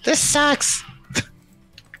 this sucks.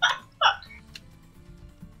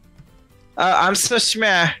 I'm so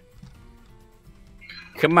smeh.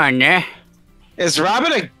 Come on, yeah. Is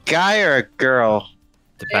Robin a guy or a girl?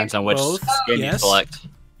 Depends on which Both. skin you Yes. select.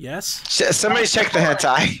 Yes. Somebody check the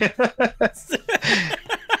hentai.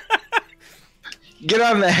 Get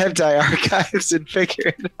on the hentai archives and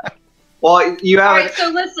figure it out. Well, you have Alright, so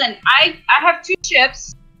listen, I have 2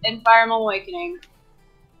 ships in Fire Emblem Awakening.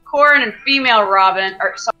 Corrin and female Robin,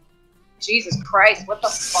 or sorry, Jesus Christ, what the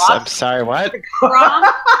I'm fuck? sorry, what?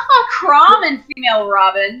 Crom and female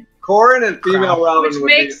Robin, Corrin and female Robin which would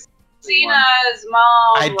makes Cena's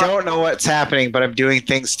mom. I don't know what's happening, but I'm doing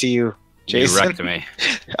things to you, You Jason. wrecked me.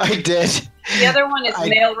 I did. The other one is I-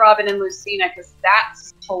 male Robin and Lucina, because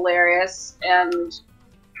that's hilarious. And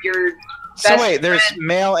your So best wait, there's friend-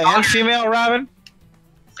 male and female Robin?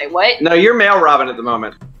 Say what? be. No, you're male Robin at the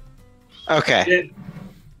moment. Okay.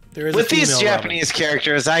 There is With a these female Robin. Japanese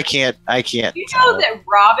characters, I can't. You know tell. that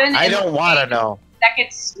Robin I is don't want to know. the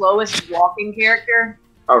second slowest walking character?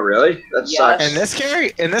 Oh, really? That Yes. sucks.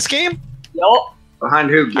 In this game, Yup. Behind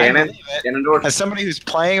who? I Ganon? believe it. Ganondorf? As somebody who's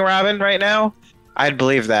playing Robin right now, I'd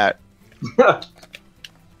believe that.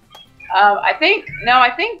 I think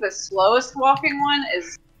the slowest walking one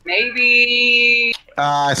is maybe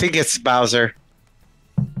I think it's Bowser.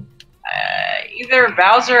 either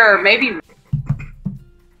Bowser or maybe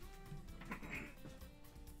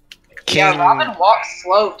King. yeah. Robin walks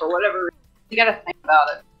slow for whatever reason. You gotta think about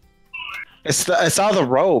it. It's all the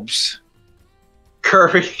robes.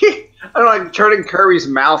 Kirby. I don't like turning Kirby's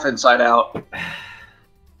mouth inside out.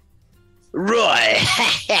 Roy.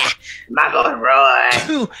 Not going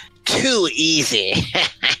Roy. Too easy.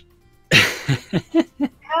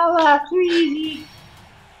 Hello, crazy.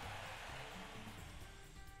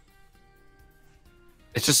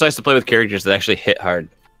 It's just nice to play with characters that actually hit hard.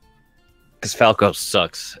 Because Falco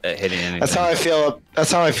sucks at hitting anything. That's how I feel.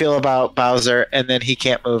 That's how I feel about Bowser, and then he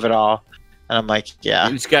can't move at all, and I'm like, yeah.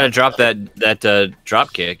 You just gotta drop that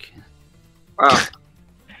drop kick. Wow.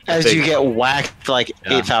 As you get whacked like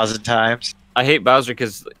Yeah. 8,000 times. I hate Bowser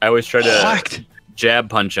because I always try to Whacked. jab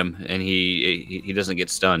punch him, and he doesn't get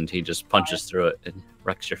stunned. He just punches through it and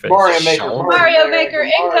wrecks your face. Mario Maker. Mario Maker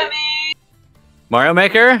incoming. Mario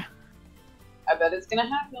Maker? I bet it's gonna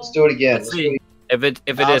happen. Let's do it again. Let's Let's see. do it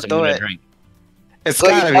If it I'll is, I'm do gonna it. drink. It's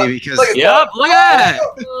Look gotta at- be because look at- Yep, look at that!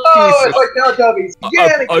 Oh, it's like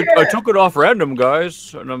Teletubbies. I took it off random,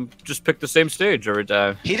 guys, and I'm just picked the same stage every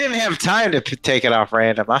time. he didn't have time to take it off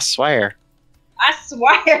random. I swear. I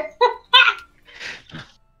swear.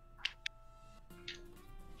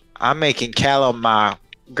 I'm making Callow my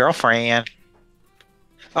girlfriend.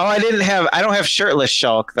 Oh, I don't have shirtless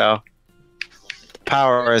Shulk though.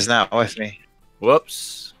 Power is not with me.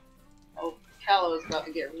 Whoops. Oh, Callow's about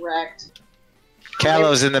to get wrecked.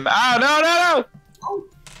 Callow's in the. Oh no!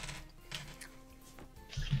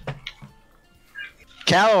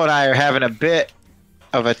 Callow and I are having a bit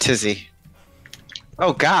of a tizzy.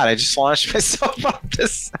 Oh God! I just launched myself off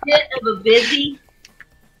this. Bit of a busy.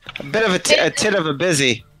 A bit of a tit of a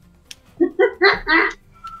busy.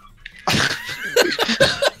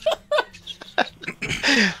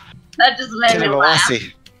 That just made Tit me of a laugh.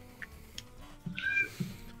 wussy.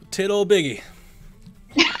 Tit old Biggie.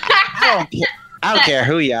 I don't care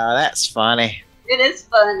who you are. That's funny. It is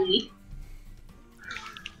funny.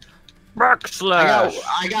 Slash.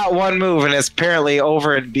 I got one move, and it's apparently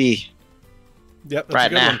over in B. Yep, that's Right a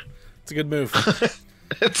good now. one. It's a good move.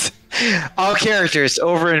 It's all characters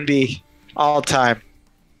over in B all time.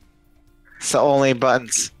 It's the only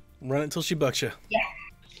buttons. Run it until she bucks you.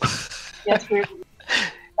 Yes, we're.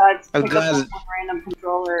 Oh, Pick up God. one random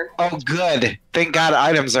controller. Oh, good. Thank God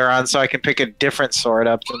items are on, so I can pick a different sword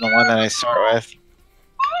up than the one that I start with.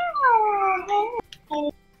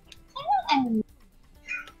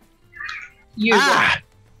 You're Ah!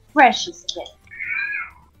 precious kid.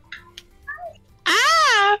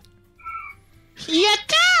 Ah!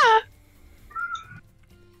 Yatta!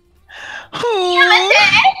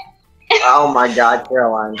 Oh my God,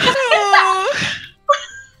 Caroline.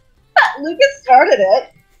 Lucas started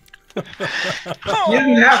it. You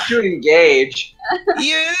didn't have to engage.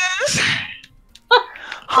 Yes!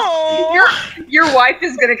 Oh. Your wife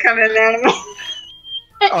is gonna come in there.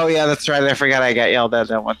 Oh, yeah, that's right. I forgot I got yelled at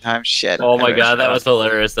that one time. Shit. Oh my god, that was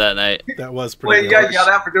hilarious that night. That was Wait, pretty you good. got yelled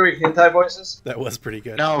out for doing hentai voices? That was pretty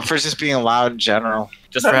good. No, for just being loud in general.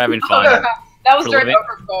 Just for having fun. That was For during living-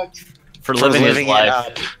 Overcooked. For living his it life.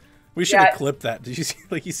 up. We should have clipped that. Did you see?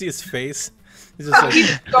 Like, you see his face? He's just like, He's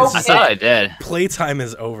so this I is thought like, I did. playtime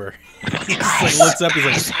is over. He just like looks up.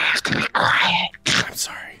 He's like, I'm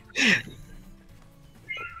sorry.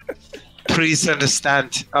 Please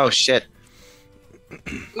understand. Oh, shit.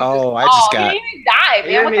 Oh, I just got. He didn't even die,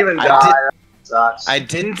 He man. What didn't the even I die. did- That sucks. I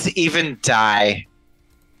didn't even die.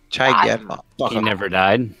 Try again, motherfucker. He never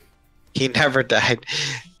died. He never died.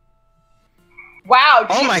 Wow.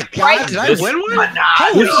 Oh Jesus my Christ. god, did I This- win one? Nah,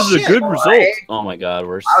 Holy This is a shit. good boy. result. Oh my god,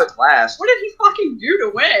 we're I was last. What did he fucking do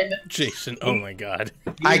to win? Jason, oh my god.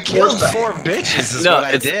 I killed 4 bitches is no, what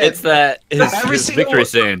I it's did. it's that Every his single victory one.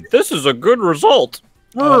 saying, "This is a good result."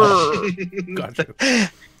 Gotcha.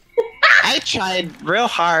 I tried real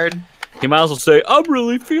hard. He might as well say, "I'm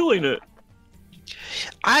really feeling it."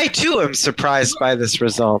 I too am surprised by this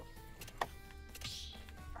result.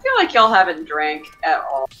 I feel like y'all haven't drank at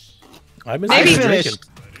all. I've been I drinking.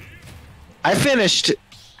 finished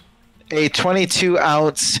a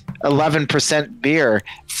 22-ounce, 11% beer.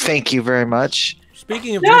 Thank you very much.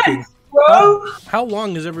 Speaking of Nice, drinking, bro. how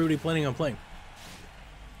long is everybody planning on playing?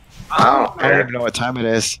 I don't even know what time it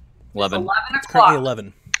is. 11. 11 It's currently o'clock.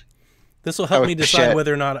 11. This will help Oh, me decide shit.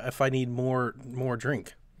 whether or not if I need more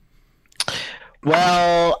drink.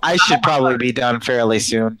 Well, I should probably be done fairly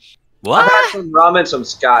soon. I What? had some rum and some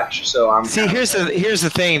scotch, so I'm. See, here's the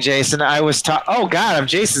thing, Jason. I was oh god, I'm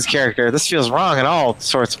Jason's character. This feels wrong in all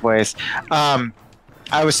sorts of ways.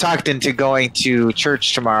 I was talked into going to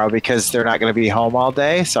church tomorrow because they're not going to be home all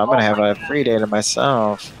day, so I'm going to have a free day to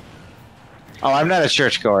myself. Oh, I'm not a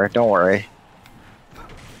churchgoer. Don't worry.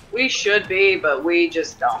 We should be, but we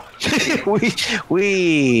just don't.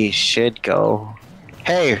 we should go.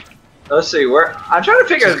 Hey, Let's see. Where I'm trying to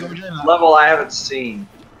figure Just a go to the- level I haven't seen.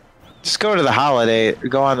 just go to the holiday.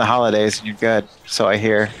 Go on the holidays, and you're good. So I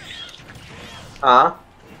hear. Huh?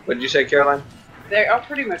 What did you say, Caroline? They're all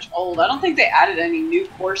pretty much old. I don't think they added any new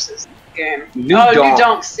courses in the game. New New Donk.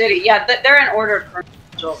 Donk City. Yeah, they're in order of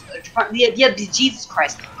yeah, Jesus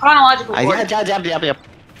Christ. Chronological order. Yep.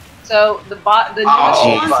 So the Oh, newest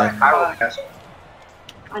Jesus. ones fuck, Hyrule Castle.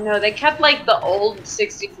 I know they kept like the old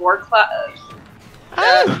 64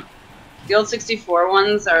 the old 64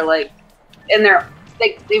 ones are like in their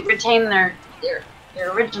they retain their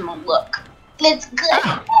original look. It's good.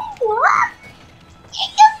 What?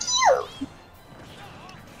 It's so cute.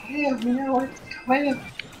 Yeah, you know what's kind of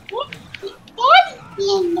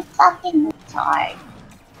being the fucking retard.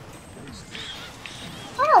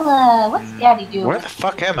 Hello, what's Daddy doing? Where the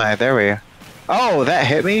fuck am I? There we go. Oh, that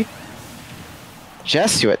hit me.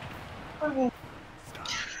 Jesuit.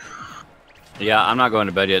 Yeah, I'm not going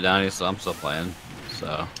to bed yet, Donnie, so I'm still playing.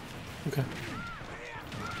 So Okay.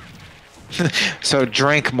 So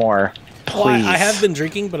drink more, please. Well, I have been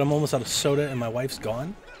drinking, but I'm almost out of soda, and my wife's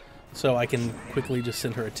gone. So I can quickly just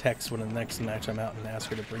send her a text when the next match I'm out and ask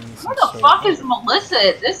her to bring me some Where the soda. fuck is Melissa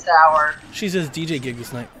at this hour? She's his DJ gig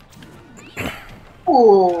this night.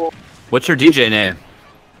 Ooh. what's your DJ name?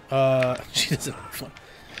 She doesn't.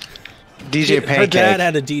 DJ Her Pancake. dad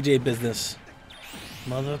had a DJ business.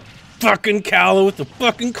 Motherfucking Calla with the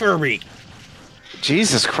fucking Kirby.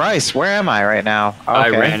 Jesus Christ, where am I right now? Okay. I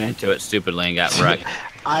ran into it stupidly and got wrecked.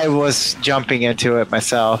 I was jumping into it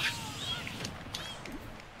myself.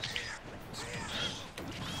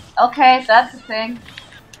 Okay, that's the thing.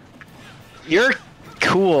 You're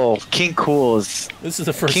cool. King Cool is. This is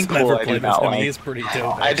the first King time I've Cool ever I do played with not him. like. He is pretty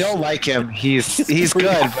dope. I don't like him. He's good,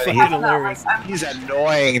 but fucking he's, hilarious. he's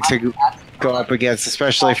annoying to go up against,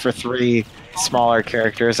 especially for 3 smaller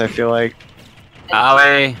characters. I feel like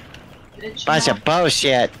Ollie. bunch of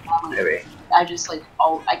bullshit. Maybe. I just like,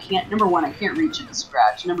 oh, I can't. Number one, I can't reach it to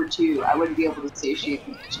scratch. Number two, I wouldn't be able to satiate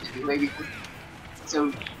the itch anyway because so.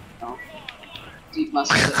 You know. deep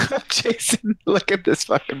muscles. Jason, look at this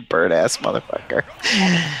fucking bird ass motherfucker.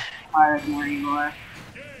 Tired more anymore.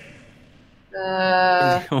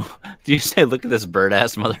 Do you say, look at this bird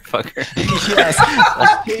ass motherfucker? Yes.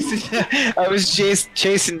 I was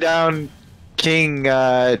chasing down King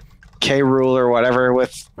K. Rool or whatever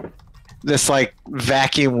with this like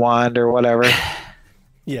vacuum wand or whatever.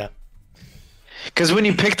 Yeah. Because when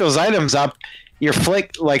you pick those items up, your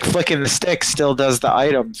flicking the stick still does the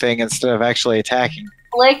item thing instead of actually attacking.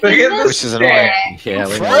 Flicking the Which is annoying. Yeah,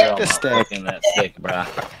 we Flick know the stick. flicking that stick, bruh.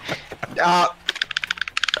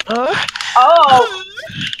 Oh!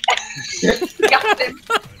 Got him.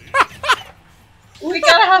 We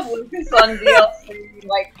gotta have Lucas on DLC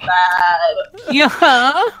like that. Yeah.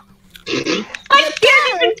 I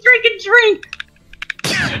can't even drink a drink!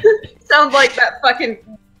 Sounds like that fucking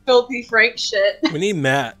filthy Frank shit. We need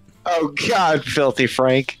Matt. Oh God, filthy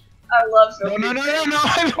Frank. I love filthy No,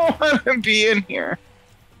 I don't want to be in here.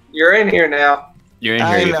 You're in here now. You're in here,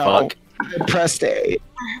 I you know. fuck. I pressed A.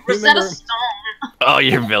 Rosetta Stone. Oh,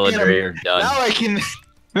 you're villager. You're done.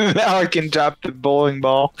 Now I can drop the bowling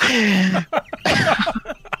ball.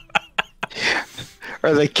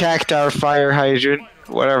 Or the cactar fire hydrant,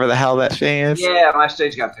 whatever the hell that thing is. Yeah, my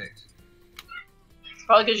stage got picked. It's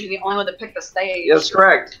probably because you're the only one that picked the stage. That's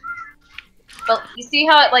correct. But you see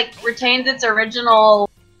how it like retains its original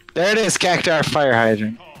There it is, cactar fire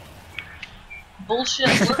hydrant. bullshit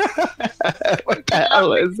look? What the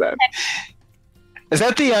hell is that? Is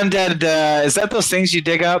that the undead? Is that those things you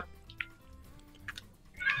dig up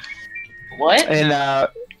What? Yeah.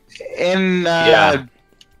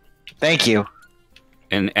 Thank you.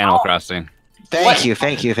 In Animal Crossing. Thank you.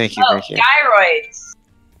 Thank you. Oh, gyroids.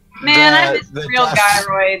 Man, I miss The real dust.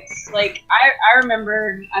 gyroids. Like, I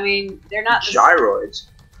remember, I mean, they're not the Gyroids.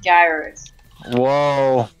 gyroids.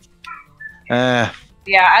 Whoa.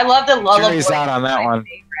 Yeah, I love the lullaby. Jury's out on that My one.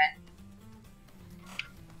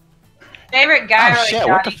 Favorite gyroid. Oh, shit,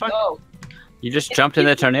 what the Johnny, fuck? go. You just jumped in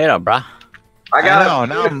the tornado, bruh. I got I a know,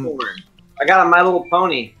 now I'm- unicorn. I got a My Little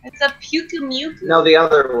Pony. It's a Puku No, the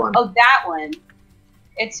other one. Oh, that one.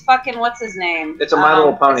 It's fucking, what's his name? It's a My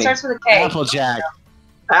Little Pony. It starts with a K. Applejack.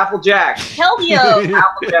 Applejack. Kelvio.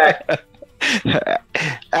 Applejack.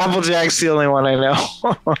 Applejack's the only one I know.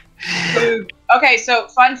 Okay, so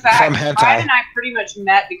fun fact. From hentai. Brian and I pretty much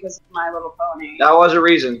met because of My Little Pony. That was a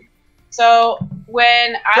reason. So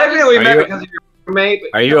when I Technically, we was, met you- because of your roommate.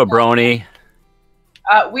 but Are you a brony?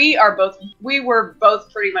 we were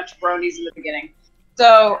both pretty much bronies in the beginning.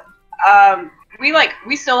 So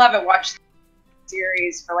we still haven't watched the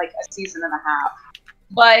series for like a season and a half.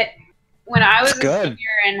 But when I was a That's good.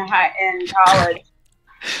 senior in college,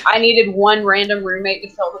 I needed one random roommate to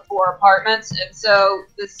fill the 4 apartments, and so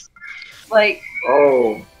this like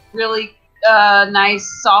Oh. really nice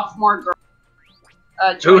sophomore girl.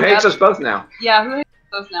 Who joined hates up. us both now? Yeah, who hates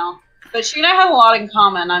us both now? But she and I have a lot in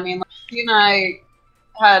common. I mean, like, she and I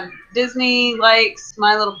had Disney likes,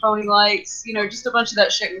 My Little Pony likes, you know, just a bunch of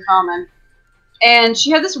that shit in common. And she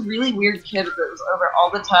had this really weird kid that was over all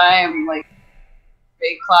the time, like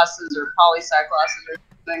big classes or poli-sci classes or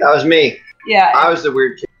something. That was me. Yeah, I was the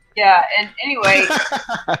weird kid. yeah. And anyway,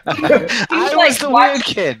 I like, was the watch- weird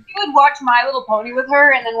kid. we would watch My Little Pony with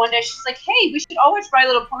her, and then one day she's like, "Hey, we should all watch My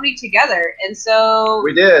Little Pony together." And so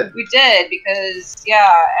We did. we did because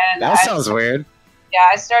yeah, and That sounds weird. yeah,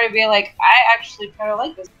 I started being like, I actually kind of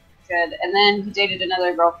like this kid. And then he dated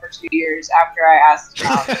another girl for 2 years after I asked him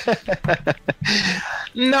out.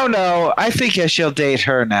 No, I think I shall date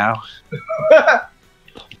her now.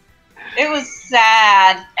 It was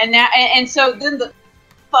sad. And now, and so then the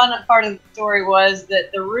fun part of the story was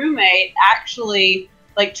that the roommate actually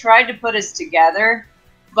like tried to put us together,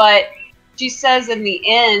 but she says in the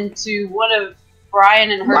end to one of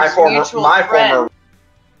Brian and her mutual friend. former.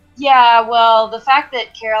 Yeah, well, the fact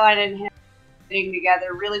that Caroline and him getting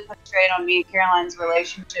together really put straight on me and Caroline's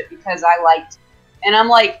relationship because I liked him. And I'm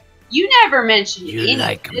like, you never mentioned You any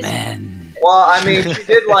like of this. men. Well, I mean, she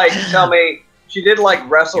did like tell me. She did like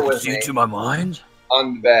wrestle with me my mind.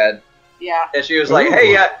 on the bed, Yeah. and she was like, Ooh.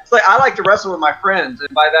 "Hey, yeah, it's like I like to wrestle with my friends," and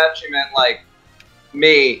by that she meant like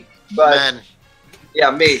me, but Man. yeah,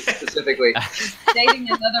 me specifically. Dating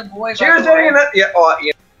another boy. She by was the way. dating that. Yeah, oh,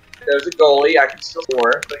 yeah. There's a goalie. I can still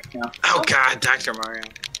score, but you know. Oh God, Dr. Mario.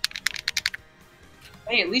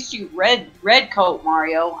 Hey, at least you red coat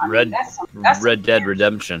Mario. I Red- mean, that's Red Dead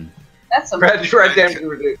Redemption. That's some Red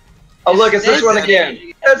Dead. Oh, look, it's this one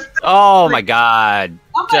again. It's, Oh my god.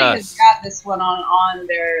 Somebody has Just- got this one on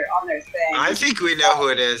their thing. I think we know who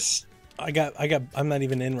it is. I'm not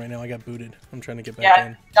even in right now. I got booted. I'm trying to get back Yeah.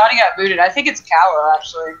 in. Johnny got booted. I think it's Callow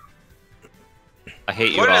actually. I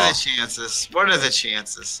hate you What all. are the chances? What are the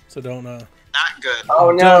chances? So don't Not good. Oh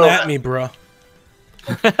don't no! at me, bro.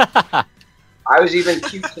 I was even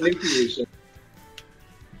cute Tanuki recently.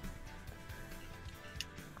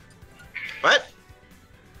 What?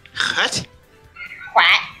 What?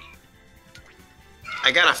 Quack.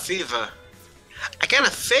 I got a fever. I got a I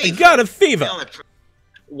fever. got a fever. The only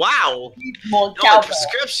wow. More The only cowbell.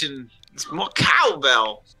 prescription is more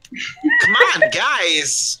cowbell. Come on,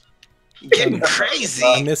 guys. You're getting crazy.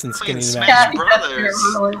 I'm missing Playing Skinny Smash Matt. Brothers.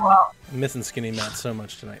 really well. I'm missing Skinny Matt so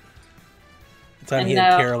much tonight. The time I he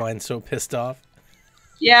had know. Caroline so pissed off.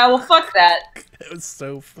 Yeah, well, fuck that. It was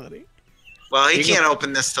so funny. Well, he You can't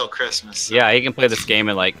open this till Christmas. Yeah, he can play this game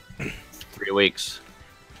in like 3 weeks.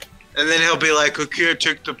 And then he'll be like, okay,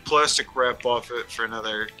 take the plastic wrap off it for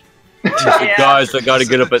another. Yeah. Guys, I gotta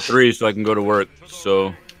get up at 3 so I can go to work.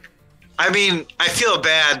 So I mean, I feel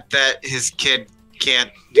bad that his kid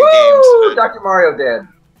can't do Woo! games. But Dr. Mario dead.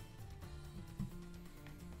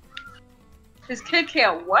 His kid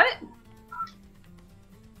can't what?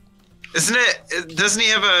 isn't it? Doesn't he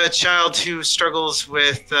have a child who struggles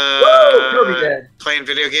with Kirby dead. playing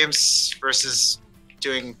video games versus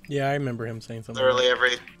doing Yeah, I remember him saying something. literally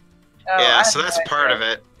every? Oh, Yeah, I so have that's no part idea. of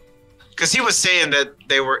it. Because he was saying that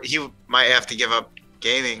he might have to give up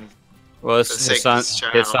gaming. well, For the sake of his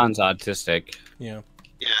child. his son's autistic. Yeah.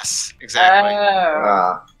 Yes, exactly.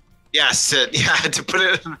 Oh. Yes, yeah, to put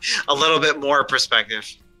it in a little bit more perspective.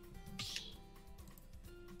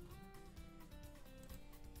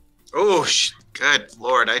 Oh, good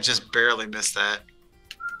lord, I just barely missed that.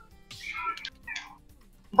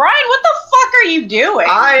 Brian, what the fuck are you doing?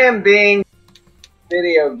 I am being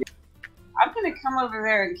video game. I'm gonna come over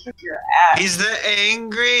there and kick your ass. He's the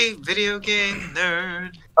angry video game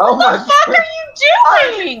nerd. Oh What my the fuck god.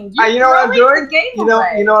 are you doing? You know what I'm throwing doing? the game You know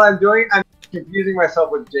away. what I'm doing? I'm confusing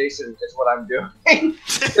myself with Jason is what I'm doing.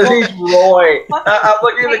 'Cause he's Roy. I'm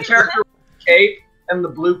looking at the character with the cape and the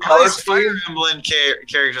blue All color these Fire scheme. Emblem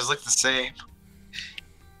characters look the same.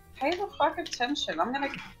 Pay the fuck attention. I'm gonna.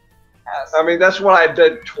 I mean, that's what I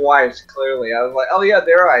did twice, clearly. I was like, oh yeah,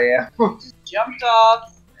 there I am. Jumped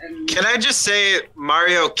off and. Can I just say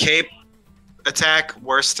Mario Cape attack,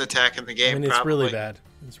 worst attack in the I game, mean, it's probably. really bad.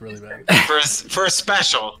 It's really bad. For a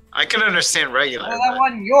special. I can understand regular. Well, that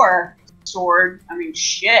wasn't your sword. I mean,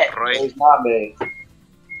 shit. It Roy. was not me.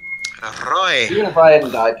 Roy. Even if I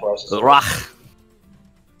hadn't died twice. it's Rah.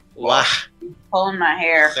 Wah. Pulling my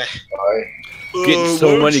hair. sorry. Getting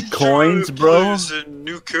so why many don't you coins, try to bro? play as a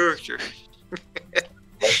new character.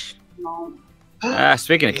 No,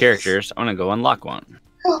 Speaking of characters, I'm gonna go unlock one.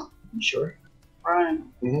 You sure? Brian,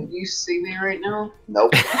 Mhm. you see me right now?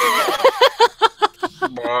 Nope.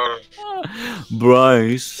 Brian,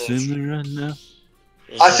 you see me right now?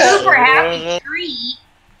 I said- Super happy tree.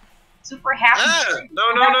 Super happy Ah, tree. no.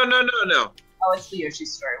 Oh, it's the Yoshi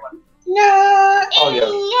Story one. Oh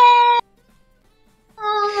yeah.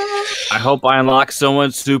 I hope I unlock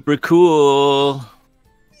someone super cool.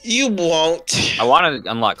 You won't. I want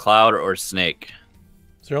to unlock Cloud or Snake.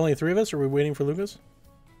 Is there only 3 of us? Or are we waiting for Lucas?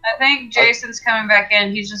 I think Jason's coming back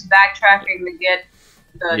in. He's just backtracking to get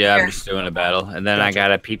the. Yeah, I'm character. just doing a battle, and then I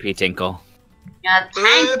got a PP Tinkle. Yeah,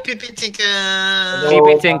 thank Pee-pee tinka.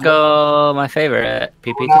 PP Tinkle, my favorite.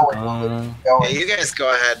 PP Tinkle. Hey, you guys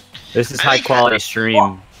go ahead. This is I high think quality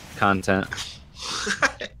stream content.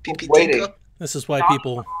 Pee-pee Waiting. tinka. This is why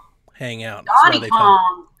people hang out. That's why Donkey they come.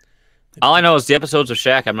 Kong. All I know is the episodes of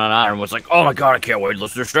Shaq I'm not on and was like, oh my god, I can't wait to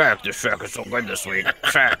listen to Shaq. This Shaq is so good this week.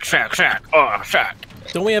 Shaq. Oh, Shaq.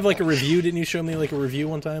 Don't we have like a review? Didn't you show me like a review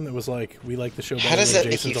one time that was like, we like the show better does when that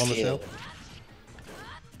make Jason's you on the feel? show?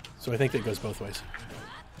 So I think that goes both ways.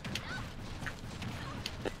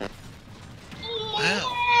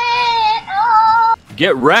 Wow.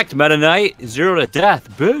 Get wrecked, Meta Knight. 0 to death,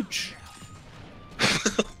 bitch.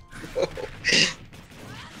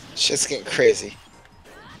 Shit's getting crazy.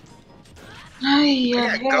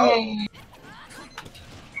 Yeah, go.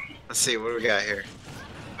 Let's see, what do we got here?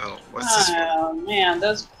 Oh, what's this one? Oh man,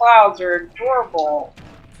 those clouds are adorable.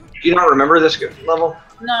 Do you not remember this level?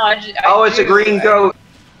 No, I just. Oh, it's a green goat.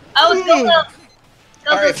 Oh,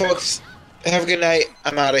 still Alright, folks. Have a good night.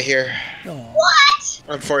 I'm out of here. What?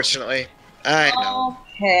 Unfortunately. I know.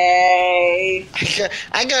 Okay.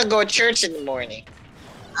 I gotta go to church in the morning.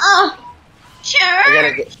 Oh, sure. I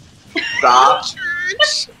gotta go. Stop.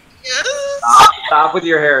 Church. Yes. Stop with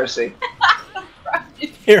your heresy.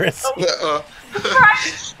 Harris,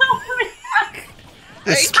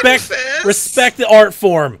 confess. respect the art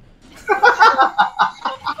form.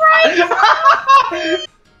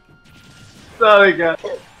 Sorry, God.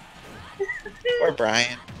 Or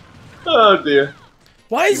Brian. Oh dear.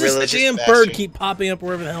 Why does this religious damn bastard. bird keep popping up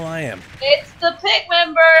wherever the hell I am? It's the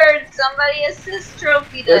Pikmin bird. Somebody assist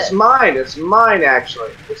trophied it. It's mine. It's mine,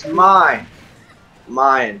 actually. It's mine.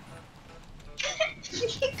 Mine. You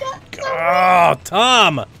got Oh,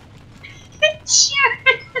 Tom! Cheers!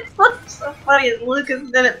 It looks so funny as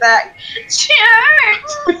Lucas did it back.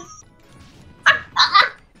 Cheers!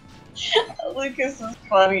 Lucas is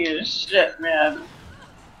funny as shit, man.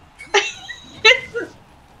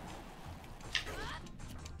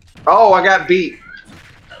 Oh, I got beat.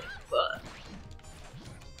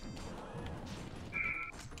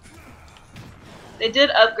 They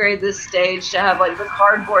did upgrade this stage to have like the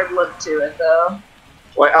cardboard look to it, though.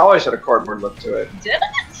 Well, I always had a cardboard look to it. Did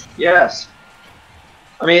it? Yes.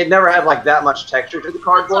 I mean, it never had like that much texture to the That's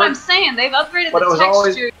what I'm cardboard. saying. They've upgraded But it the was texture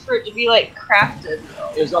always- for it to be like crafted.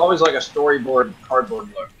 It was always like a storyboard cardboard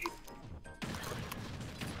look.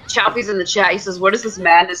 Choppy's in the chat. He says, "What is this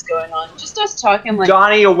madness going on?" Just us talking like,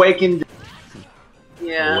 Donnie awakened.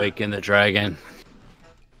 yeah. Awaken the dragon.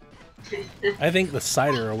 I think the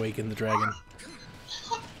cider awakened the dragon.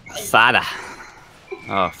 Sada.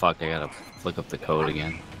 Oh fuck! I gotta look up the code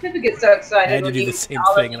again. Pippa gets so excited. I had to when do he the same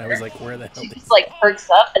acknowledged thing, and I was like, where the hell She did just like perks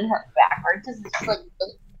up and her back hurts. It's just like,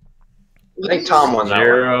 I think Tom won that one.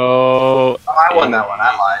 0 Oh, I won that one.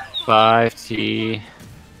 I lied. 5 T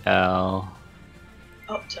L.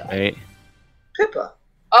 oh, sorry. Wait. Pippa.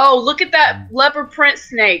 Oh, look at that leopard print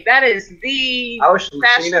snake. That is the I wish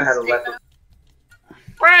fashion Lucina had a statement. leopard.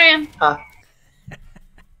 Brian.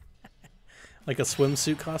 like a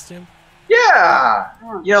swimsuit costume? Yeah.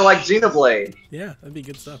 You know, like Xenoblade. Yeah, that'd be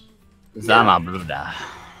good stuff. Zama Buddha.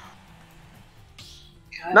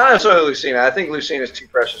 Not necessarily Lucina. I think Lucina's too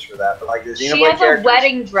precious for that. But like the She Xenoblade has a characters.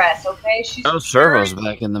 wedding dress, okay? She's Oh, Servo's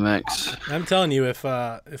back in the mix. I'm telling you, if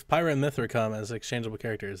Pyra and Mithra come as exchangeable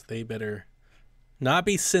characters, they better not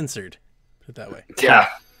be censored. Put it that way. Yeah.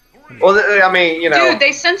 Well, I mean, you know. Dude,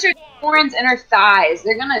 they censored horns in her thighs.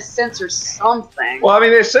 They're gonna censor something. Well, I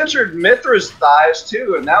mean, they censored Mithra's thighs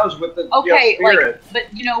too, and that was with the Okay, spirit. like,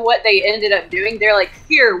 but you know what they ended up doing? They're like,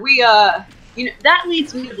 here, we, you know, that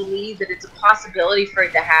leads me to believe that it's a possibility for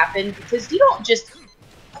it to happen because you don't just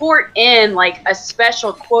port in, like, a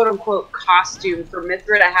special quote-unquote costume for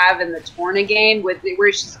Mithra to have in the Torna game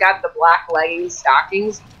where she's got the black leggings,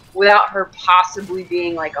 stockings, without her possibly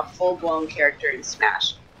being, like, a full-blown character in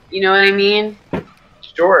Smash. You know what I mean?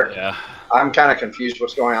 Sure. Yeah. I'm kind of confused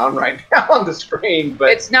what's going on right now on the screen, but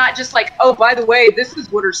It's not just like, oh, by the way, this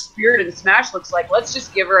is what her spirit in Smash looks like. Let's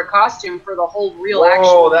just give her a costume for the whole real action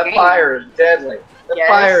whoa, that game. fire is deadly. That Yes,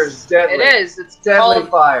 fire is deadly. It is. It's Deadly called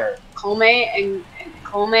fire. Kome and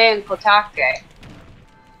Kotake.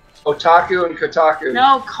 Otaku and Kotaku.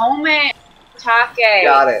 No, Kome and Kotake.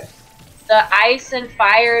 Got it. The ice and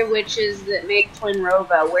fire witches that make Twin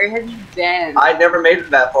Rova. Where have you been? I never made it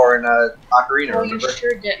that far in Ocarina, Oh, you remember?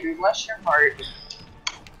 sure didn't. Bless your heart.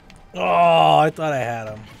 Oh, I thought I had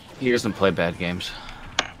him. He doesn't play bad games.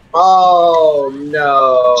 Oh,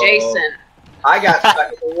 no. Jason. I got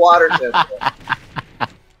stuck in the water temple.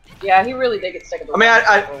 Yeah, he really did get stuck in the I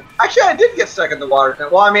mean, actually, I did get stuck in the water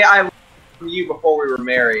temple. Well, I mean, I from you before we were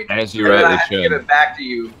married. As you And then I rightly had to give should. it back to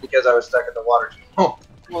you because I was stuck in the water temple.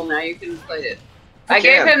 Well, now you can play it. I I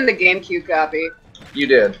gave can. him the GameCube copy. You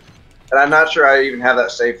did. And I'm not sure I even have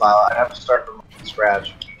that save file. I have to start from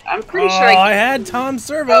scratch. I'm pretty Oh, sure I had Tom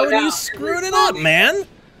Servo, Oh, and no. you screwed it up, man. it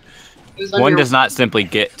was One under- does not simply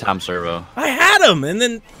get Tom Servo. I had him, and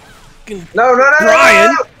then No,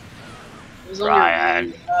 Brian. It was on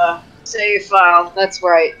Brian. your save file. That's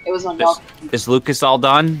right. It was on Is, is Lucas all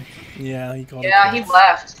done? yeah, he called. Yeah, it he quits.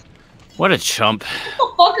 left. What a chump. What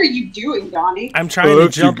the fuck are you doing, Donnie? I'm trying to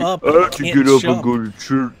jump up. But I can't jump. to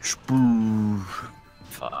church. Boo.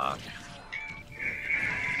 Fuck.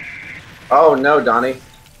 Oh, no, Donnie.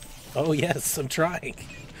 Oh yes, I'm trying.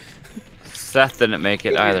 Seth didn't make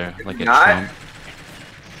it either. Like a Not? chump.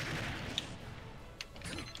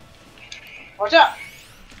 Watch out.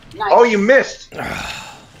 Nice. Oh, you missed. The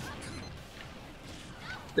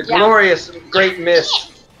Yeah. glorious, great miss.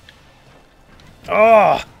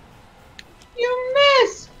 Oh, You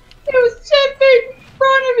missed! It was 10 feet in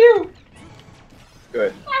front of you!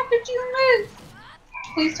 Good. How could you miss?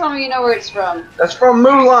 Please tell me you know where it's from. That's from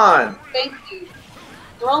Mulan. Thank you.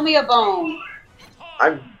 Throw me a bone.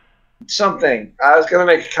 I'm something. I was gonna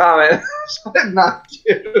make a comment. So I did not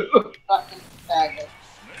do. Fucking faggot.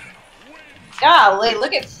 Golly,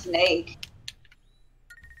 look at Snake.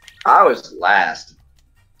 I was last.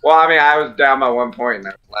 Well, I mean, I was down by 1 point and I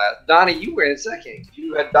was last. Donnie, you were in second.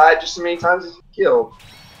 You had died just as many times as you killed.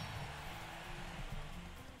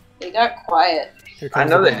 They got quiet. here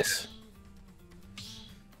comes I know the they boss.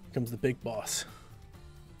 Here comes the big boss.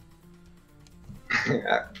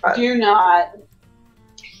 Do not.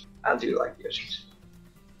 I do like Yoshi's.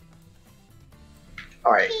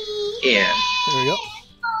 Alright, in. There we go.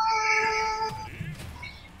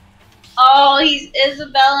 Oh, he's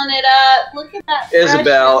Isabelling it up. Look at that.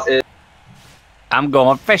 Isabelle is. I'm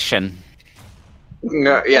going fishing.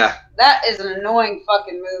 No, yeah. That is an annoying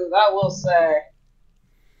fucking move, I will say.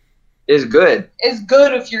 Is good. It's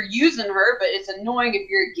good if you're using her, but it's annoying if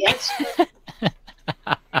you're against her.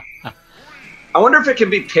 I wonder if it can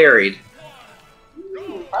be parried.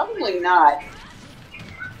 Probably not.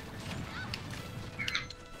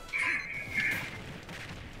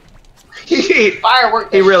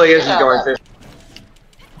 Firework. He really is just going fishing.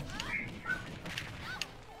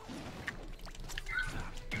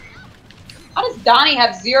 How does Donnie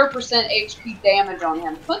have 0% HP damage on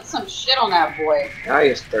him? Put some shit on that boy. Now he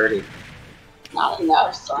has 30. Not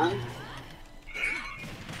enough, son.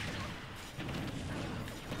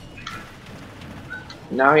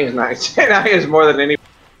 Now he's nice. Now he has more than any.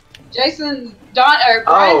 Jason,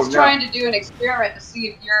 Brian's trying to do an experiment to see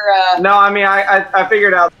if you're. No, I mean I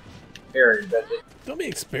figured out. Parried, but Don't be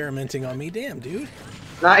experimenting on me, damn dude.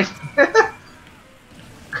 nice.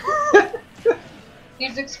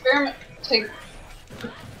 He's experimenting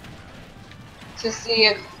to see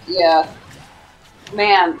if, yeah.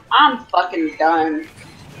 Man, I'm fucking done.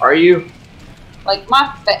 Are you? Like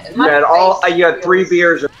my You had all. You had 3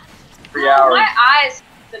 beers in 3 hours. My eyes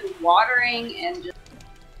have been watering and just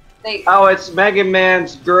they Oh, it's Mega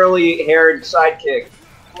Man's girly-haired sidekick.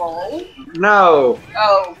 roll. No,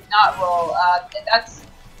 Oh, not roll. That's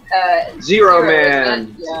Zero isn't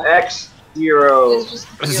Man. it? Yeah. X-Zero. It's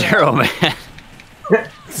just Zero Man.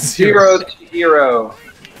 Zero to Hero.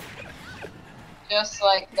 just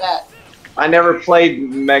like that. I never played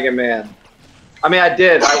Mega Man. I mean, I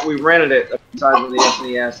did. We rented it a few times on the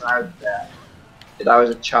SNES, and I was that. I was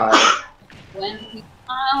a child. When we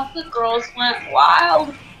smiled, the girls went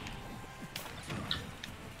wild.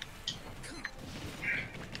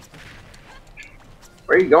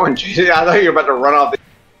 Where are you going, Jason? I thought you were about to run off the...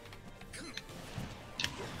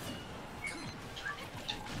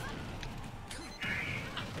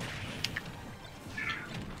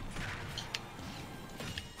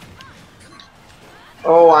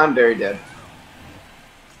 Oh, I'm very dead.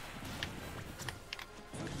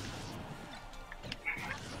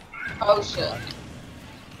 Oh shit.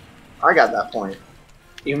 I got that point.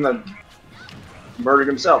 Even though murdered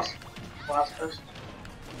himself. Last person.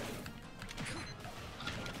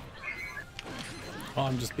 Oh,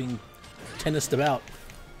 I'm just being tennised about.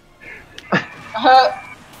 I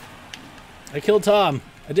killed Tom.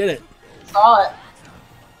 I did it. Saw it.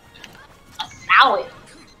 I saw it.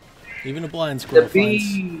 Even a blind The squirrel finds.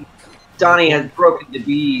 bee. Donnie has broken the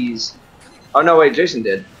bees. Oh no, wait, Jason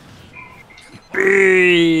did.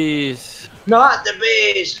 Bees. Not the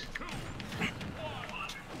bees.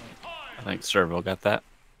 I think Servo got that.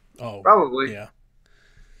 Oh, Probably. yeah.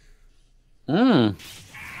 Mm.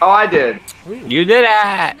 Oh, I did. Ooh. You did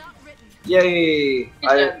it. Yay!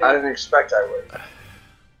 I didn't expect I would.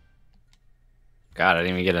 God, I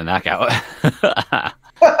didn't even get a knockout.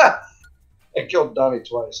 I killed Donnie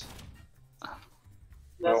twice.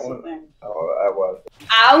 That's the thing. Oh, I was.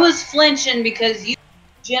 I was flinching because you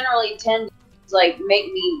generally tend to like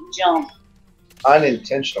make me jump.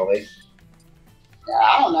 Unintentionally. Yeah,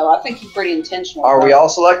 I don't know. I think you're pretty intentional. Are we all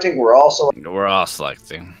selecting? We're all selecting. We're all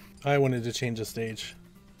selecting. I wanted to change the stage.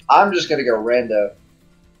 I'm just gonna go rando.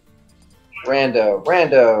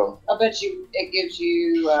 Rando. I bet you it gives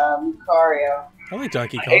you Lucario. I like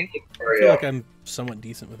Donkey I Kong. hate I feel Lucario. like I'm somewhat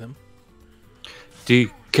decent with him.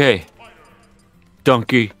 DK.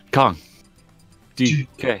 Donkey Kong.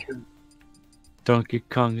 DK. Donkey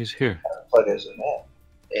Kong is here. Play this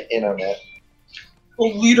internet. The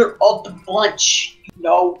leader of the bunch. You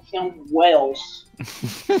know him well.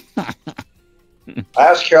 I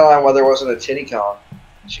asked Caroline whether there wasn't a Titty Kong.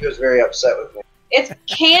 She was very upset with me. It's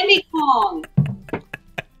Candy Kong.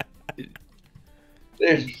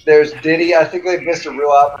 There's Diddy. I think they've missed a real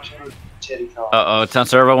opportunity with Titty Kong. Uh-oh, Town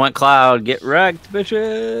Servo went cloud. Get wrecked,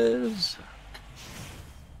 bitches.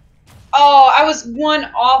 Oh, I was one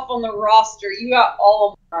off on the roster. You got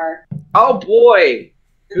all of them. Oh boy,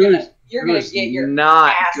 You're gonna who's get your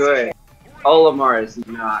not ass good. Olimar is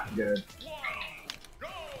not good.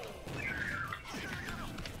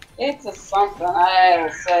 It's a something. I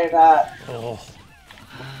will say that. Oh,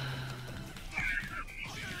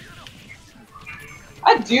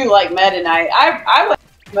 I do like Meta Knight. I went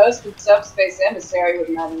most of Subspace Emissary with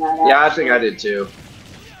Meta Knight. Yeah, I think I did too.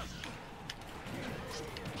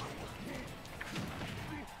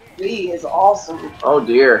 B is awesome. Oh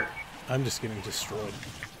dear. I'm just getting destroyed.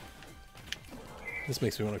 This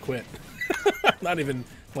makes me want to quit. Not even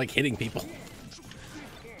like hitting people.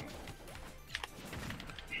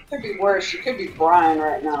 Could be worse. You could be Brian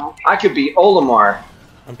right now. I could be Olimar.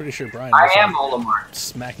 I'm pretty sure Brian I was am Olimar.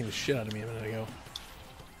 smacking the shit out of me a minute ago.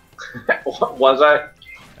 Was I?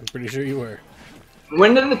 I'm pretty sure you were.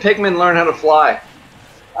 When did the Pikmin learn how to fly?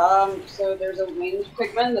 So there's a winged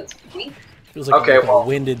Pikmin that's pink. Feels like Okay, a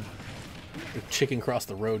winded chicken cross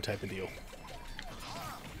the road type of deal.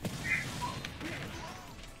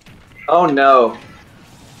 Oh no.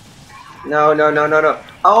 No, no, no, no, no.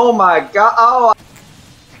 Oh my god. Oh.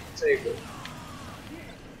 Saved it.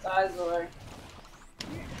 Sizor.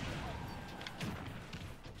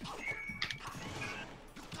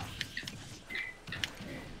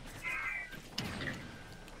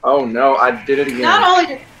 Oh no, I did it again. Not only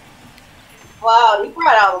did Cloud, he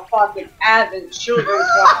brought out a fucking Advent Children's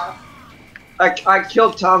Cloud. I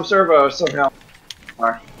killed Tom Servo somehow.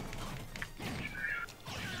 The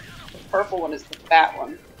purple one is the fat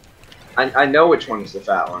one. I know which one is the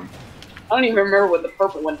fat one. I don't even remember what the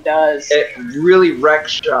purple one does. It really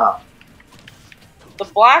wrecks shop. The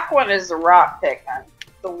black one is the rock Pikmin.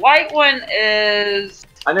 The white one is...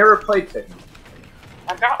 I never played Pikmin.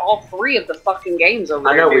 I got all 3 of the fucking games over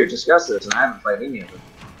I there. know dude. we've discussed this, and I haven't played any of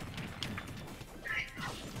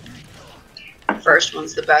them. First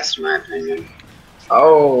one's the best in my opinion.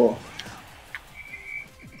 Oh.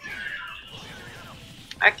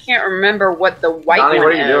 I can't remember what the white Donnie, one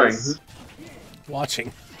what are you is. doing?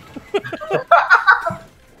 Watching.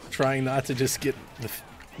 Trying not to just get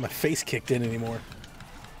my face kicked in anymore.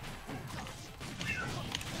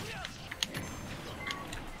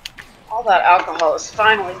 All that alcohol has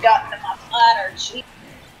finally gotten in my bladder. Gee.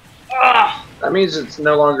 Ugh. That means it's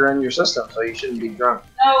no longer in your system, so you shouldn't be drunk.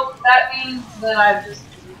 No, that means that I've just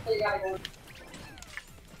gotta go.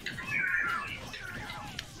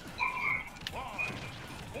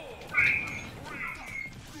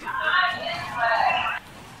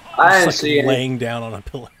 I didn't Just see like any. laying down on a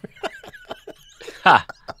pillar. Ha!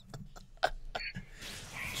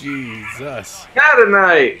 Jesus. Meta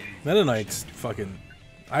Knight! Meta Knight's fucking...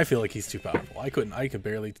 I feel like he's too powerful. I could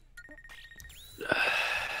barely...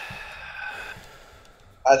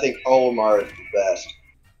 I think Olimar is the best.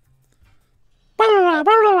 I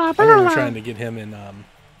remember trying to get him in,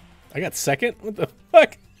 I got second? What the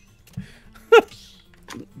fuck?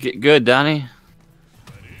 Get good, Donnie.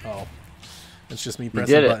 Oh. It's just me did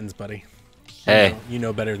pressing it. buttons, buddy. Hey. You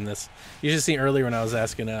know better than this. You should see earlier when I was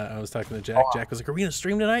asking, I was talking to Jack. Jack was like, "Are we gonna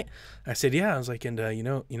stream tonight?" I said, "Yeah." I was like, "And you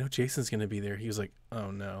know, Jason's gonna be there." He was like, "Oh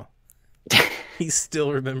no." He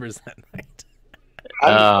still remembers that night.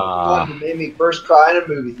 I'm the one who made me first cry in a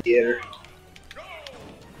movie theater.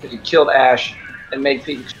 Because you killed Ash and made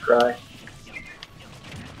Peach cry.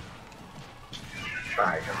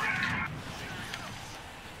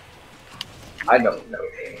 I don't know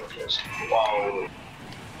any of this. Whoa.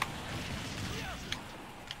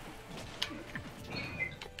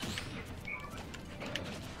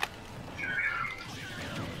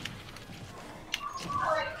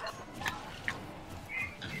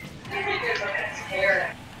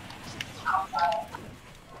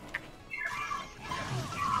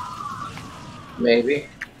 Maybe.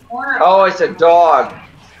 Oh, it's a dog.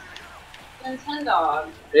 Nintendo.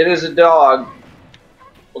 It is a dog.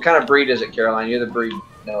 What kind of breed is it, Caroline? You're the breed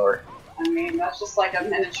knower. I mean, that's just like a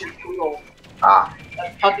miniature poodle. Ah. A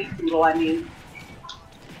puppy poodle, I mean.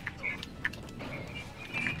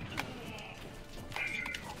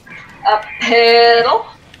 Uphill.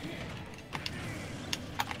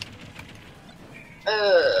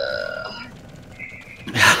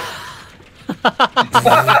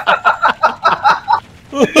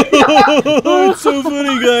 Oh, it's so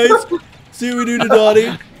funny, guys. See what we do to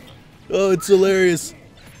Donnie? Oh, it's hilarious.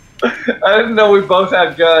 I didn't know we both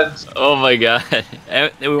had guns. Oh my god.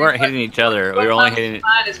 We weren't hitting each other. We were only hitting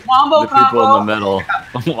Mine is wombo the people combo. in the middle.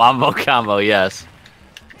 Wombo combo, yes.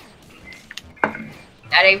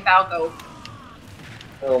 That ain't Falco.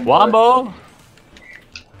 Oh, boy. Wombo?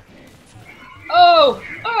 Oh!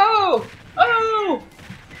 Oh! Oh!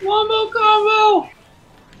 Wombo combo!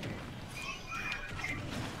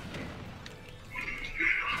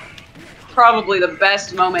 Probably the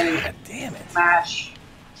best moment in God damn it.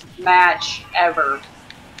 match ever.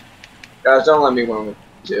 Guys, don't let me win with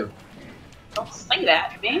you. Don't say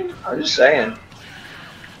that, man. I'm just saying.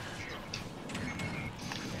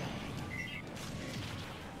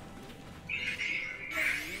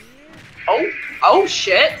 Oh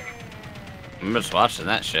shit. I'm just watching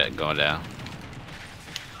that shit going down.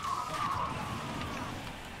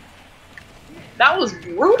 That was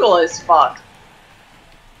brutal as fuck.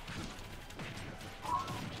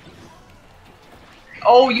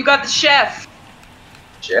 Oh, you got the chef.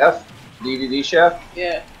 Chef? DDD chef?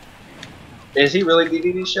 Yeah. Is he really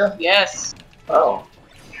DDD chef? Yes. Oh.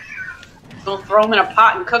 Don't throw them in a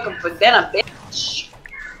pot and cook them for dinner, bitch.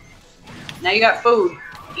 Now you got food.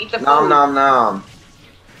 Eat the food. Nom nom nom.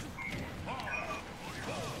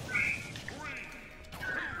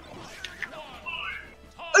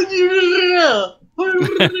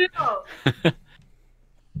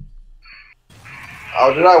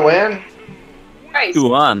 Oh, did I win? Christ. Who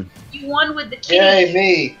won? You won with the kitty. Yay,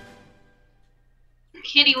 me.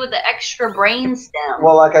 Kitty with the extra brain stem.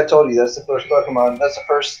 Well, like I told you, that's the first Pokemon. That's the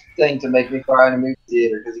first thing to make me cry in a movie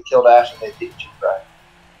theater because he killed Ash and made Pikachu cry.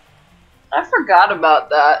 I forgot about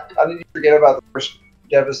that. How did you forget about the first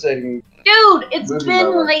devastating? Dude, it's Movie been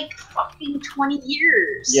moment. like fucking 20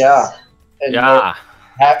 years. Yeah. And Yeah.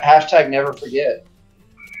 hashtag never forget.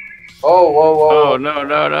 Oh, whoa, whoa. Oh, no,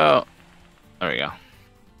 no, no. There we go.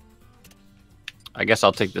 I guess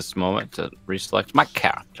I'll take this moment to reselect my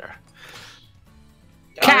character.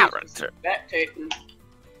 Character. Spectating.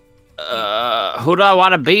 Who do I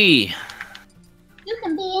want to be? You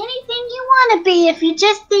can be anything you want to be if you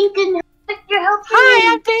just think and put your help.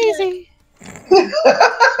 Hi, I'm Daisy.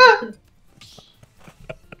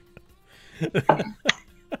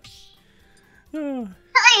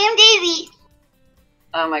 Hi, I'm Daisy.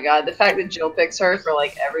 Oh my god, the fact that Jill picks her for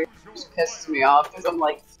like every just pisses me off because I'm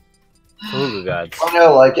like, Oh, God. Oh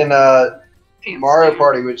no, like in can't Mario stand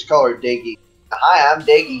Party, which color Daggy? Hi, I'm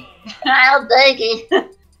Daggy. Hi, Daisy.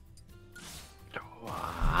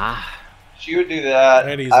 Ah, She would do that. I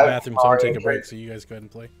had to use the I would bathroom, so I'm gonna take a Mario break. So you guys go ahead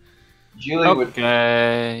and play. Julie would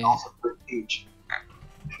okay. also put Peach.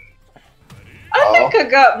 I think I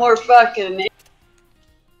got more fucking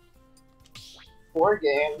war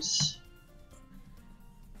games.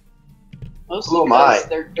 Mostly Who am I? because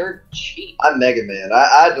they're dirt cheap. I'm Mega Man.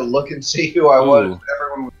 I had to look and see who I was. Ooh.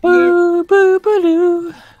 Everyone would do. Boo, boo, boo,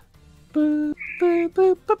 doo. Boo, boo,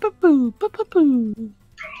 boo, boo, boo, boo, boo, boo, boo.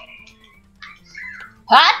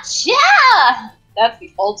 Hacha! That's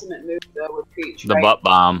the ultimate move though with Peach. The right? butt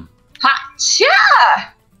bomb.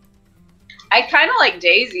 Hacha! I kind of like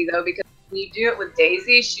Daisy though because when you do it with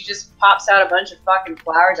Daisy, she just pops out a bunch of fucking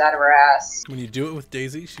flowers out of her ass. When you do it with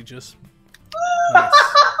Daisy, she just.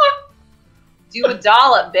 Do a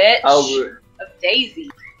dollop, bitch, Oh, of Daisy.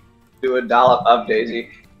 do a dollop of Daisy.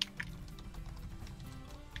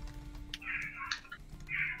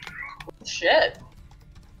 Shit.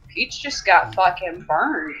 Peach just got fucking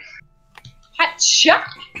burned. Hacha!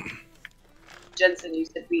 Jensen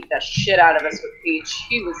used to beat the shit out of us with Peach.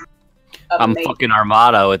 He was I'm amazing. fucking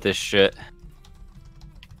Armada with this shit.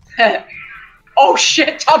 Oh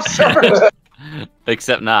shit, top server!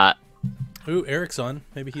 Except not. Ooh, Eric's on.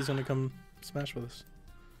 Maybe he's gonna come smash with us.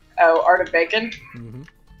 Oh, Art of Bacon? Mm-hmm.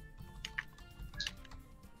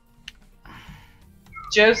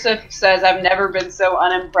 Joseph says, I've never been so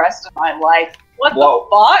unimpressed in my life. What Whoa.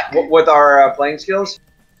 the fuck? With our playing skills,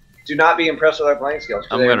 do not be impressed with our playing skills.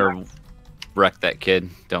 I'm gonna wreck that kid.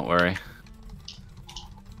 Don't worry.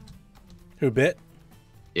 Who bit?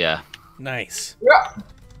 Yeah. Nice. Yeah,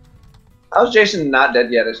 How's Jason not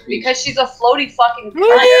dead yet? As Peach? because she's a floaty fucking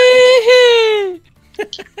cunt.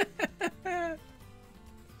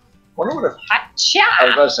 Wonder what if I was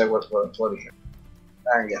Hacha! about to say what a floaty.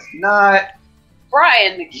 I guess not.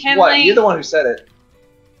 Brian McKinley. What? You're the one who said it.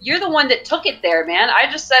 You're the one that took it there, man. I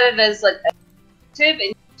just said it as like a tip, and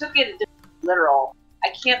you took it literal. I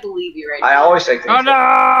can't believe you right I now. always say things. Oh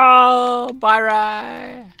no! Bye,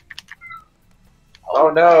 Rai. Oh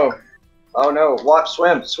no! Oh no! Watch,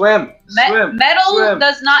 swim, swim, swim. Metal swim,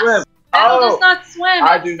 does not. swim. Metal Oh, does not swim.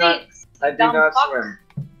 I It do not- sinks. I do Dumb not fuck. swim.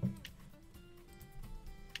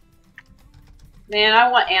 Man, I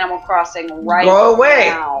want Animal Crossing right Go away.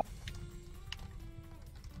 now.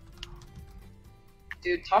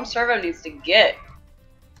 Dude, Tom Servo needs to get.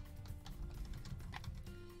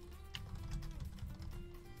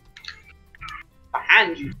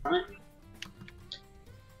 Behind you, damn it.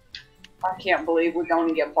 I can't believe we're going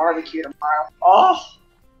to get barbecue tomorrow. Oh!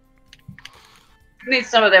 Need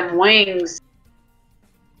some of them wings.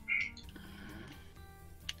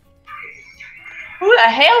 Who the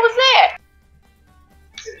hell was that?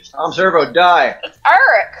 Tom Servo, die. It's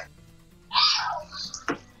Eric.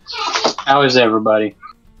 How is everybody?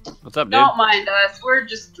 What's up, dude? Don't mind us. We're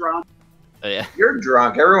just drunk. Yeah. You're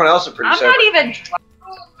drunk. Everyone else is pretty I'm sober. not even drunk.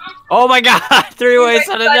 Oh my god! Three-way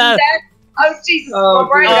sudden death! Oh, Jesus. Oh, Oh,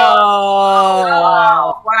 right God.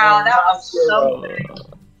 Oh, wow. That was something.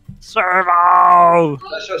 Servo!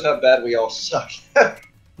 That shows how bad we all suck.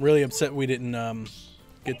 Really upset we didn't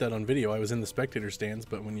get that on video. I was in the spectator stands,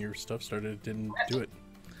 but when your stuff started, it didn't do it.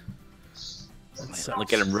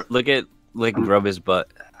 Look at him. Look at rub his butt.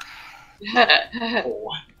 I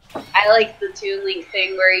like the Toon Link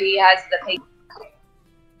thing where he has the pink.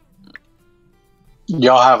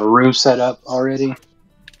 Y'all have a room set up already?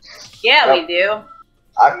 Yeah, we do.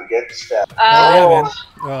 I forget the step. Yeah,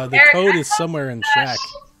 man. The code is somewhere in Shack.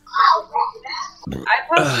 I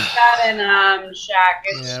posted that in Shack.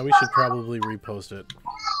 Yeah, we should probably repost it.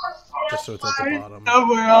 Just so it's at the bottom.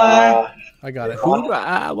 I got it. Who do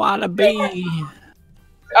I wanna be?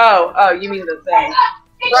 Oh, you mean the thing.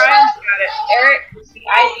 Brian's got it. Eric, the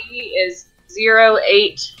ID is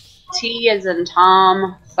 08 T as in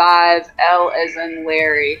Tom, 5 L as in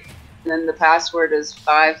Larry. And then the password is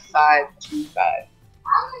 5525.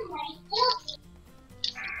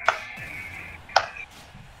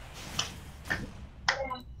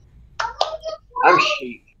 I'm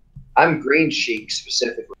Sheik. I'm Green Sheik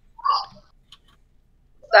specifically.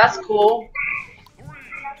 That's cool.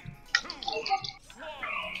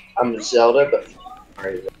 I'm Zelda, but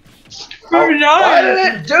Why why did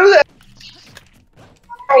it do that?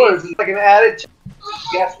 Oh, it's like an added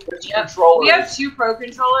guess which controller. We have 2 Pro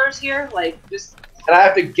controllers here, like just, and I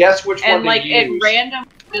have to guess which and one like to use. it random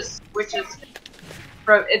just switches.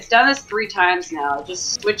 It's done this 3 times now. It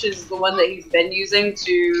just switches the one that he's been using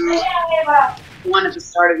to one at the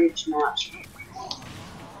start of each match.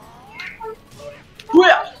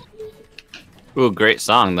 Ooh, great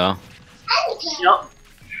song though. Yep.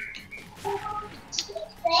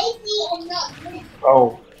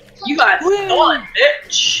 Oh, You got stolen,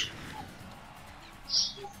 bitch.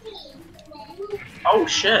 Oh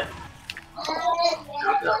shit.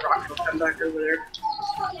 That rock will come back over there.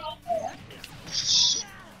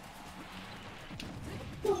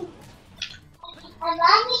 And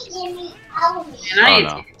I need to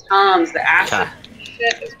get Tom's. The acid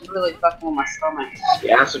shit is really fucking with my stomach.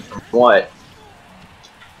 The acid from what?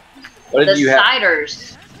 What did The you have?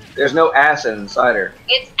 ciders. There's no acid in cider.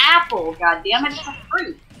 It's apple, goddammit, it's a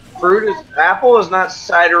fruit. Apple is not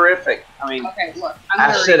ciderific. I mean, Okay, look.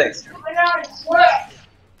 I'm gonna read acidic. this.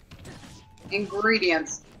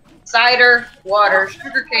 Ingredients. Cider, water,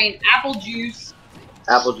 sugarcane, apple juice,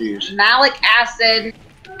 Apple juice. malic acid.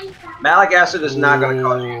 Malic acid is not going to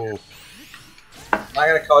cause you. Not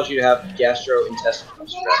going to cause you to have gastrointestinal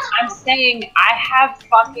stress. I'm saying I have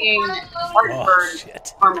fucking heartburn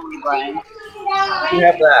shit. normally, Brian. You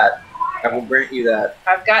have that. I will grant you that.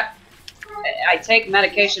 I take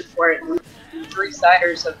medication for it, and 3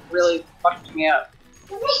 ciders have really fucked me up.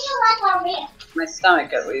 My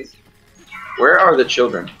stomach, at least. Where are the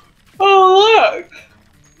children? Oh, look!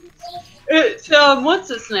 It's, what's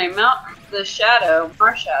his name? The Shadow.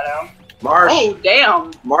 Marshadow. Oh,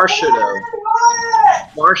 damn! Marshadow.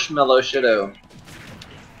 Marshmallow Shadow.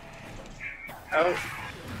 Oh.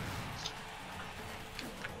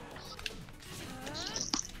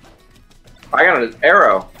 I got an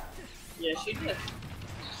arrow. Yeah, she did.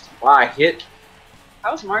 Wow, I hit.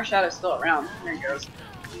 How's Marshadow still around? There he goes.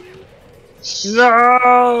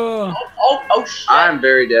 No! Oh, shit. I'm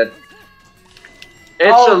very dead.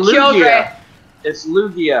 It's a Lugia. It's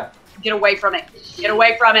Lugia. Get away from it. Get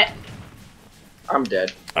away from it. I'm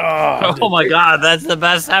dead. Oh my god, that's the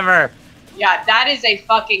best ever. Yeah, that is a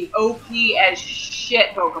fucking OP as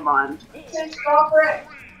shit Pokemon.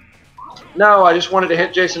 No, I just wanted to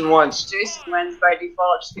hit Jason once. Jason wins by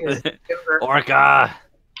default. Just because it's over. Orca.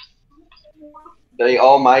 The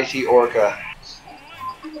almighty Orca.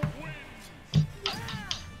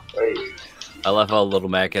 Wait. I love how Little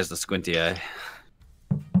Mac has the squinty eye.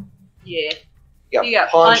 Yeah. He got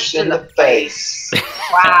punched in the face.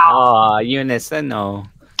 Wow. Aw, Unisino.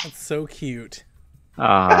 That's so cute.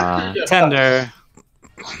 Aw, tender.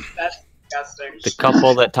 That's disgusting. The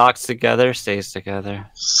couple that talks together stays together.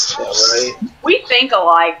 Yeah, right? We think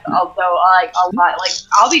alike, although like a lot. Like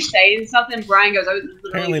I'll be saying something, Brian goes, "I was literally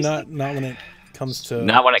Apparently just not when it comes to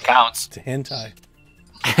Not when it counts. to hentai.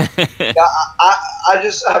 Yeah,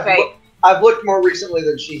 I've looked more recently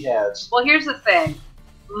than she has. Well, here's the thing.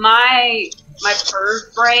 My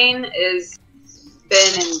perv brain is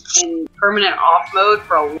been in permanent off mode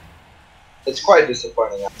for a. It's quite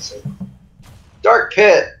disappointing, honestly. Dark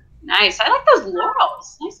Pit. Nice. I like those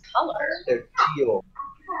laurels. Nice color. They're teal.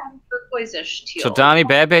 Turquoise-ish teal. So Donnie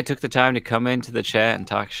Babbitt took the time to come into the chat and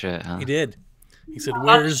talk shit, huh? He did. He said,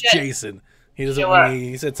 "Where's shit. Jason?" He doesn't Sure. want me.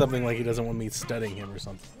 He said something like he doesn't want me studying him or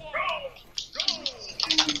something.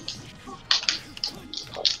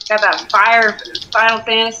 Got that Final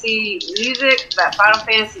Fantasy music, that Final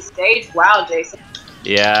Fantasy stage. Wow, Jason.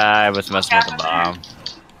 Yeah, I was messing with the bomb.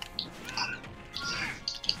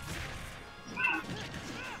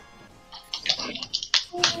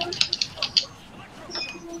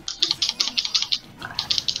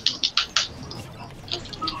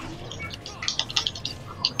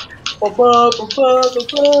 Why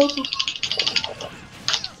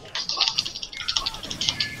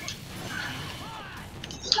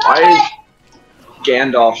is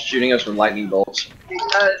Gandalf shooting us with lightning bolts?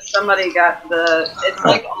 Because somebody got it's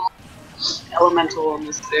like all elemental on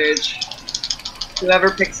the stage. Whoever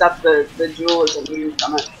picks up the jewel is immune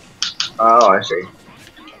from it. Oh, I see.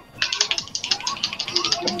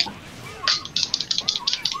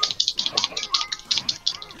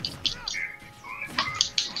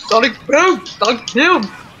 Sonic Boom! Sonic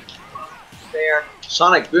Boom! There.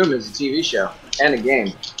 Sonic Boom is a TV show and a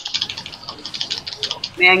game.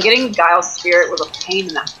 Man, getting Guile's Spirit was a pain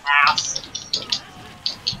in the ass.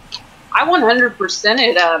 I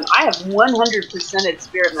 100%ed, I have 100%ed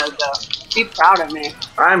Spirit mode though. Be proud of me.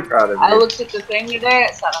 I'm proud of you. I looked at the thing today,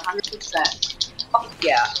 it said 100%. Fuck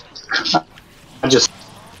yeah. I just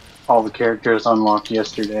all the characters unlocked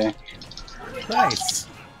yesterday. Nice.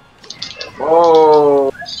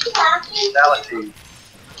 Whoa! Galaxy.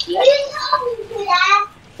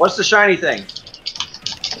 What's the shiny thing?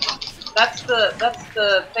 That's the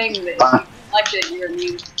thing that you selected your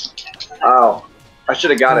immune. Oh, I should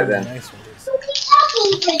have got it then. Nice one. Who's he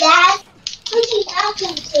talking to, Dad? Who's he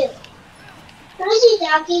talking to? Who's he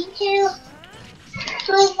talking to?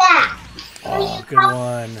 Who's that? Oh, good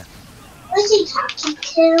one. Who's he talking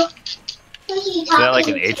to? Who's he talking to? Is that like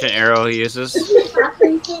an ancient arrow he uses? Who's he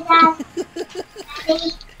talking to, Dad?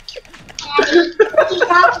 Daddy? Daddy? Who's he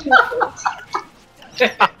talking to?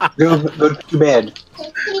 Go to bed.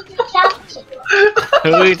 Who's he talking to?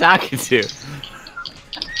 Who are you talking to?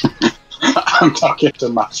 I'm talking to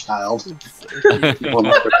my child.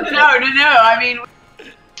 No, I mean...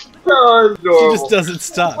 Oh, She just doesn't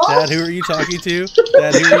stop. Dad, who are you talking to?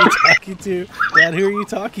 Dad, who are you talking to? Dad, who are you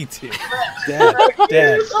talking to? Dad,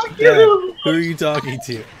 who are you talking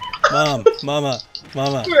to? Mom, Mama,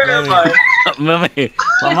 Mommy. Mama,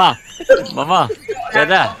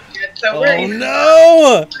 Dada. Oh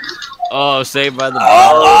no! Oh, saved by the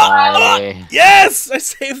bell. Yes! I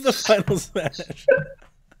saved the final smash.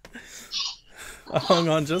 I hung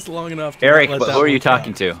on just long enough to Eric, let but that who are one you count.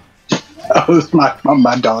 talking to? That was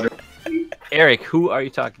my daughter. Eric, who are you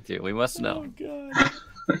talking to? We must know.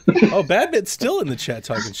 Oh, Badbit's still in the chat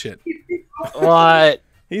talking shit. What?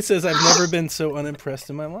 He says, I've never been so unimpressed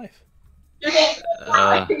in my life.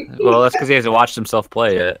 Well, that's because he hasn't watched himself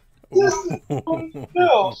play yet.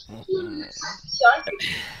 No.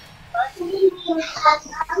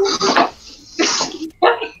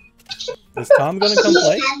 Is Tom gonna come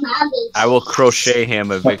play? I will crochet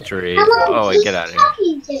him a victory. Oh, wait, get out of here.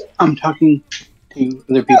 I'm talking to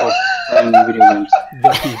other people playing video games. The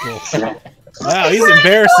people. Wow, he's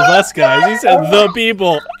embarrassed of us guys. He said the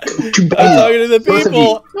people. I'm talking to the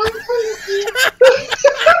people.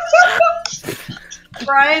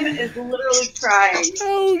 Brian is literally crying.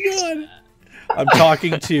 Oh god. I'm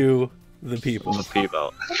talking to the people. The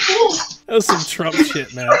people. That was some Trump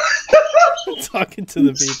shit, man. Talking to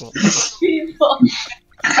the people.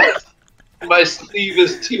 My sleeve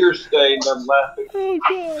is tear stained. I'm laughing. Oh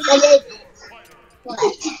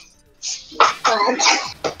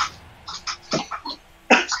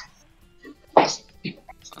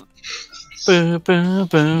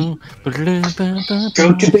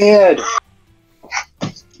Go to bed.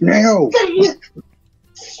 No.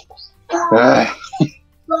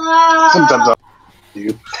 Sometimes I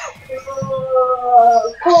do.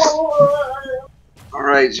 All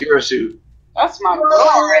right, Zero Suit. That's my girl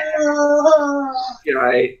right there.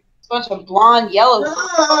 G'day. It's a bunch of blonde yellow.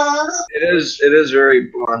 It is very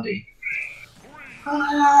blondie.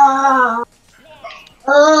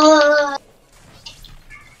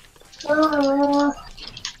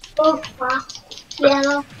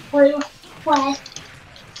 Yellow, blue, white,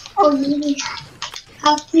 orange,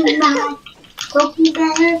 happy man, happy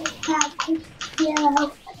better, happy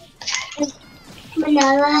yellow,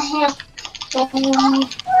 vanilla hair,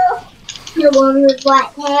 the one with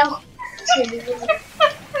white hair,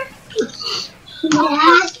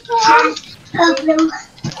 yes, a blue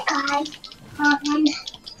sky, one,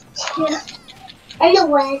 two, and the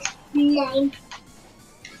word name,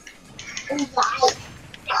 white.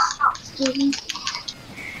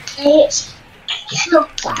 It's so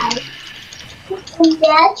fun.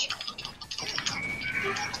 That's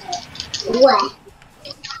what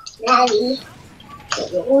Daddy.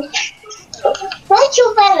 What's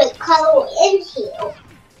your favorite color in here?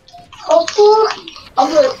 Purple. I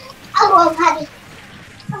want Patty.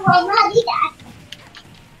 Dad.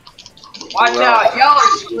 Watch out, y'all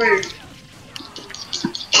are screwed.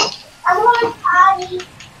 I want Patty.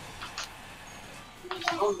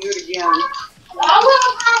 Don't do it again.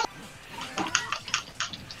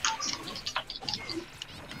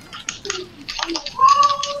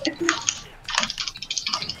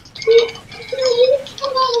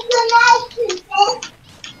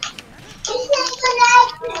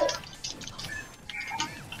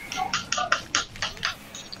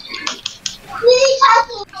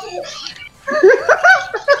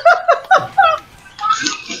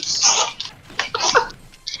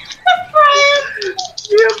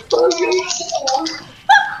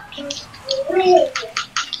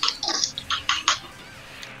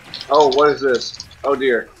 what is this? Oh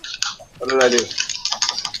dear. What did I do?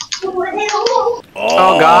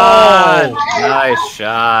 Oh God! Nice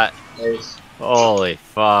shot. Nice. Holy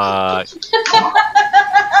fuck.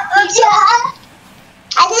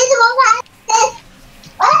 I did the one time.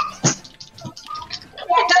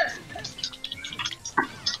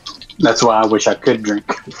 That's why I wish I could drink.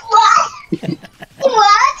 What?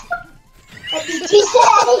 What? What did you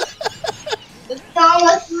say? The song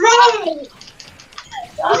was ready.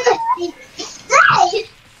 What did you say?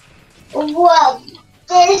 What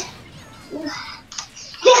did...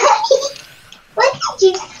 What did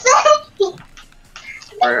you say?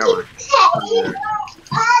 Where am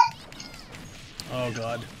I? Oh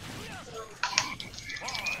God.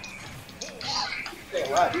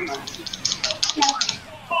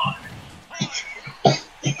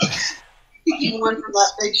 One from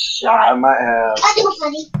that big shot. I might have. I do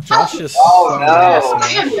funny. Josh is. Oh,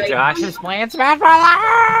 no. Josh is playing Smash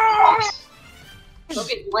Brothers. Look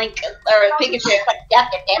at Link or Pikachu. It's like yep.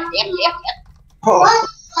 Oh.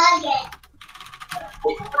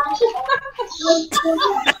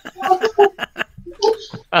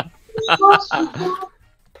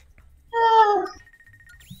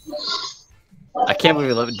 I can't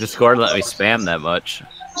believe Discord let me spam that much.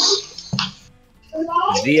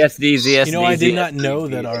 ZSD. You know, I did not know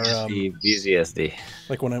that our VZSD.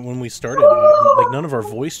 like when we started, like none of our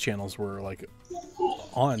voice channels were like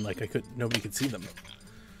on. Like nobody could see them.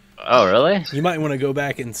 Oh really? You might want to go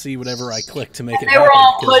back and see whatever I clicked to make it They were happen.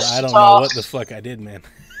 all 'Cause pushed I don't know off. what the fuck I did, man.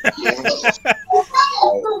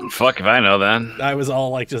 Fuck if I know then. I was all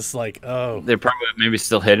like, just like, oh, They're probably maybe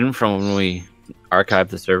still hidden from when we archived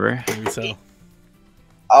the server. maybe so.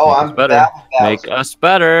 Oh, Make I'm us better. down. Make us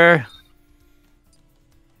better.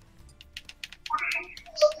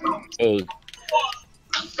 Oh,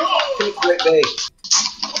 Wait, wait.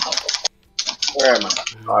 Where am I?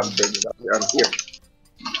 Oh, I'm big up here. I'm here.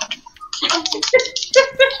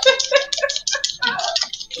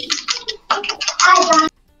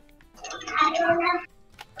 I don't know.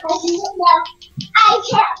 I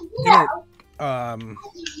can't know.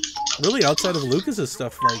 Really, outside of Lucas's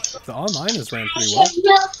stuff, like the online has ran pretty well.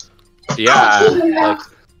 yeah. Like,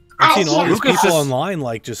 I've seen all these Lucas people just- online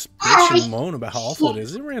like just bitch and moan about how awful it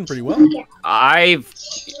is. It ran pretty well. I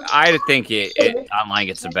think it online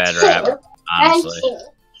gets a bad rap. Honestly,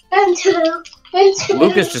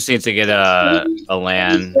 Lucas just needs to get a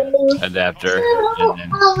LAN adapter. And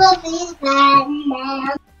then, All of these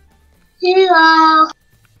men, too long,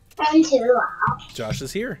 and too long, Josh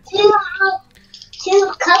is here. too long,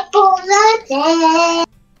 two couples a day.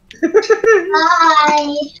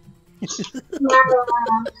 Bye.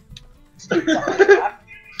 Bye.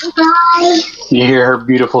 You hear her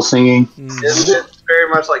beautiful singing? It's very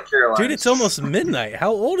much like Caroline. Dude, it's almost midnight.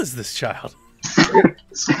 How old is this child?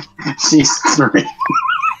 She's 3.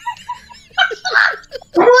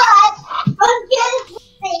 What? I'm just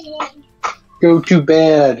saying. Go to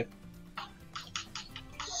bed.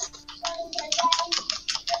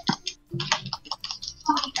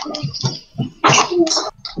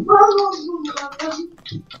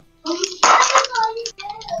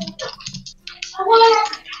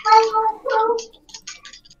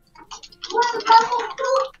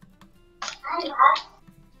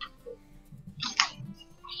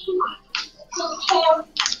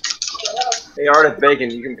 Hey, Art of Bacon,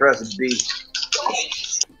 you can press B.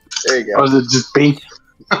 There you go. Was it just B?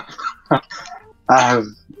 I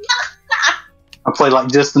play like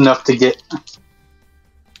just enough to get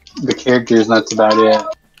the characters. And that's about it.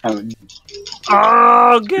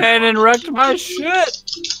 oh, Ganon wrecked my shit.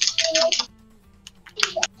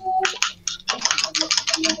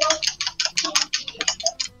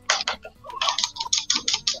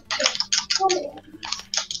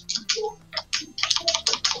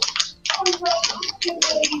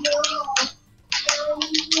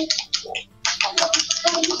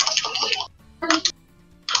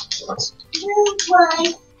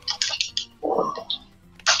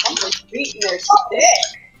 Beating their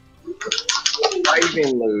stick. Why are you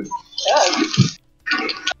being lewd?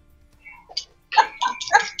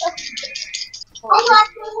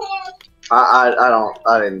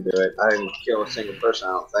 I didn't do it. I didn't kill a single person,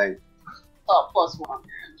 I don't think. Oh, plus one.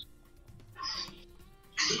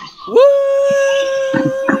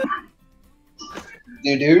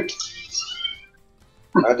 Dude.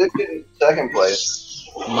 I did get in second place.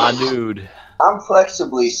 My dude. I'm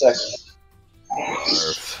flexibly second.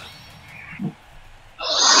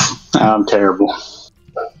 I'm terrible.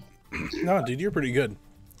 No, dude, you're pretty good.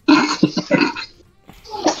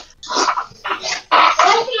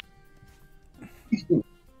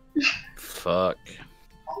 Fuck.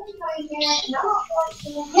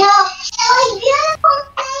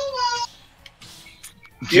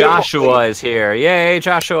 Joshua is here. Yay,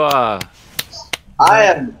 Joshua. I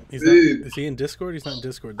am. Is he in Discord? He's not in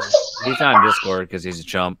Discord though. He's not in Discord because he's a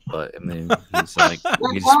chump, but I mean,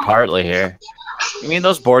 he's partly here. I mean,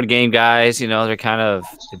 those board game guys, you know, they're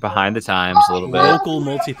behind the times a little bit. Local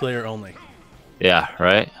multiplayer only. Yeah,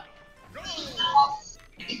 right?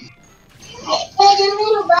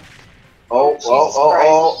 Oh.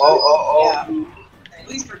 Yeah. At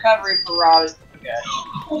least recovery for Rob is good.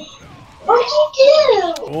 What'd you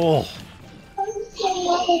do? Oh.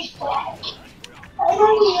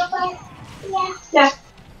 Yeah.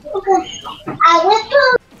 Okay. I went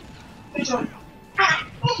through. Which one? I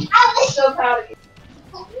was So proud of you.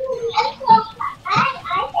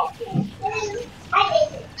 I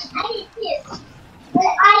did this.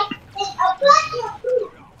 But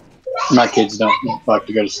My kids don't like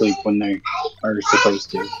to go to sleep when they are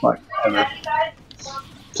supposed to, like ever.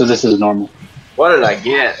 So this is normal. What did I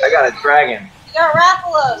get? I got a dragon. You got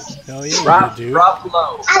Raphalos. Hell yeah, you do.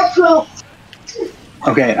 Ruffalo.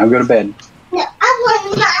 Okay, I'll go to bed. Did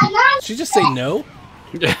she just say no?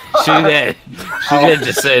 She did. She did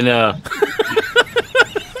just say no.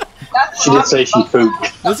 She did say she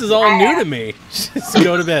pooped. This is all new to me. Just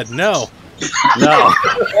go to bed. No. No.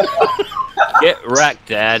 Get wrecked,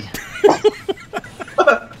 Dad.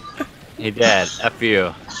 Hey, Dad. F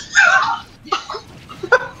you.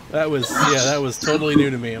 That was totally new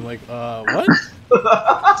to me. I'm like, what?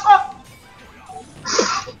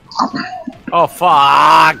 Oh,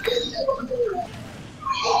 fuck.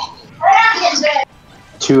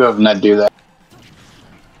 Two of them that do that.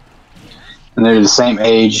 And they're the same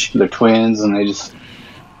age, they're twins, and they just... Two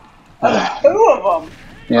of them.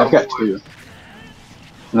 Yeah, I've got two.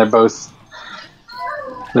 And they're both...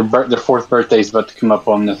 Their fourth birthday is about to come up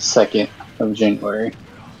on the 2nd of January.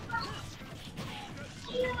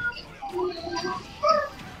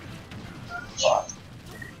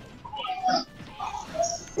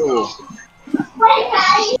 Ooh.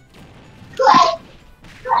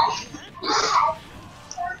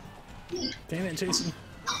 Damn it, Jason.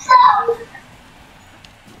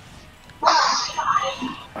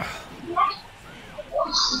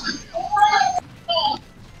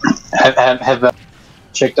 Have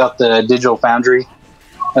checked out the Digital Foundry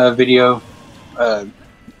video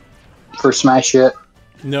for Smash yet?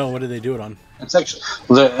 No, what did they do it on? It's actually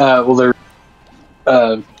they're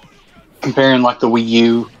comparing like the Wii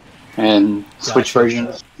U and Switch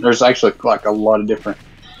versions. There's actually like a lot of different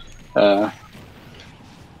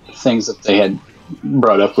things that they had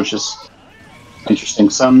brought up, which is interesting.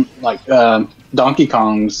 Some like Donkey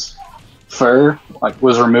Kong's fur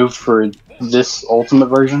was removed for this Ultimate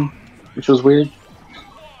version, which was weird.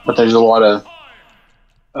 But there's a lot of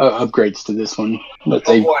upgrades to this one that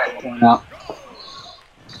they point out.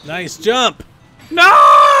 Nice jump. No!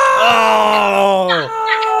 Oh!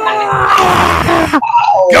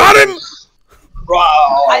 Got him!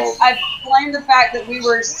 I blame the fact that we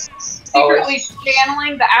were secretly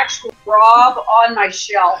channeling the actual Rob on my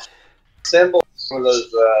shelf. Symbol for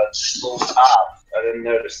those little tops. I didn't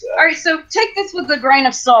notice that. All right, so take this with a grain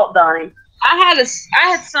of salt, Donnie. I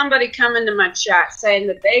had somebody come into my chat saying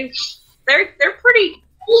that they're pretty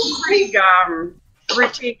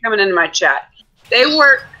routine coming into my chat. They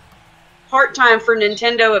work part-time for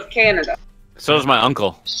Nintendo of Canada. So does my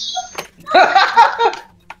uncle. But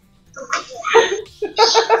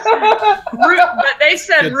they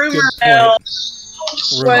said rumor mill.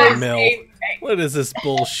 Rumor mill. What is this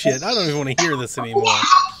bullshit? I don't even want to hear this anymore.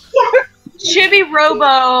 Chibi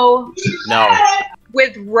Robo. No.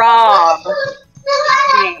 With Rob.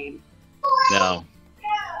 Game. No.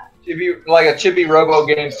 Like a Chibi Robo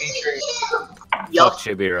game featuring. Fuck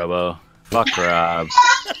Chibi Robo. Fuck Rob.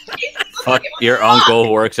 Fuck your uncle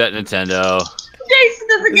who works at Nintendo. Jason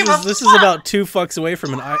doesn't give a fuck. This is about 2 fucks away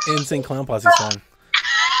from an Insane Clown Posse song.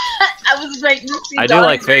 I was waiting to see. I do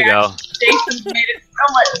like Fago. Jason's made it so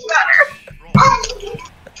much better.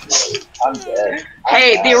 I'm dead.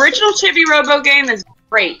 Hey, the original Chibi Robo game is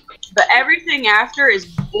great, but everything after is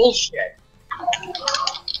bullshit.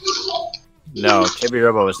 No, Chibi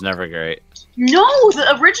Robo was never great. No,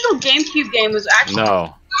 the original GameCube game was actually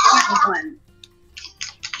No. fun.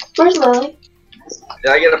 Where's Lily?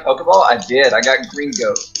 Did I get a Pokeball? I did. I got Green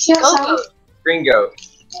Goat. Oh, Green Goat.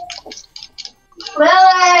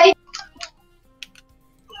 Lily!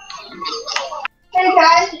 Hey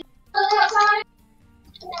guys.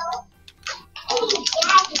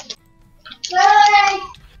 Lily!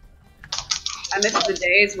 I miss the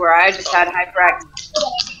days where I just had hyperactive.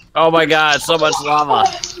 Oh my god, so much lava.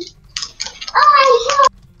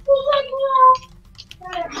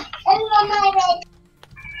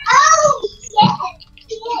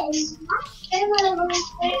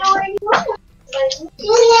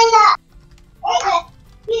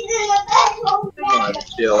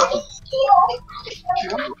 Chill.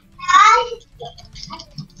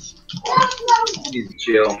 He's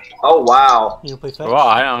chill. Oh wow. You play fetch? Well,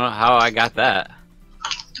 I don't know how I got that.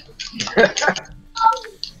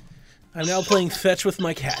 I'm now playing fetch with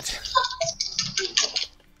my cat.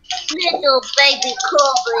 Little baby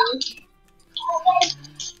Corbin.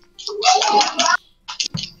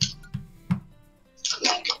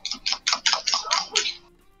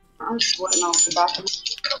 I'm sweating off the back of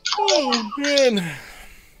Oh man,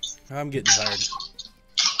 I'm getting tired.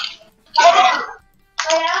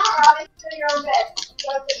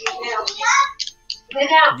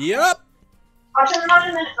 Yep.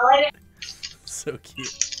 So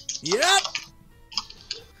cute. Yep.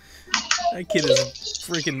 That kid is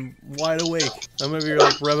freaking wide awake. I'm over here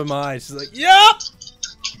like rubbing my eyes. She's like, yep.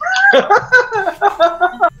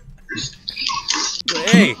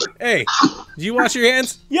 Hey, hey, did you wash your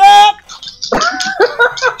hands? Yep.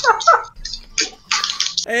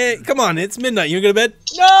 Hey, come on, it's midnight. You gonna go to bed?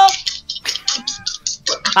 No.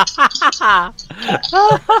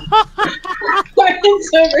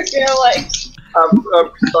 It's over here like I'm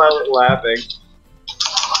silent laughing.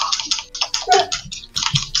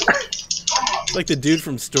 It's like the dude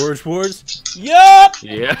from Storage Wars. Yup!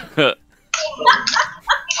 Yeah.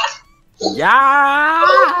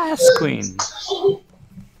 Yes, queen.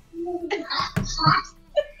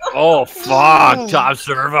 Oh, fuck. Top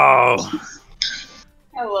servo.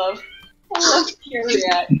 I love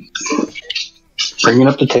Curiat. Bringing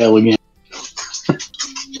up the tail again.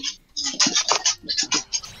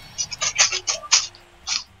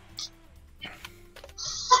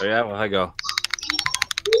 So yeah, well, I go.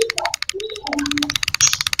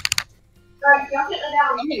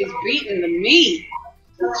 He's beating the meat.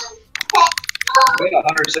 We had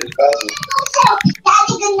 106 passes.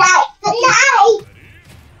 Good night. Good night.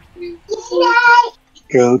 Good night.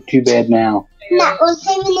 Go to bed now. No,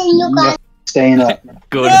 No, staying up.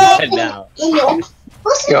 Go to bed now.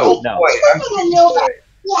 Go. No. Wait,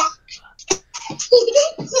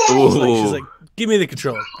 She's like, give me the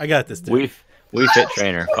controller. I got this, dude. We fit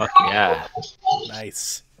trainer. Fuck yeah.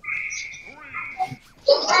 Nice.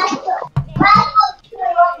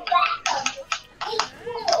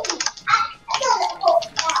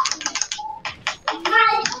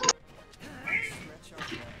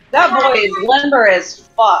 That boy is limber as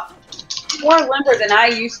fuck. More limber than I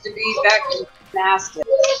used to be back in gymnastics.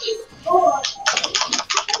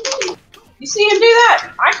 You see him do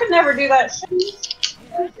that? I could never do that shit.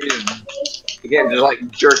 You can't just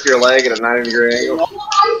like jerk your leg at a 90-degree angle.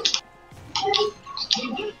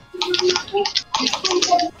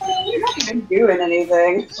 You're not even doing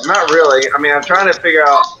anything. Not really. I mean, I'm trying to figure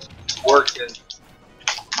out working.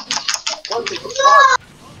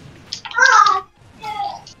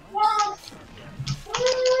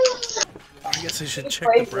 I guess I should check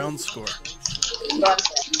the Brown score.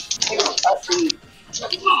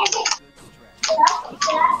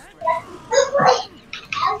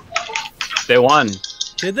 They won.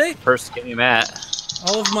 Did they? First game at.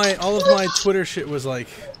 All of my Twitter shit was like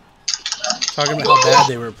talking about how bad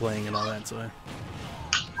they were playing and all that. So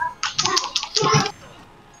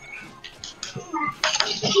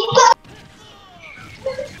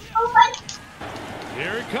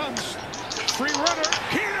Here it comes. Free runner.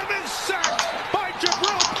 Hit him and sacked by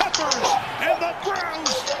Jabril Peppers. And the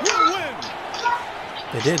Browns will win.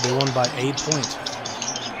 they did. They won by 8 points.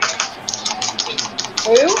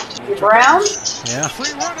 Who? The Browns? Yeah.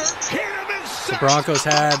 Free runner. Hit him and sacked. The Broncos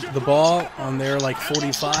had the ball on their like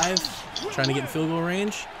 45, trying to get in field goal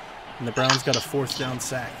range, and the Browns got a 4th down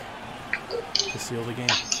sack to seal the game.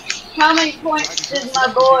 How many points did my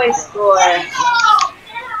boy score?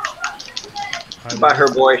 By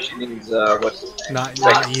her boy, she means what's his name?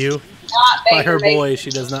 Not you. Not By her Baker boy, she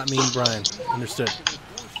does not mean Brian. Understood.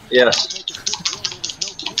 Yes.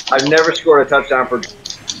 I've never scored a touchdown for.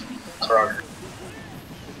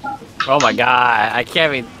 Oh my god. I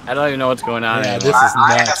can't even. I don't even know what's going on Yeah, anymore. this is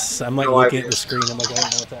nuts. I'm like no looking idea. at the screen. I'm like, I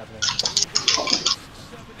don't know what's happening.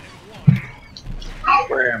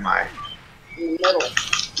 Where am I? in the middle.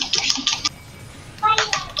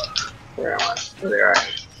 Where am I? There they are.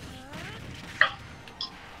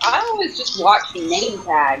 I always just watch name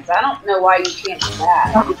tags. I don't know why you can't do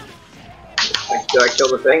that. Did I kill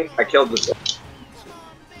the thing? I killed the thing.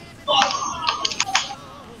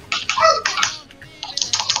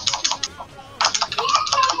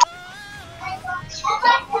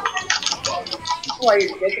 That's why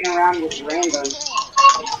you're dicking around with randoms.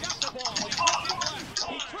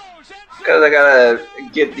 Because I gotta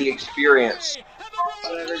get the experience.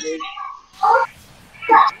 Whatever, dude.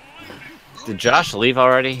 Did Josh leave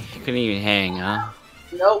already? He couldn't even hang, huh?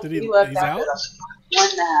 Nope, Did he left he's after out? the one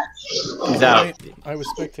match. He's out. I was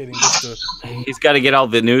spectating just to. He's got to get all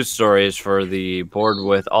the news stories for the board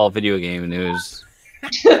with all video game news.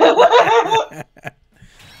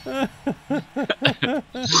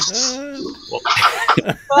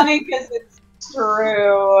 Funny because it's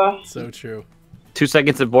true. So true. 2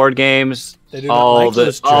 seconds of board games. They do not all like the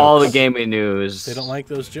those all the jokes. gaming news. They don't like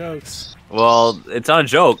those jokes. Well, it's not a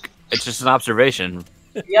joke. It's just an observation.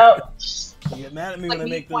 Yep. You get mad at me Like when I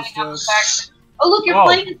me make those pointing out the jokes. fact- Oh, look, you're Oh,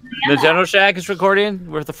 playing. Nintendo Shack is recording.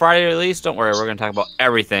 We're at the Friday release. Don't worry, we're going to talk about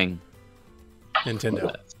everything.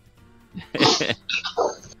 Nintendo.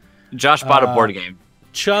 Josh bought a board game.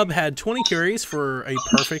 Chubb had 20 carries for a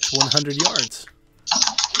perfect 100 yards.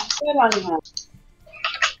 Good on him.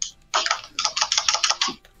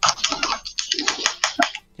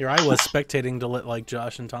 Here I was spectating to let like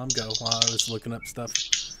Josh and Tom go while I was looking up stuff.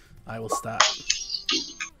 I will stop.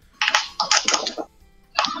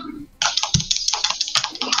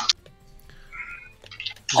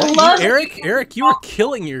 Is that you, Eric? Eric, you were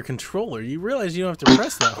killing your controller. You realize you don't have to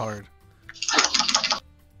press that hard.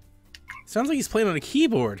 Sounds like he's playing on a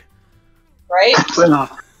keyboard. Right?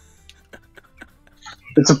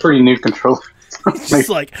 It's a pretty new controller. It's just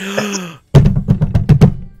like...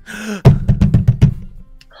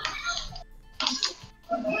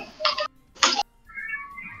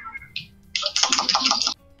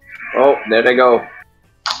 Oh, there they go.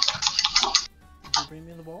 Bring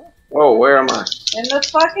me the ball? Oh, where am I? In the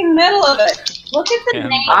fucking middle of it. Look at the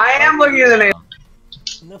name. I am looking at the name.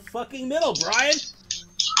 In the fucking middle, Brian.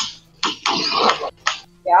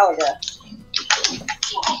 Gallagher.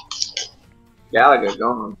 Gallagher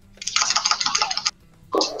gone.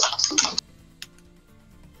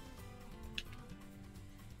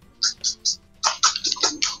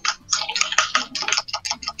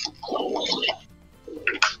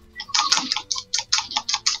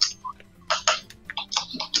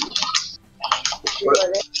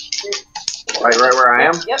 Right where I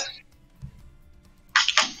am? Yep.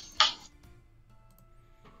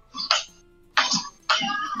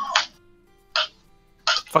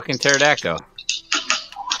 Fucking pterodactyl.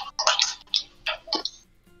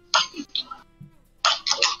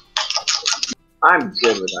 I'm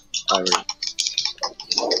good with that.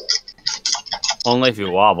 Only if you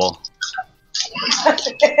wobble.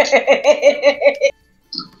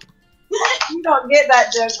 You don't get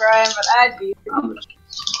that joke, Brian, but I do.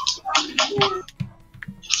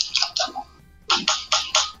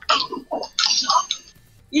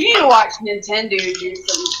 You need to watch Nintendo do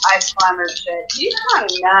some Ice Climber shit. He's kind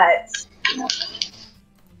of nuts.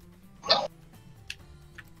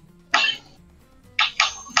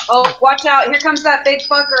 Oh, watch out. Here comes that big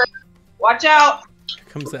fucker. Watch out. Here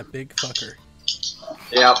comes that big fucker.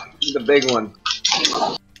 Yep, the big one.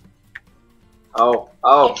 Oh.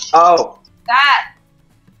 That.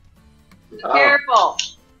 Be Oh. careful.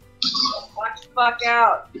 Watch the fuck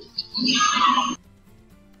out.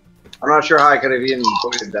 I'm not sure how I could have even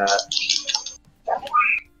avoided that.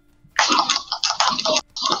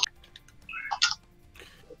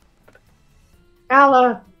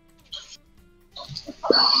 Ella.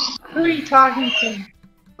 Who are you talking to?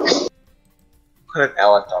 What if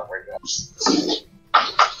Ella talk right now?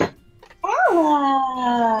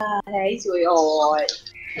 Ah, hey, sweetheart.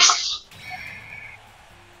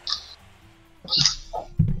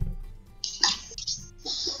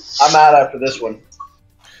 I'm out after this one.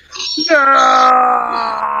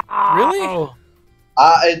 Really?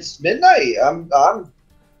 It's midnight. I'm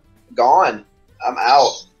gone. I'm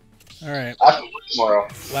out. All right. I have to work tomorrow.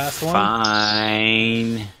 Last one.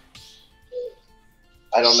 Fine.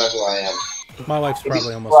 I don't know who I am. My wife's You'll be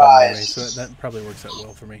probably almost on anyway, surprised. so that probably works out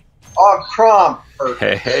well for me. Oh, Crom.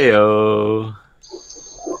 Hey, hey-o.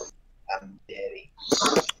 I'm daddy.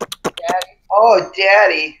 Daddy. Oh,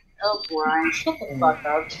 daddy. Oh, Brian, shut the fuck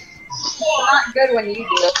up. It's not good when you do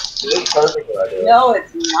it. It is perfect when I do it. No,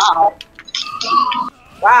 it's not.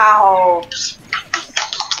 Wow.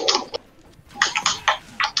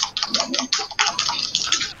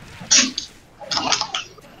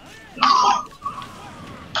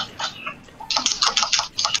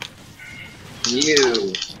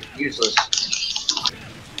 You. Useless.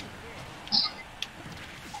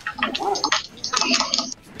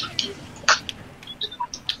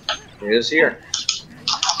 It is here.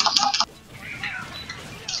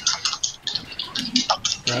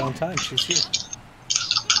 Right on time. She's here.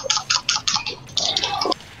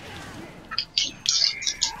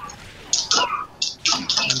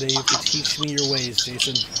 One day you have to teach me your ways,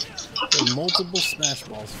 Jason. There are multiple smash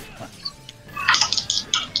balls.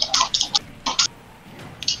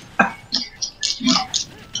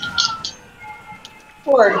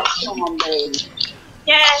 Poor Tom, baby.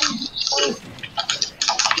 Yeah.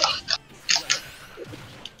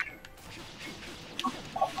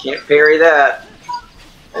 Can't parry that.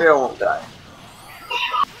 Maybe I won't die.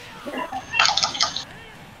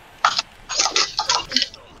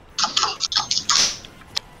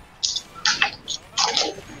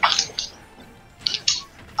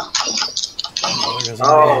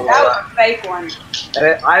 Oh, that was a fake one.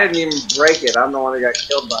 I didn't even break it. I'm the one that got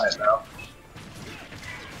killed by it, though.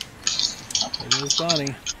 It was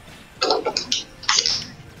Bonnie.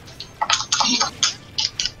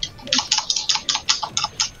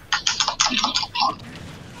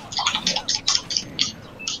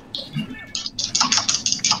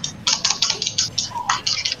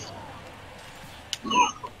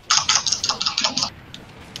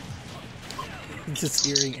 Just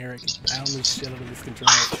hearing Eric pound the shit out of his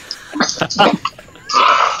controller.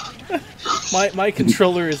 my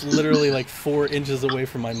controller is literally like 4 inches away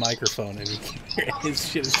from my microphone, and you can hear it. His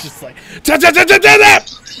shit is just like.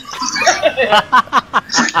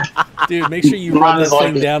 Dude, make sure you run this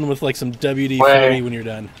thing down with like some WD-40 when you're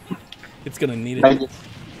done. It's gonna need it.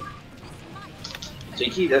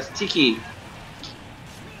 Tiki, that's Tiki.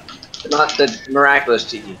 Not the miraculous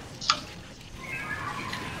Tiki.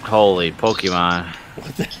 Holy Pokemon.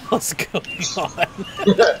 What the hell's going on?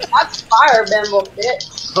 That's Fire Bimble,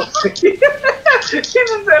 bitch. He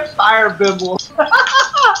just said Fire Bimble. Fire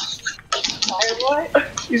what?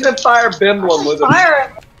 He said Fire Bimblem with him.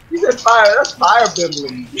 Fire. He said Fire. That's Fire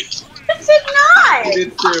Bimblem. Is it not? He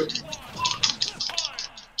did too.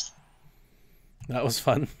 That was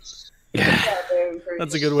fun. Yeah.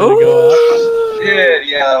 That's a good way to go out.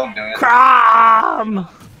 Yeah, that'll do it. Crom!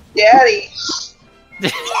 Daddy.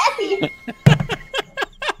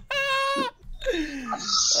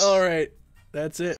 All right, that's it.